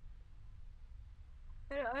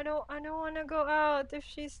 I don't want to go out if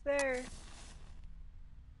she's there.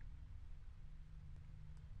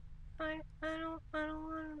 I don't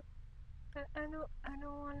want I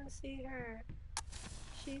don't want to see her.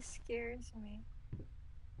 She scares me.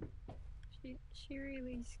 She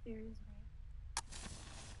really scares me.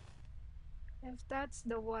 If that's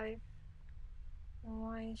the wife, then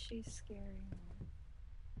why is she scaring me?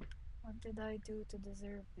 did I do to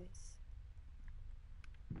deserve this?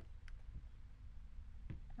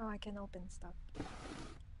 Oh, I can open stuff.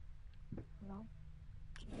 No?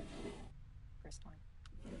 Okay. First one.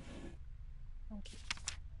 Okay.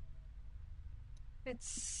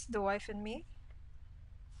 It's the wife and me.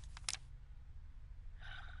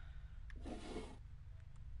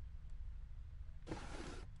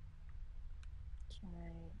 Can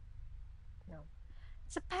I? No.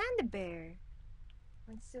 It's a panda bear.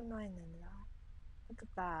 Let's do mine and that. Look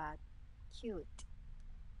at that. Cute.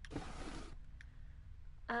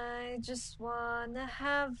 I just wanna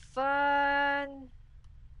have fun.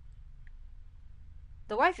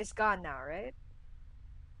 The wife is gone now, right?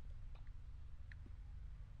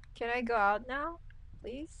 Can I go out now?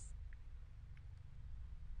 Please?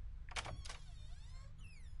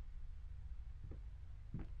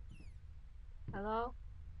 Hello?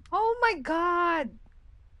 Oh my god!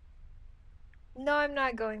 No, I'm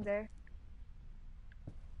not going there.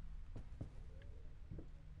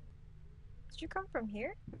 Did you come from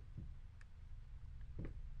here?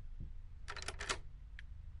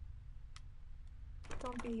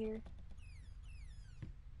 Don't be here.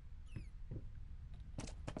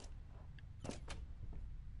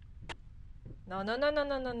 No, no, no, no,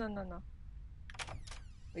 no, no, no, no, no.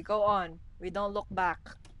 We go on. We don't look back.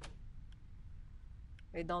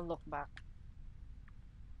 We don't look back.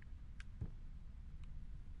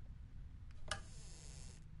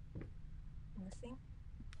 Nothing?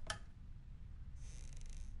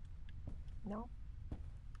 No?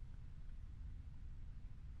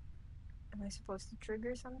 Am I supposed to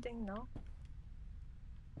trigger something? No?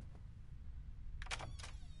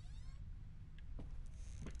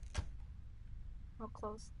 How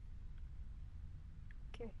close?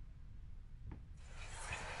 Okay.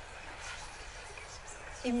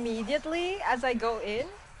 Immediately as I go in?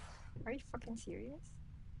 Are you fucking serious?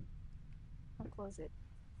 I'll close it.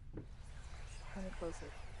 Let me close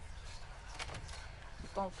it.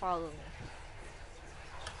 Don't follow me.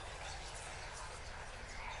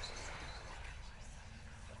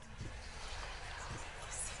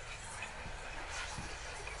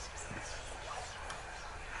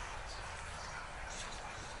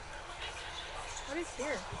 What is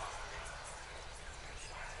here?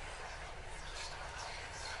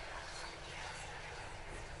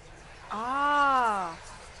 Ah!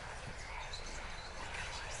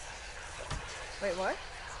 Wait, what?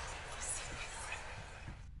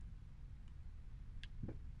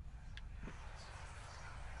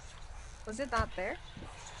 Was it not there?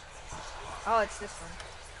 Oh, it's this one.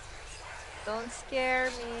 Don't scare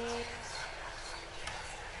me.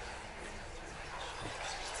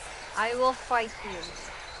 I will fight you.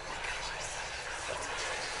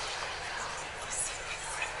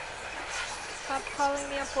 Stop calling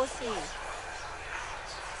me a pussy.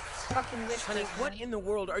 Fucking witch. Honey, what in the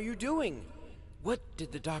world are you doing? What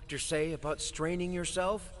did the doctor say about straining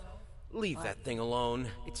yourself? Leave What? that thing alone.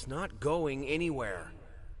 It's not going anywhere.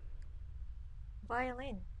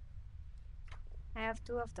 Violin. I have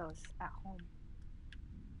 2 of those at home.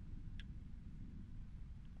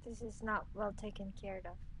 This is not well taken care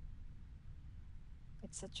of.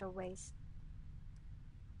 It's such a waste.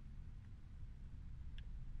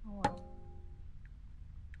 Oh well.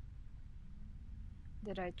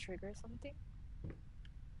 Did I trigger something?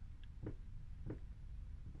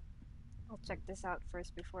 I'll check this out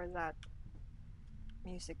first before that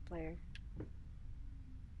music player.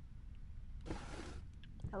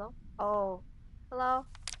 Hello? Oh. Hello?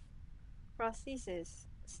 Prosthesis.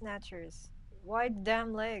 Snatchers. Wide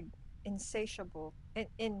damn leg. Insatiable. In,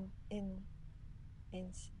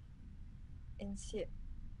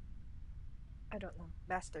 I don't know.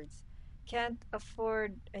 Bastards. Can't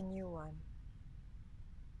afford a new one.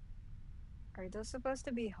 Are those supposed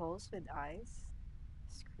to be holes with eyes?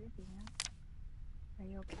 It's creepy, man. Are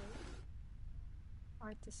you okay?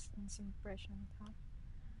 Artist's impression, huh?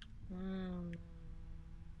 Hmm.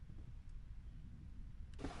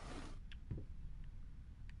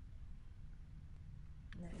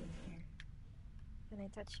 Nothing here. Can I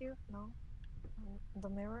touch you? No? The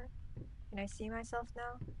mirror? Can I see myself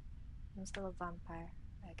now? I'm still a vampire,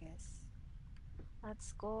 I guess.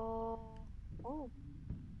 Let's go. Oh,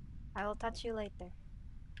 I will touch you later.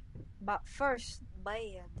 But first,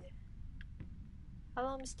 bed.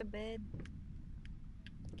 Hello, Mr. Bed.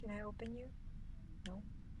 Can I open you? No.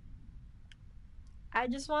 I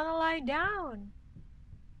just want to lie down.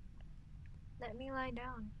 Let me lie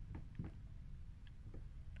down.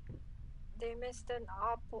 They missed an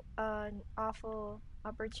awful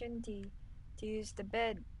opportunity to use the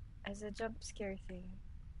bed as a jump scare thing.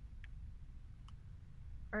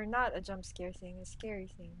 Or not a jump scare thing, a scary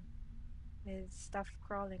thing. There's stuff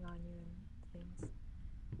crawling on you and things.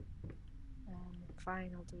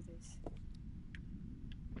 Fine, I'll do this.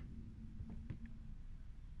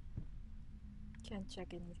 Can't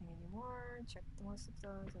check anything anymore. Check most of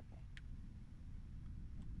those.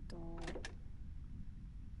 Okay.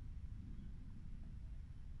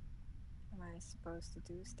 Am I supposed to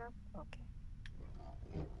do stuff? Okay.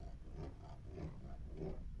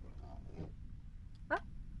 Huh?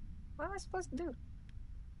 What am I supposed to do?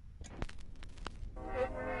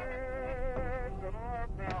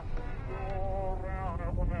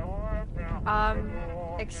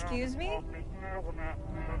 Excuse me?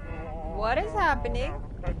 What is happening?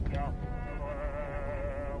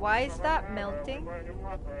 Why is that melting?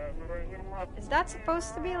 Is that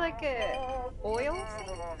supposed to be like a oil thing?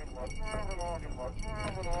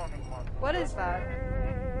 What is that?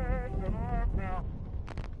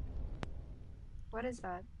 What is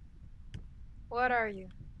that? What are you?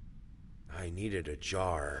 I needed a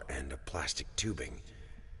jar and a plastic tubing.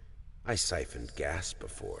 I siphoned gas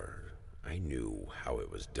before. I knew how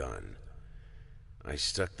it was done. I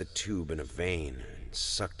stuck the tube in a vein and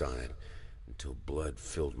sucked on it until blood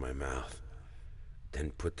filled my mouth.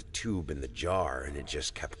 Then put the tube in the jar and it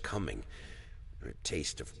just kept coming. A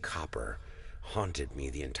taste of copper haunted me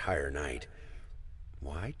the entire night.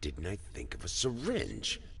 Why didn't I think of a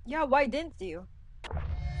syringe? Yeah, why didn't you?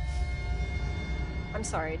 I'm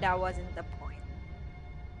sorry, that wasn't the point.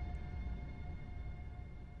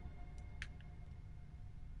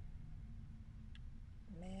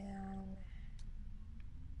 Man.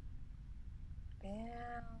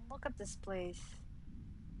 Man, look at this place.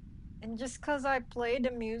 And just 'cause I play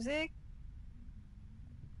the music,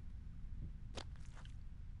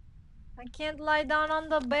 I can't lie down on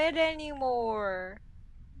the bed anymore.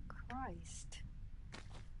 Christ.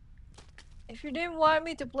 If you didn't want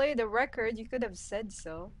me to play the record, you could have said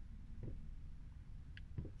so.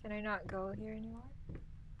 Can I not go here anymore?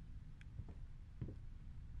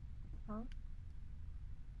 Huh?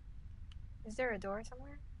 Is there a door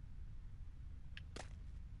somewhere?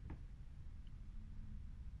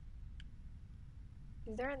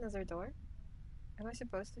 Is there another door? Am I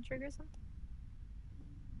supposed to trigger something?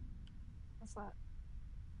 What's that?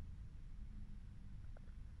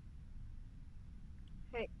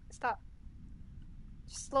 Hey, stop.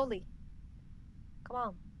 Just slowly. Come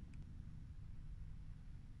on.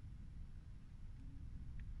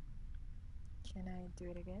 Can I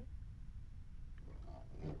do it again?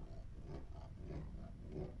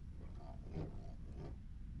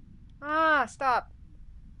 Ah, stop.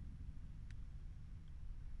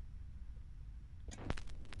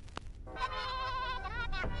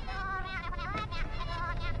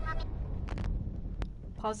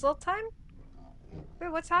 Puzzle time?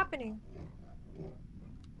 Wait, what's happening?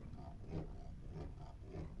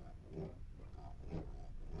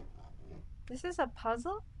 This is a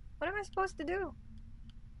puzzle? What am I supposed to do?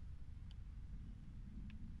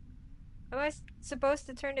 Am I supposed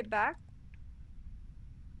to turn it back?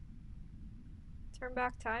 Turn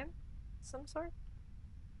back time? Some sort?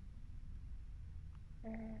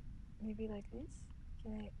 Or maybe like this?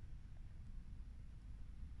 Can I...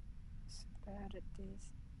 So bad at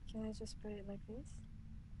this. Can I just put it like this?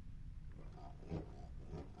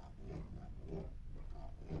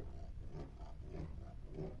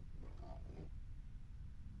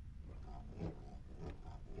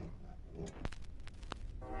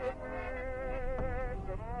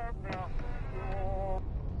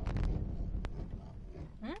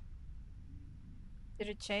 Hmm? Did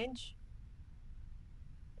it change?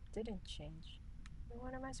 It didn't change. Then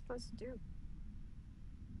what am I supposed to do?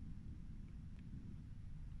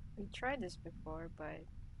 We tried this before, but...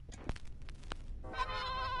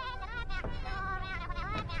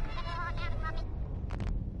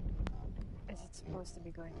 Is it supposed to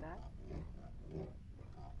be going back?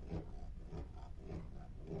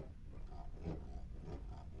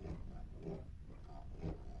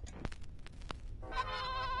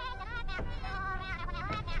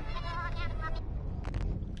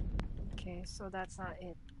 Okay, so that's not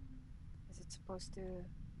it. Is it supposed to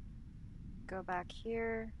go back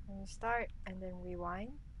here when you start and then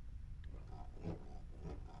rewind?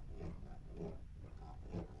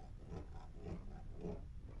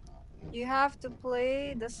 You have to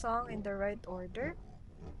play the song in the right order.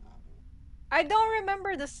 I don't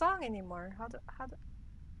remember the song anymore. What?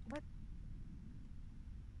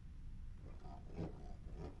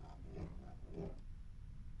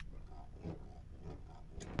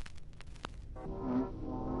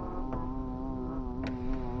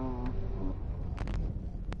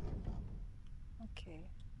 Okay.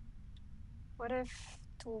 What if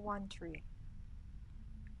 213?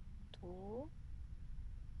 2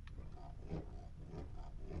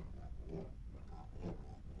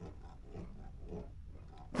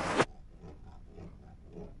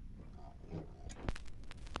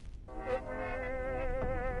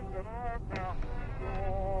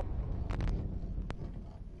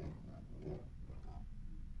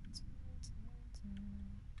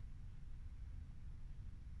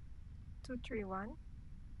 231.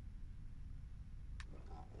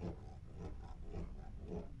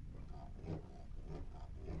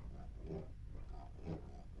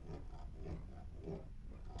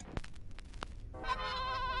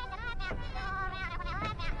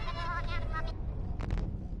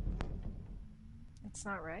 It's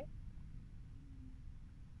not right.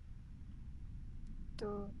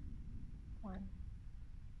 2, 1.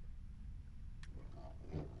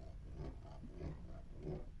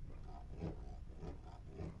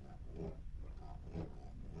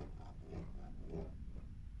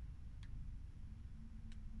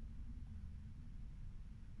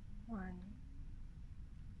 One,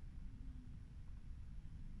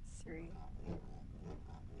 3.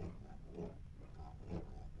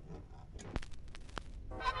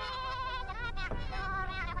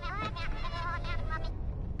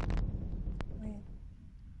 Wait.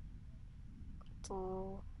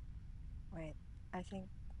 2. Wait. I think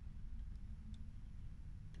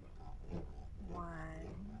 1,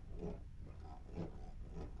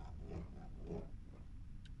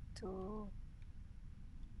 2.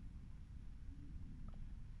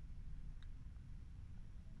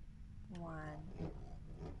 1.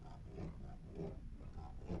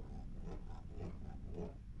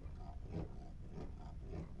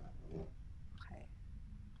 Okay.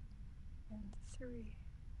 And 3.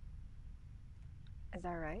 Is that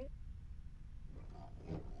right?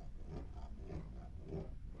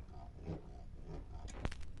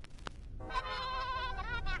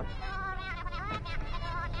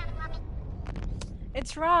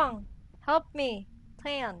 It's wrong. Help me.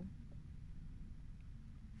 Plan.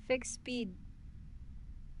 Fix speed.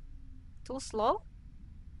 Too slow?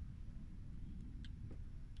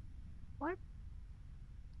 What?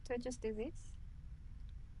 Do I just do this?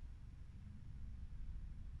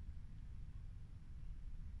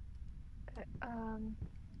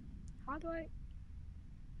 How do I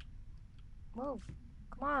move?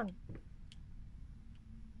 Come on.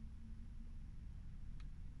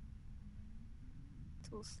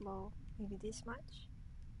 Too slow. Maybe this much?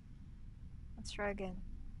 Let's try again.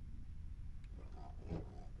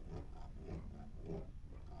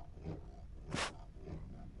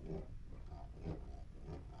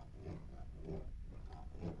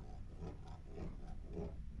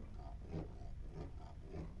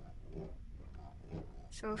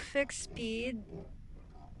 So fixed speed.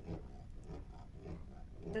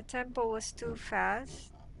 The tempo was too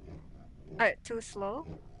fast. Too slow.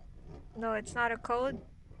 No, it's not a code.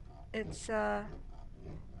 It's oh,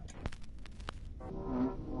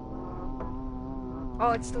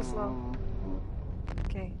 it's too slow.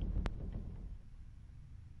 Okay.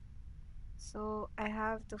 So I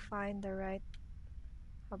have to find the right.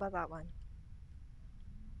 How about that one?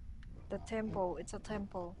 The tempo. It's a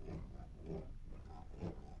tempo.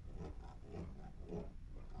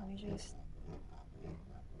 Let me just.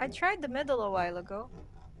 I tried the middle a while ago.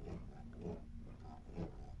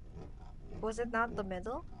 Was it not the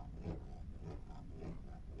middle?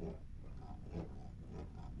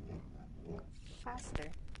 Faster.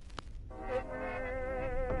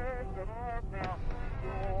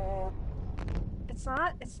 It's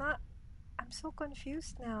not. I'm so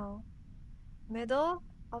confused now. Middle?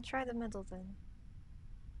 I'll try the middle then.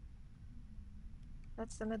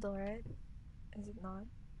 That's the middle, right? Is it not?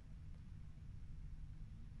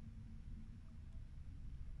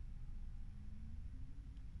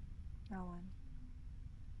 That one.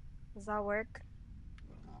 Does that work?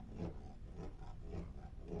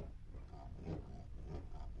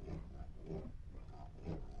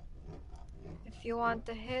 If you want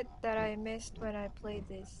the hit that I missed when I played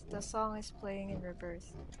this, the song is playing in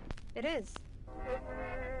reverse. It is.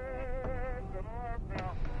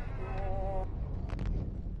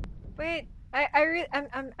 Wait,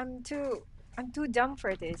 I'm too dumb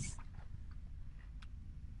for this.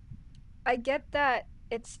 I get that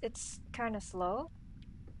it's kind of slow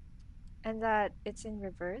and that it's in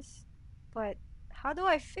reverse, but how do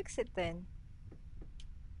I fix it then?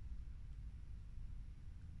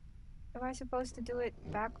 Am I supposed to do it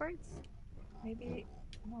backwards? Maybe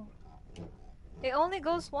no. It only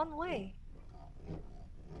goes one way.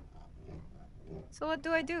 So what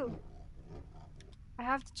do I do? I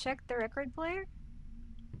have to check the record player?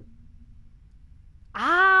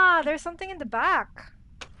 Ah, there's something in the back.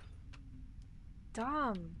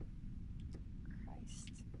 Dumb.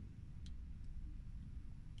 Christ.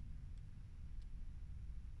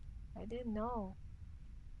 I didn't know.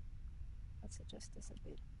 Let's adjust this a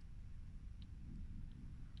bit.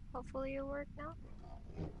 Hopefully it'll work now.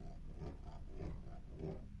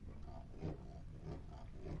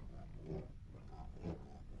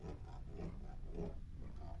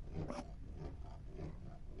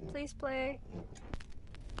 Please play.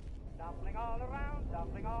 Dumpling all around,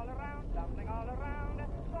 dumpling all around, dumpling all around.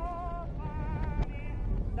 So funny.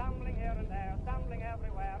 Stumbling here and there, stumbling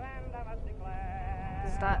everywhere, and I must declare.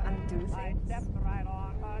 Does that undo I things? stepped right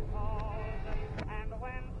on her toes, and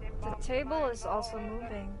when she The bumped table my is also nose,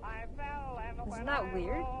 moving. I fell, and Isn't when that I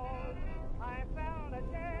weird? rose, I felt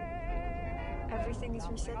ashamed. Everything is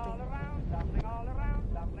Dumpling all resetting. around, dumpling all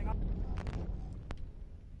around, dumpling all.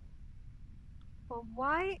 But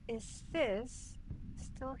why is this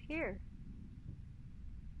still here?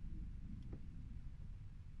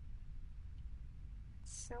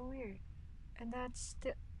 It's so weird. And that's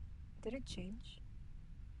still... Did it change?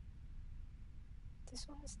 This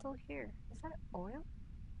one is still here. Is that oil?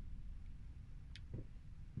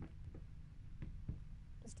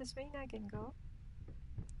 Does this mean I can go?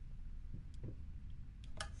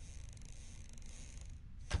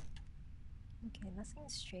 Okay,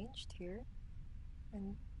 nothing's changed here.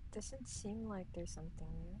 And doesn't seem like there's something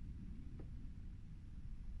new.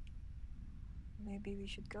 Maybe we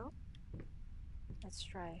should go? Let's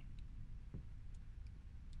try.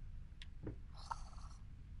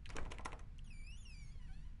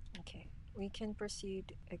 Okay, we can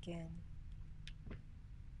proceed again.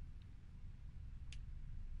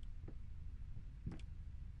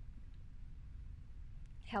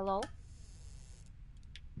 Hello?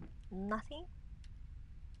 Nothing?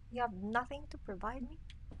 You have nothing to provide me?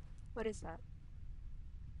 What is that?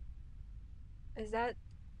 Is that...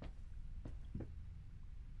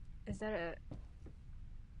 Is that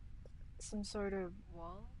some sort of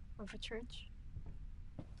wall of a church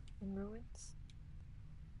in ruins?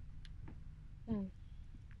 Hmm.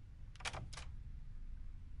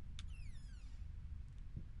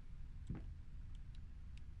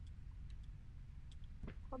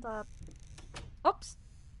 Hold up. Oops!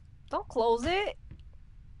 Don't close it!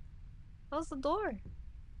 That was the door.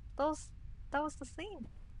 That was the thing.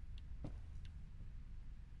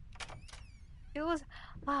 It was...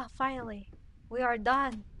 Ah, finally. We are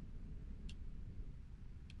done.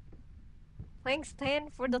 Playing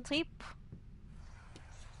stand for the tip.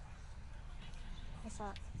 What's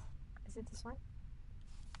that? Is it this one?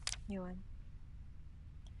 New one.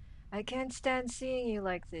 I can't stand seeing you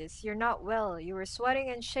like this. You're not well. You were sweating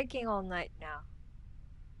and shaking all night now.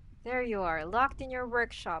 There you are, locked in your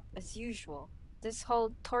workshop, as usual. This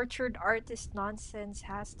whole tortured artist nonsense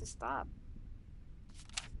has to stop.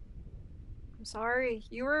 I'm sorry.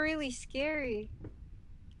 You were really scary.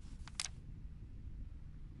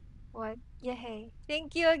 What? Yay.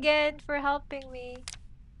 Thank you again for helping me.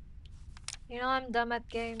 You know I'm dumb at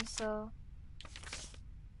games, so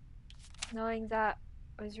knowing that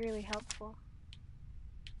was really helpful.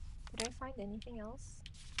 Did I find anything else?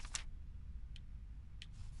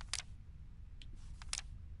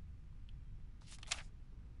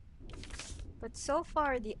 But so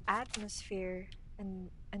far the atmosphere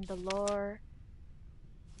and the lore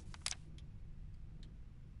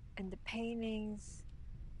and the paintings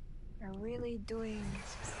are really doing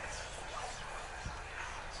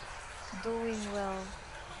well.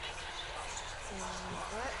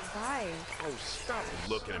 What? Why? Oh, stop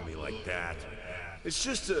looking at me like that. It's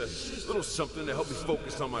just a little something to help me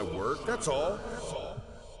focus on my work, that's all.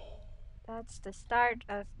 That's the start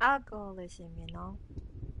of alcoholism, you know.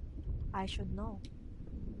 I should know.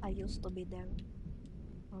 I used to be there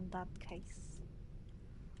on that case.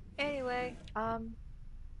 Anyway,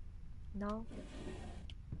 no.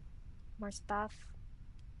 More stuff.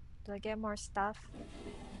 Do I get more stuff?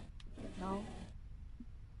 No.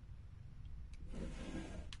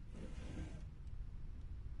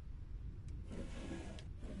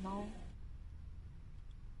 No.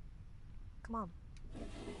 Come on.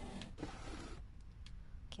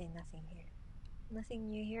 Okay, nothing here. Nothing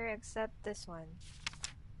new here except this one,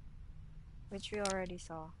 which we already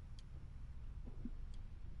saw.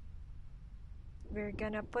 We're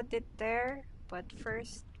gonna put it there, but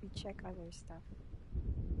first we check other stuff.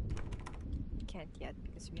 We can't yet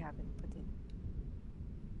because we haven't put it.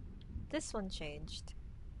 This one changed.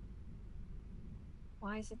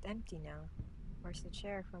 Why is it empty now? Where's the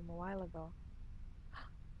chair from a while ago?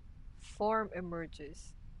 Form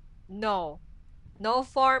emerges. No. No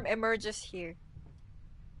form emerges here.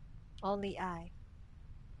 Only I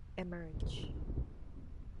emerge.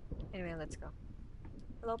 Anyway, let's go.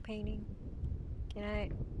 Hello, painting. Can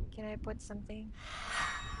I put something?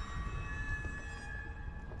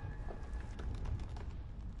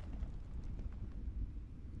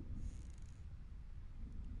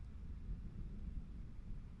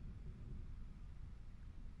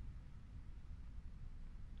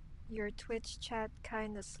 Your Twitch chat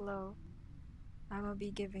kinda slow. I'ma be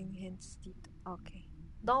giving hints. Okay.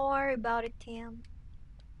 Don't worry about it, Tim.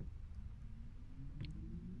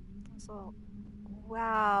 So,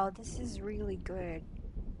 wow, this is really good.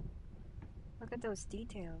 Look at those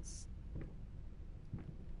details.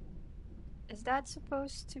 Is that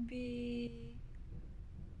supposed to be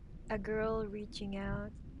a girl reaching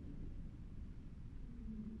out?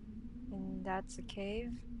 And that's a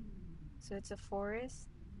cave? So it's a forest?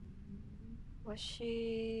 Was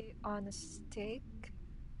she on a stake?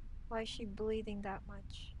 Why is she bleeding that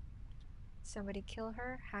much? Somebody kill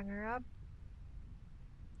her? Hang her up?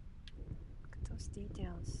 Look at those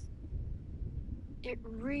details. It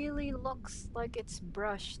really looks like it's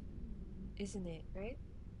brushed, isn't it, right?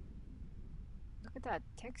 Look at that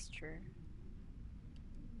texture.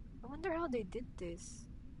 I wonder how they did this.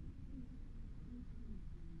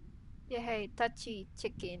 Yeah, hey, touchy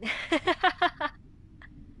chicken.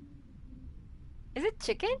 Is it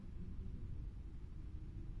chicken?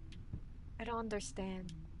 I don't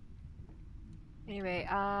understand. Anyway,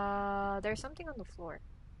 there's something on the floor.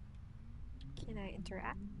 Can I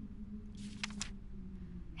interact?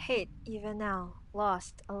 Hate, even now.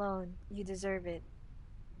 Lost, alone. You deserve it.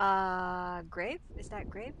 Grave? Is that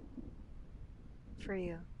grave? For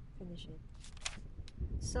you. Finish it.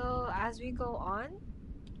 So, as we go on,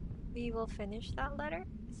 we will finish that letter.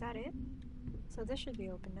 Is that it? So this should be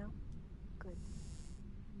open now. Good.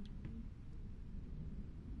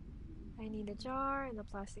 I need a jar and a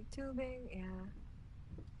plastic tubing. Yeah,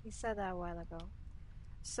 you said that a while ago.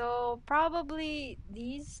 So probably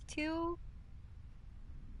these two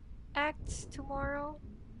acts tomorrow.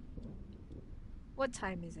 What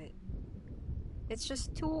time is it? It's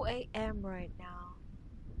just 2 a.m. right now.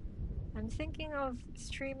 I'm thinking of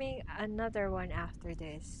streaming another one after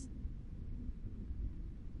this.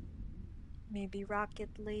 Maybe Rocket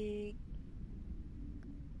League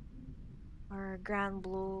or Grand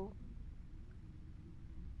Blue.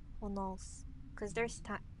 Who knows? Cause there's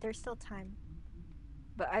still time.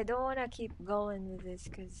 But I don't wanna keep going with this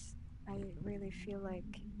because I really feel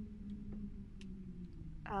like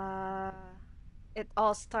uh it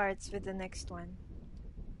all starts with the next one.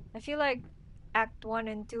 I feel like Act 1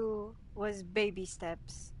 and 2 was baby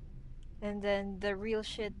steps, and then the real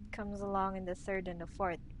shit comes along in the third and the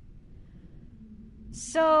fourth.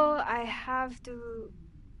 So I have to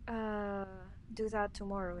uh, do that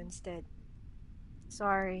tomorrow instead.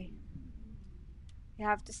 Sorry. I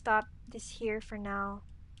have to stop this here for now.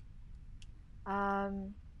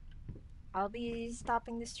 Um, I'll be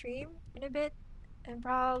stopping the stream in a bit and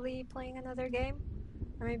probably playing another game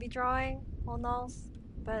or maybe drawing. Who knows?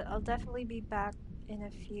 But I'll definitely be back in a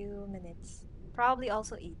few minutes. Probably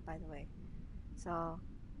also eat, by the way. So,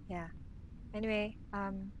 yeah. Anyway,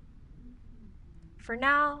 for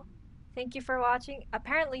now, thank you for watching.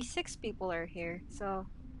 Apparently, 6 people are here, so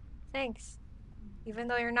thanks. Even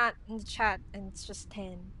though you're not in the chat and it's just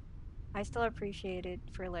 10, I still appreciate it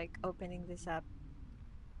for like opening this up.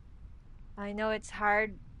 I know it's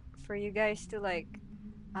hard for you guys to like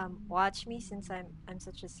watch me since I'm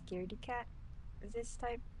such a scaredy cat of this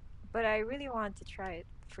type, but I really want to try it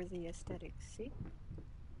for the aesthetics. See?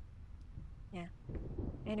 Yeah.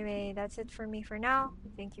 Anyway, that's it for me for now.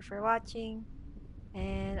 Thank you for watching,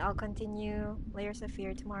 and I'll continue Layers of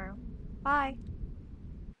Fear tomorrow. Bye!